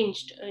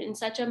changed in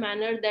such a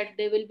manner that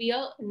there will be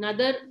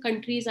another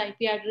country's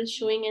IP address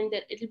showing, and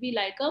that it will be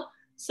like a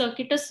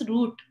circuitous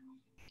route.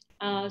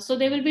 So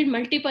there will be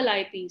multiple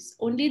IPs.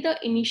 Only the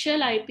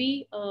initial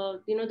IP,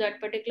 that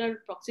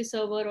particular proxy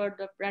server or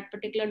that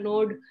particular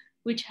node,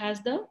 which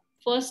has the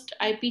first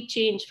IP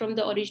change from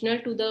the original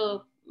to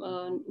the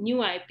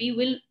new IP,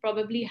 will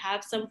probably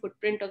have some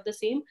footprint of the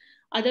same.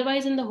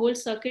 Otherwise, in the whole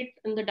circuit,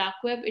 in the dark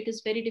web, it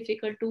is very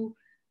difficult to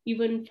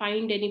even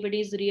find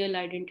anybody's real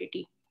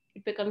identity.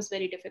 It becomes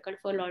very difficult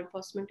for law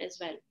enforcement as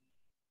well.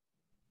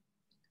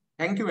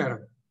 Thank you,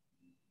 madam.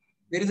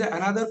 There is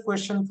another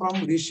question from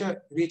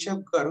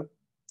Rishabh Garg,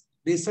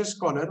 research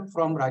scholar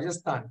from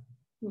Rajasthan.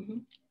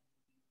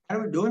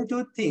 Mm-hmm. Don't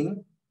you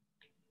think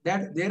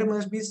that there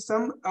must be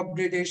some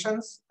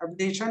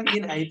updation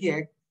in IT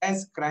Act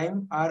as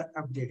crime are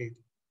updated?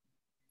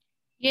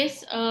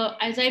 Yes,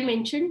 as I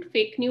mentioned,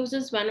 fake news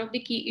is one of the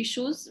key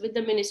issues with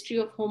the Ministry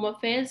of Home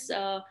Affairs.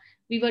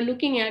 We were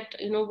looking at,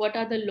 what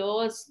are the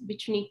laws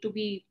which need to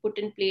be put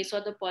in place,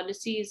 or the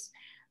policies.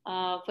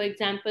 For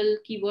example,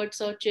 keyword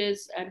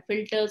searches and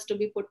filters to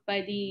be put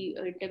by the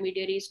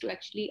intermediaries to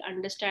actually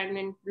understand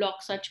and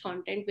block such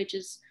content, which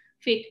is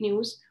fake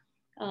news,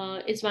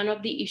 is one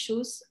of the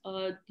issues.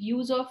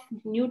 Use of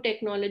new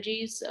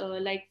technologies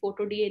like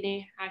photo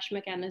DNA hash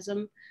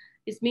mechanism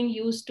is being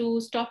used to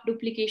stop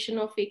duplication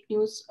of fake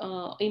news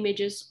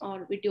images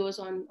or videos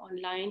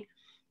online.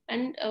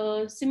 And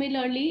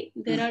similarly,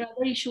 there are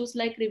other issues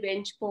like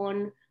revenge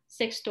porn,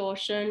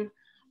 sextortion,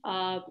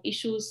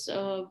 issues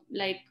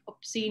like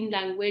obscene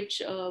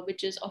language,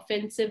 which is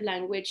offensive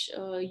language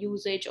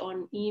usage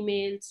on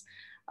emails.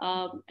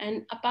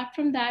 And apart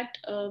from that,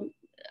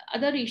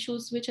 other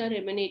issues which are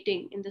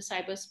emanating in the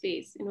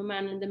cyberspace,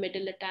 man in the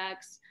middle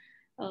attacks.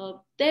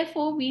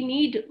 Therefore, we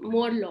need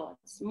more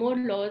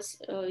laws,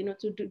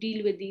 to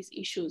deal with these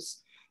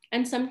issues.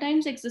 And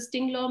sometimes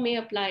existing law may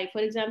apply. For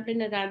example,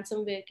 in a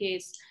ransomware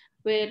case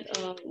where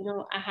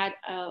I had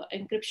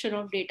encryption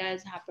of data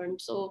has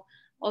happened, so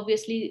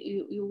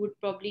obviously you would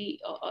probably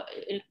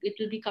it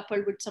will be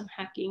coupled with some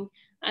hacking,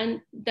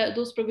 and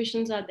those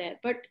provisions are there.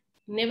 But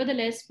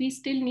nevertheless, we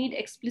still need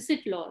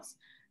explicit laws,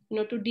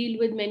 to deal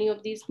with many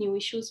of these new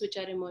issues which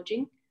are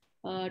emerging.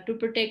 to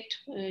protect,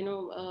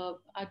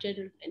 our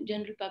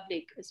general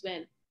public as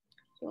well.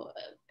 So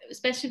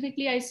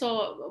specifically, I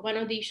saw one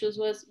of the issues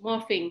was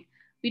morphing.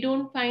 We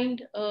don't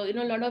find, a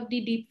lot of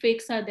the deep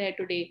fakes are there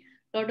today.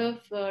 A lot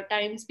of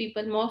times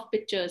people morph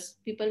pictures,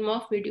 people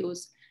morph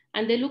videos,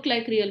 and they look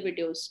like real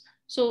videos.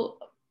 So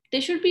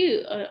there should be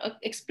a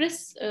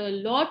express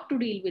law to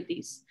deal with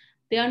these.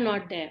 They are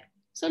not there.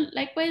 So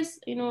likewise,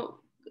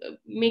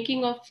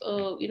 making of,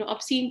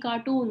 obscene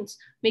cartoons,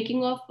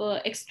 making of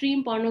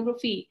extreme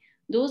pornography,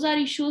 those are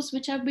issues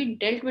which have been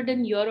dealt with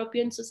in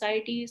European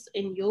societies,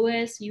 in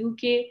US,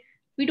 UK.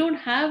 We don't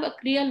have a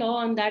clear law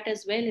on that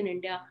as well in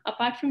India,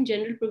 apart from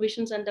general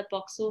provisions under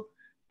POCSO.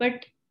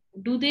 But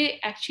do they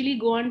actually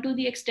go on to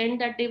the extent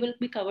that they will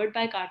be covered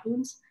by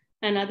cartoons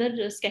and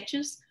other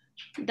sketches?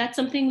 That's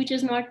something which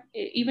is not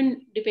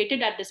even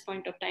debated at this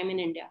point of time in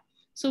India.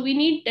 So we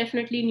need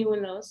definitely newer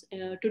laws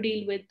to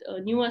deal with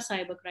newer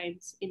cyber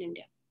crimes in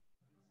India.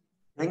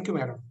 Thank you,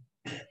 madam.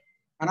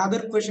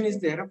 Another question is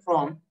there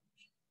from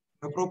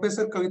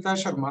Professor Kavita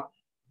Sharma.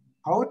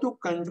 How to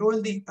control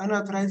the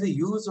unauthorized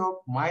use of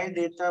my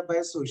data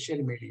by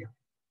social media?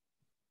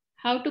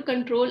 How to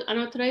control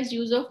unauthorized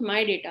use of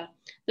my data?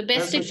 The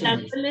best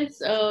example is,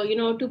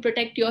 to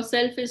protect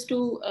yourself is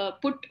to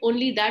put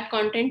only that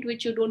content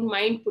which you don't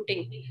mind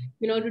putting.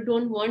 You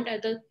don't want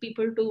other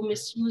people to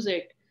misuse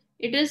it.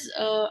 It is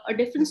a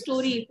different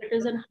story if it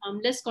is a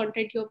harmless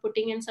content you're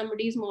putting and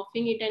somebody is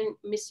morphing it and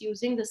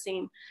misusing the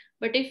same.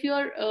 But if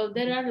you're,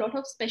 there are a lot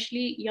of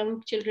especially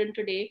young children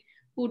today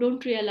who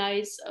don't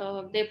realize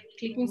they're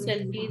clicking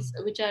selfies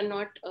which are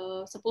not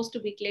supposed to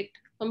be clicked.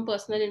 Some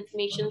personal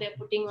information they're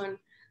putting on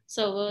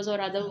servers or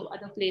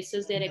other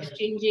places they're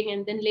exchanging,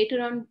 and then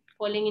later on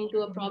falling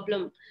into a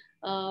problem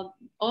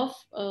of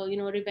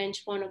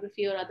revenge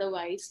pornography or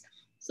otherwise.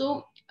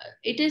 So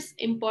it is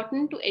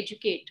important to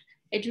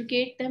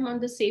educate them on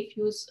the safe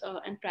use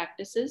and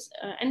practices,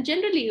 and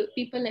generally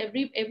people,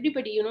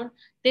 everybody,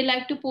 they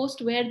like to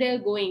post where they're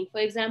going. For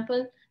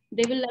example,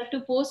 they will like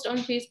to post on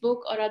Facebook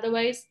or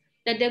otherwise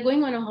that they're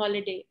going on a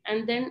holiday,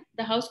 and then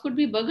the house could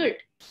be burgled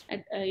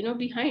at,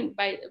 behind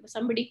by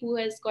somebody who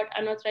has got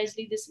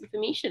unauthorizedly this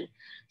information.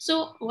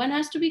 So one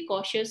has to be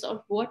cautious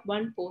of what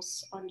one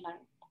posts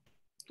online.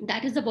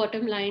 That is the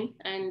bottom line.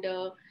 And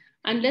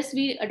unless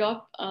we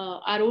adopt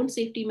our own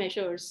safety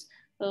measures,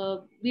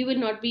 we will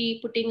not be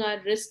putting our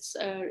risks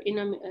in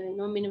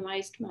a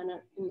minimized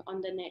manner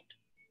on the net.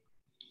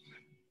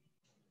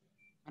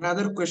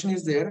 Another question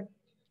is there.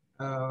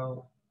 I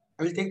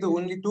will take the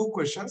only two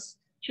questions.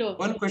 Sure.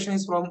 One question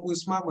is from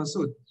Usma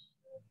Masood.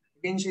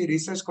 Again, she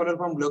research scholar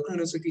from local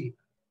university.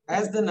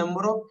 As the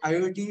number of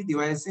IoT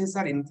devices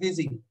are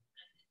increasing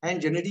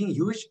and generating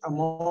huge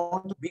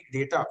amount of big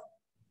data,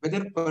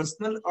 whether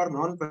personal or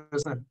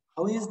non-personal,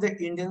 how is the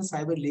Indian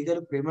cyber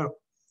legal framework,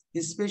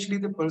 especially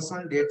the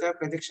Personal Data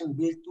Protection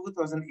Bill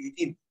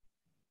 2018,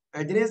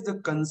 address the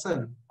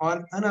concern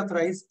on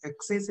unauthorized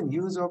access and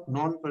use of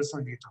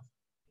non-personal data?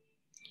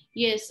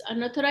 Yes,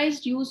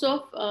 unauthorized use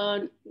of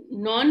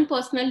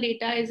non-personal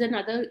data is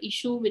another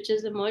issue which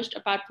has emerged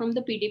apart from the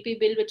PDP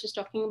bill, which is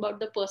talking about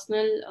the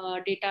personal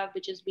data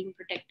which is being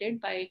protected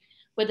by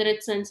whether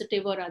it's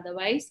sensitive or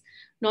otherwise.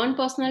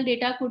 Non-personal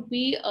data could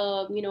be,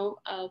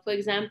 for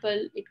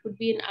example, it could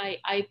be an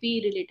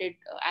IP related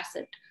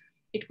asset.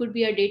 It could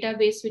be a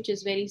database which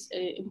is very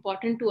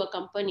important to a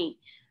company,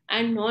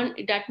 and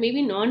that may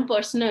be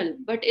non-personal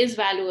but is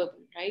valuable,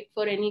 right,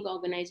 for any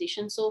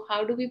organization. So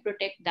how do we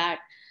protect that?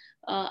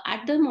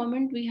 At the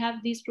moment, we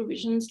have these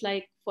provisions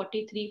like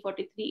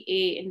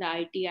 43A in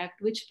the IT Act,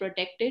 which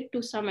protect it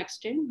to some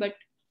extent, but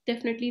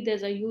definitely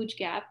there's a huge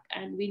gap,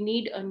 and we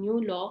need a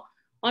new law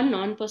on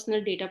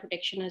non-personal data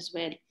protection as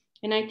well.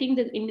 And I think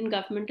the Indian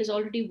government is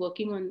already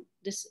working on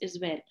this as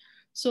well.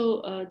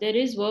 So there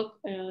is work,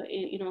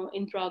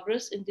 in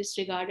progress in this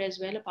regard as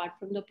well, apart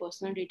from the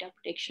personal data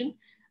protection,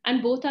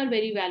 and both are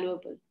very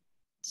valuable.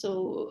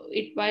 So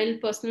while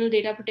personal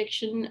data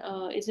protection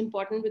is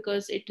important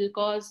because it will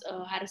cause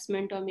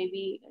harassment or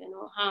maybe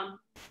harm,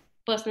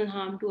 personal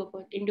harm to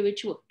an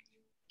individual,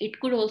 it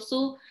could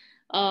also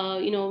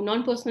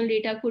non-personal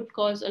data could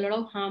cause a lot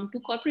of harm to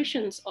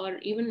corporations or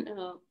even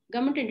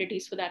government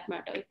entities for that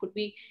matter. It could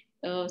be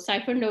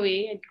siphoned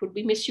away. It could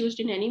be misused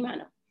in any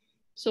manner.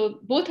 So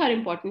both are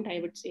important,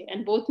 I would say,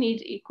 and both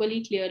need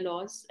equally clear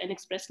laws and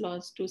express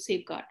laws to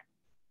safeguard.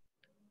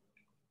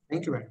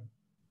 Thank you, madam.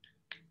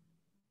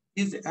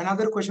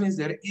 Another question is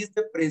there, is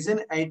the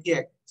present IT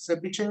Act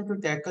sufficient to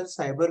tackle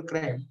cyber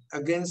crime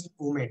against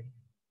women?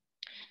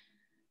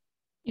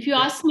 If you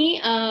ask me,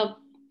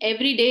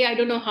 every day, I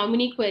don't know how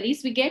many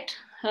queries we get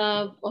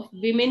of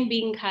women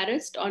being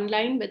harassed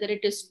online, whether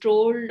it is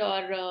trolled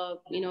or,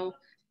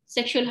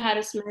 sexual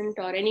harassment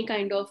or any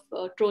kind of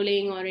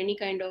trolling or any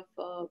kind of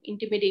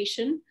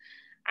intimidation.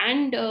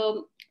 And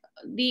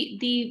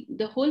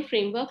the whole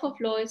framework of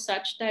law is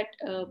such that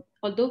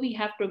although we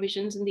have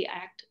provisions in the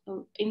Act,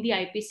 in the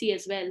IPC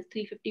as well,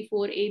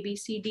 354 A, B,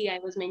 C, D, I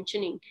was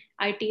mentioning,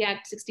 IT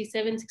Act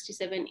 67,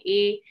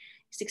 67A,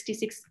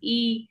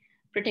 66E,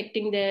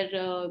 protecting their,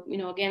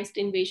 against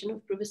invasion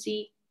of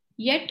privacy,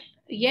 Yet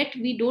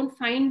we don't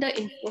find the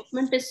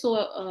enforcement is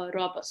so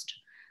robust.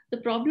 The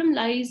problem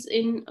lies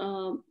in,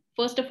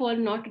 first of all,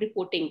 not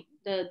reporting.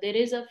 There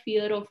is a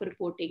fear of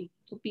reporting,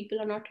 so people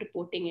are not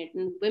reporting it,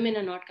 and women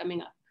are not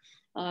coming up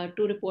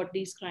to report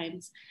these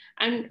crimes.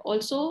 And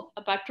also,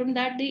 apart from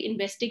that, the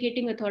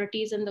investigating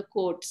authorities and the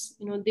courts,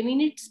 they may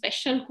need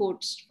special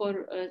courts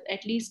for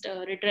at least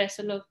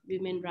redressal of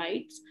women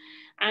rights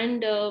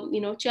and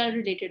child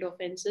related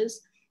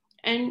offenses.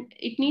 And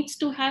it needs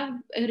to have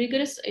a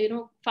rigorous,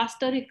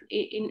 faster,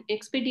 in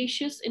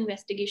expeditious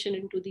investigation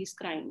into these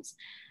crimes.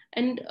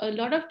 And a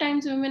lot of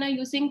times women are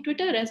using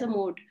Twitter as a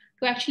mode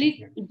to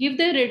actually give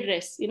their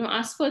redress,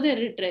 ask for their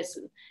redress.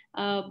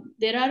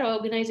 There are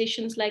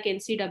organizations like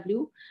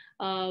NCW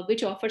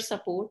which offer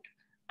support,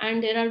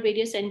 and there are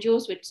various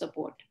NGOs which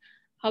support.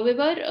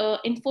 However,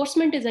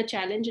 enforcement is a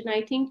challenge, and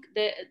I think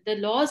the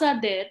laws are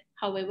there.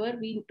 However,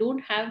 we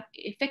don't have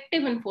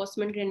effective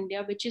enforcement in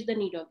India, which is the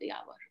need of the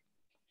hour.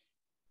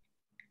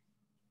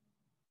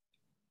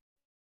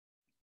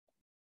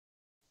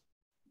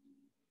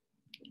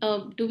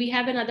 Do we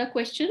have another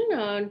question,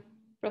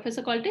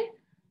 Professor Kolte?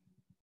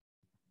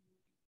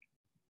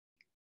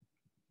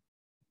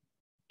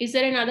 Is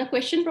there another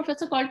question,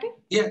 Professor Kolte?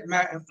 Yeah,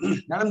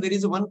 madam, there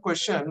is one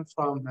question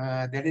from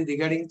that is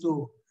regarding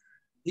to,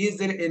 is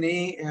there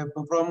any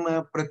from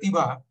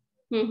Pratibha?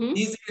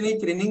 Is there any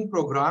training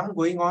program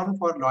going on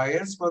for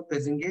lawyers for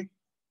presenting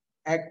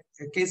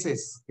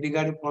cases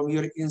regarding from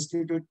your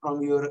institute,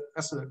 from your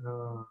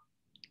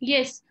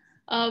Yes,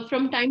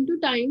 from time to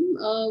time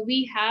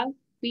we have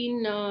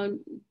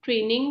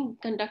been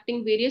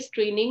conducting various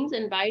trainings,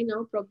 and by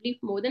now probably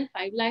more than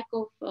 5 lakh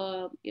of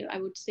I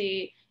would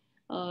say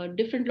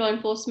different law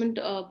enforcement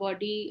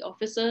body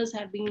officers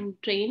have been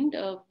trained,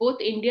 both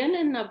Indian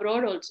and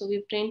abroad also.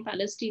 We've trained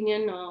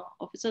Palestinian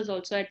officers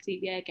also at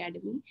CBI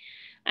Academy.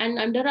 And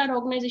under our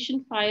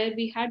organization FIRE,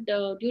 we had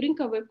during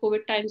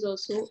COVID times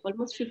also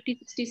almost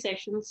 50-60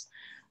 sessions,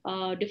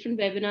 different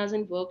webinars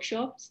and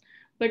workshops.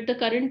 But the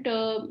current,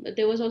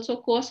 there was also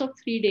a course of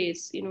 3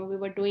 days, we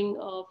were doing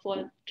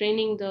for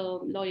training the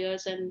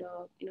lawyers and,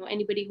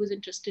 anybody who's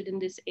interested in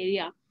this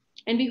area.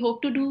 And we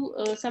hope to do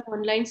some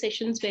online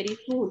sessions very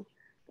soon.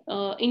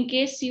 In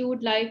case you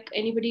would like,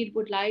 anybody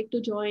would like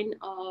to join,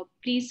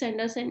 please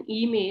send us an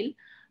email.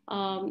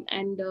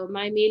 And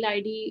my mail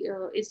ID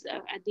is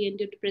at the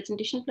end of the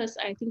presentation. Plus,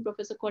 I think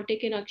Professor Kolte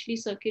can actually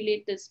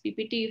circulate this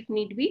PPT if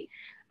need be.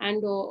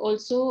 And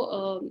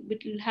also,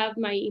 it will have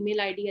my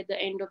email ID at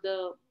the end of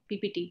the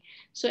PPT.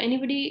 So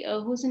anybody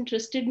who's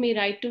interested may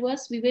write to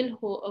us. We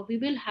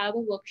will have a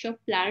workshop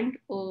planned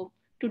to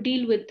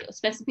deal with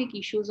specific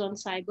issues on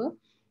cyber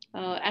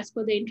as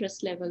per the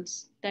interest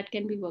levels that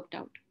can be worked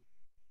out.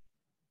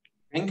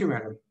 Thank you,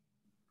 madam.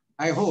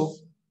 I hope.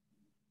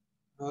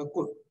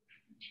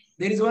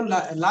 There is one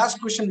last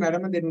question,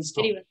 madam, and then we'll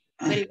stop.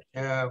 Very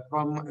well.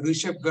 From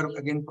Rishabh Garg,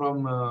 again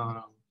from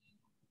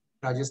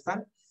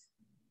Rajasthan.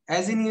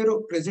 As in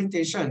your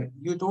presentation,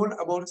 you told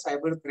about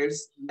cyber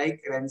threats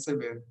like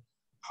ransomware.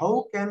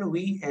 How can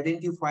we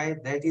identify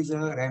that is a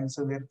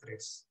ransomware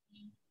threat?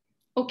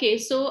 Okay,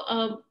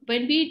 so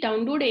when we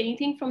download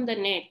anything from the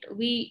net,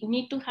 we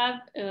need to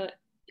have,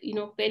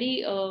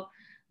 very,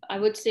 I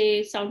would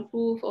say,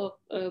 soundproof or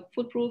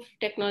foolproof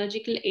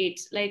technological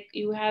aids. Like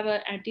you have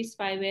an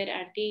anti-spyware,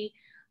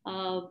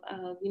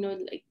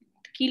 like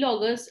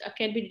keyloggers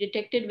can be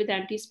detected with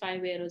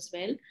anti-spyware as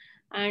well.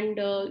 And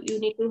you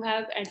need to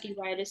have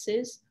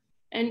antiviruses.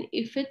 And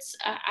if it's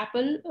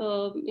Apple,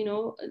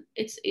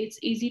 it's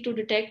easy to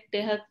detect.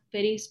 They have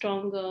very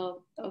strong,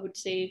 I would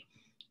say,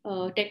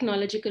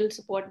 technological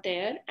support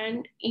there.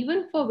 And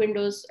even for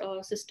Windows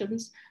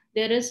systems,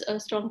 there is a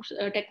strong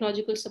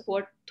technological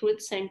support through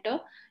its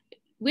center,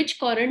 which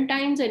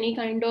quarantines any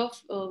kind of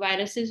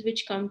viruses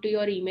which come to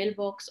your email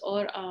box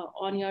or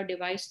on your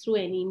device through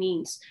any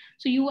means.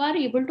 So you are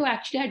able to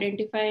actually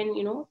identify,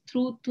 and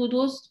through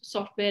those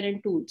software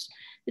and tools.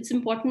 It's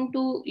important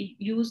to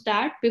use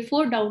that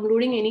before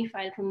downloading any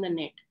file from the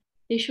net.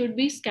 They should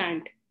be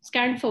scanned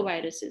for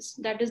viruses.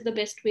 That is the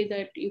best way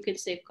that you can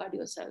safeguard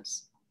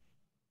yourselves.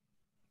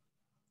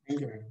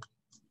 Thank you.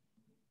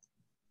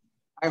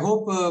 I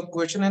hope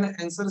question and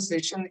answer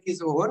session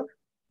is over.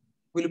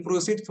 We'll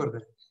proceed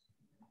further.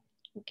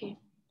 Okay.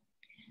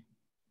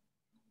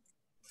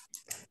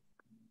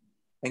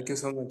 Thank you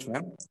so much,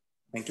 ma'am.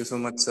 Thank you so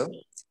much, sir.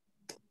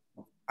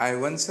 I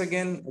once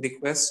again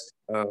request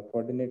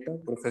Coordinator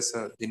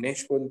Professor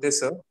Dinesh Kolte,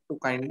 sir, to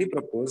kindly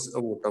propose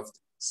a vote of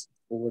thanks.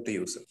 Over to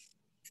you, sir.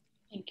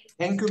 Thank you.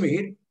 Thank you,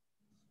 Mihir.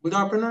 Good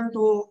afternoon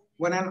to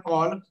one and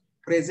all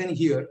present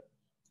here.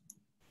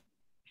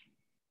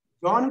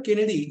 John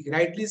Kennedy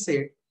rightly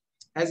said,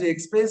 as we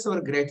express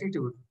our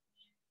gratitude,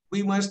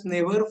 we must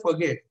never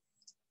forget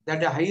that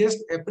the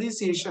highest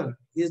appreciation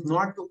is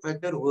not to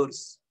utter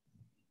words,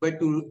 but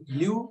to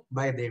live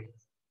by them.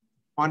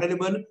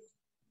 Honorable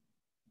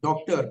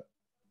Dr.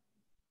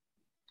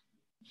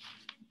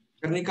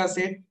 Karnika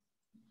said,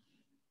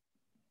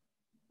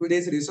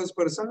 today's resource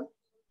person,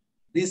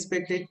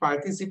 respected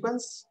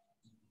participants,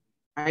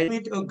 I deem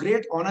it a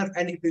great honor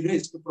and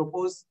privilege to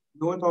propose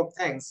note of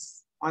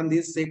thanks on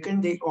this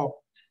second day of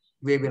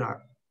webinar.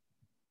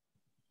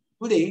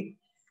 Today,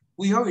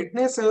 we have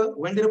witnessed a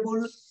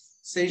wonderful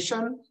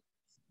session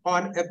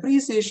on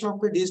appreciation of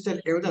the digital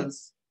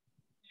evidence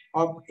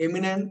of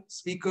eminent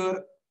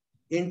speaker,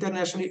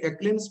 internationally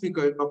acclaimed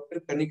speaker, Dr.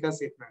 Karnika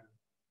Seth.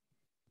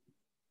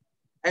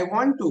 I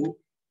want to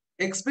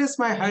express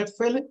my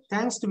heartfelt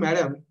thanks to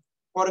Madam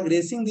for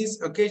gracing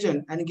this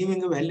occasion and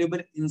giving a valuable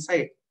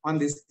insight on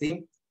this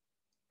theme.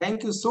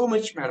 Thank you so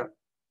much, Madam.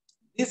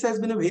 This has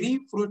been a very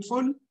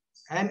fruitful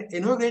and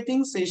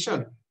innovating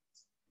session.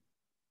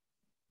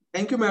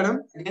 Thank you,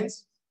 Madam. Again,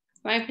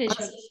 My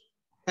pleasure.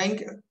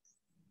 thank you.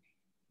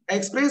 I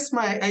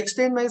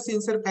extend my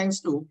sincere thanks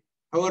to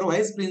our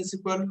Vice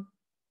Principal,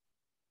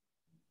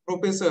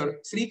 Professor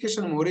Sri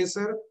Kishan More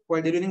sir,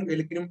 for delivering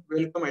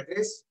welcome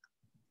address.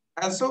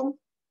 Also,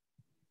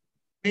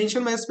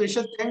 mention my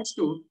special thanks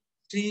to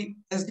Sri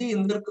S.D.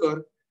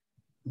 Indarkar,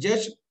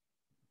 Judge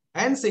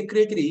and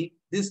Secretary,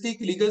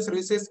 District Legal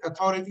Services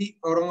Authority,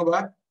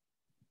 Aurangabad.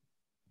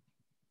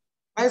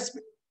 I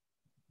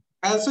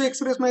also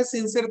express my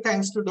sincere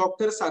thanks to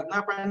Dr.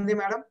 Sadhna Pandey,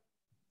 Madam,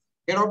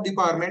 Head of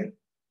Department,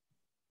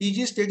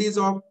 PG Studies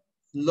of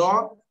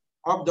Law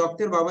of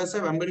Dr.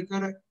 Babasaheb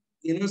Ambedkar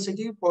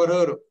University, for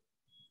her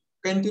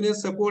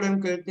continuous support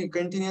and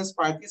continuous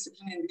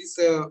participation in this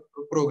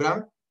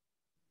program.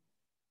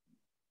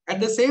 At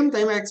the same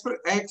time, I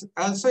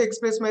also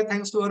express my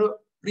thanks to our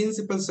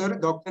principal sir,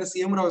 Dr.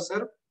 C.M. Rao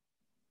sir,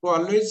 who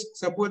always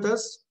support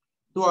us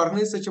to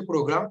organize such a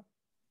program.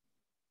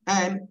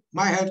 And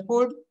my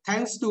heartfelt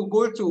thanks to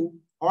go to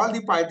all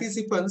the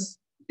participants,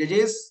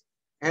 judges,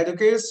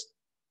 advocates,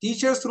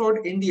 teachers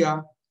throughout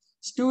India,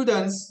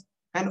 students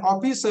and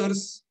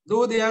officers,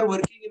 though they are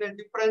working in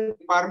different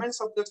departments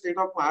of the state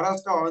of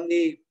Maharashtra on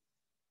the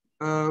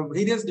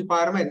various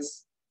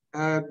departments.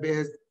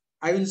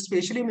 I will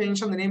specially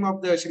mention the name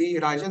of the Shri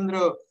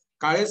Rajendra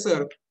Kale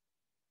sir,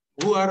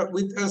 who are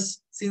with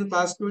us since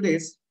last 2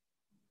 days.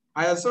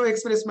 I also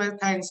express my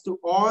thanks to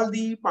all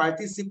the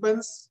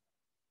participants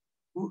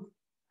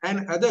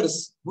and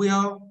others who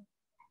have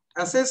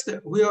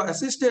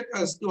assisted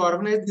us to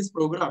organize this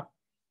program.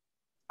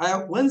 I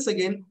have once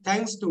again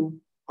thanks to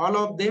all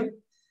of them,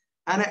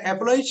 and I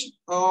apologize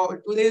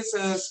today's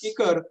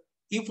speaker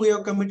if we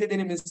have committed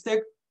any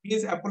mistake.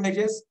 Please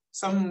apologize.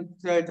 Some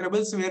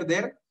troubles were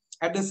there.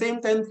 At the same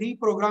time, 3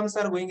 programs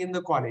are going in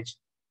the college.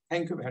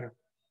 Thank you, madam.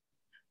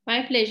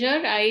 My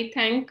pleasure. I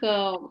think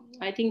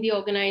the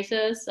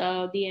organizers,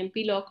 the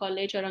MP Law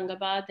College,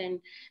 Aurangabad,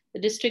 and the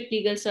District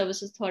Legal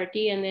Services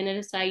Authority and the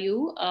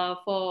NLSIU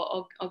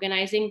for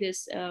organizing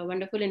this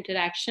wonderful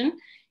interaction.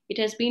 It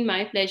has been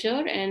my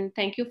pleasure, and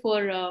thank you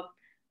for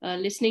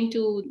listening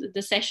to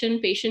the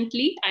session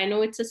patiently. I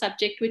know it's a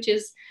subject which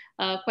is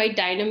quite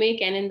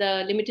dynamic, and in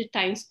the limited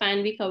time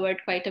span, we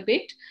covered quite a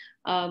bit.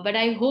 But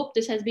I hope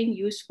this has been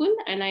useful,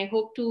 and I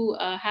hope to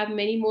have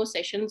many more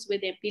sessions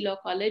with MP Law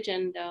College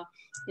and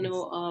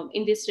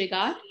in this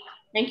regard.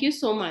 Thank you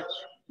so much.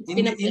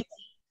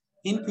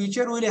 In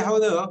future, we will have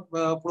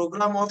the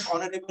program of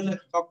Honorable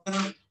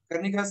Dr.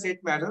 Karnika Seth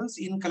madams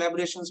in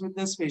collaborations with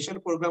the special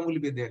program will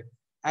be there.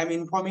 I am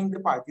informing the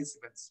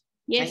participants.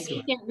 Yes,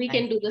 we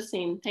can do the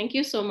same. Thank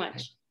you so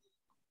much.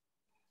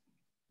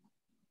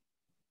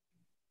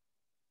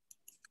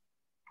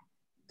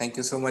 Thank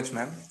you so much,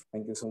 ma'am.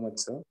 Thank you so much,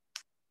 sir.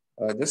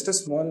 Just a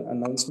small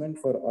announcement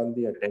for all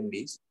the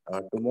attendees.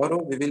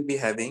 Tomorrow we will be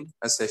having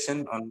a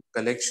session on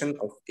collection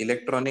of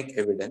electronic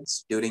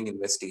evidence during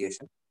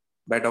investigation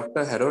by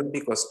Dr. Harold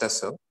D. Costa,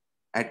 sir,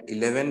 at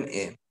 11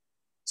 a.m.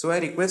 So I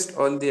request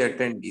all the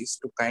attendees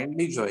to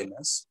kindly join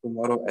us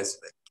tomorrow as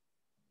well.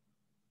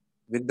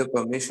 With the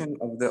permission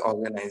of the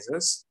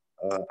organizers,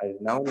 I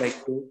would now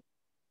like to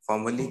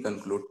formally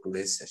conclude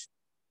today's session.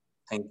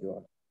 Thank you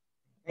all.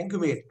 Thank you,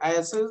 Mihir. I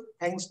also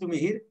thanks to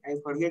Mihir. I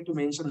forget to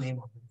mention the name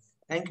of it.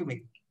 Thank you,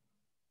 Mihir.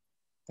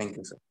 Thank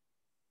you, sir.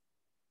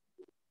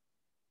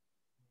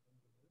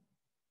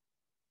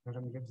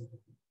 Madam,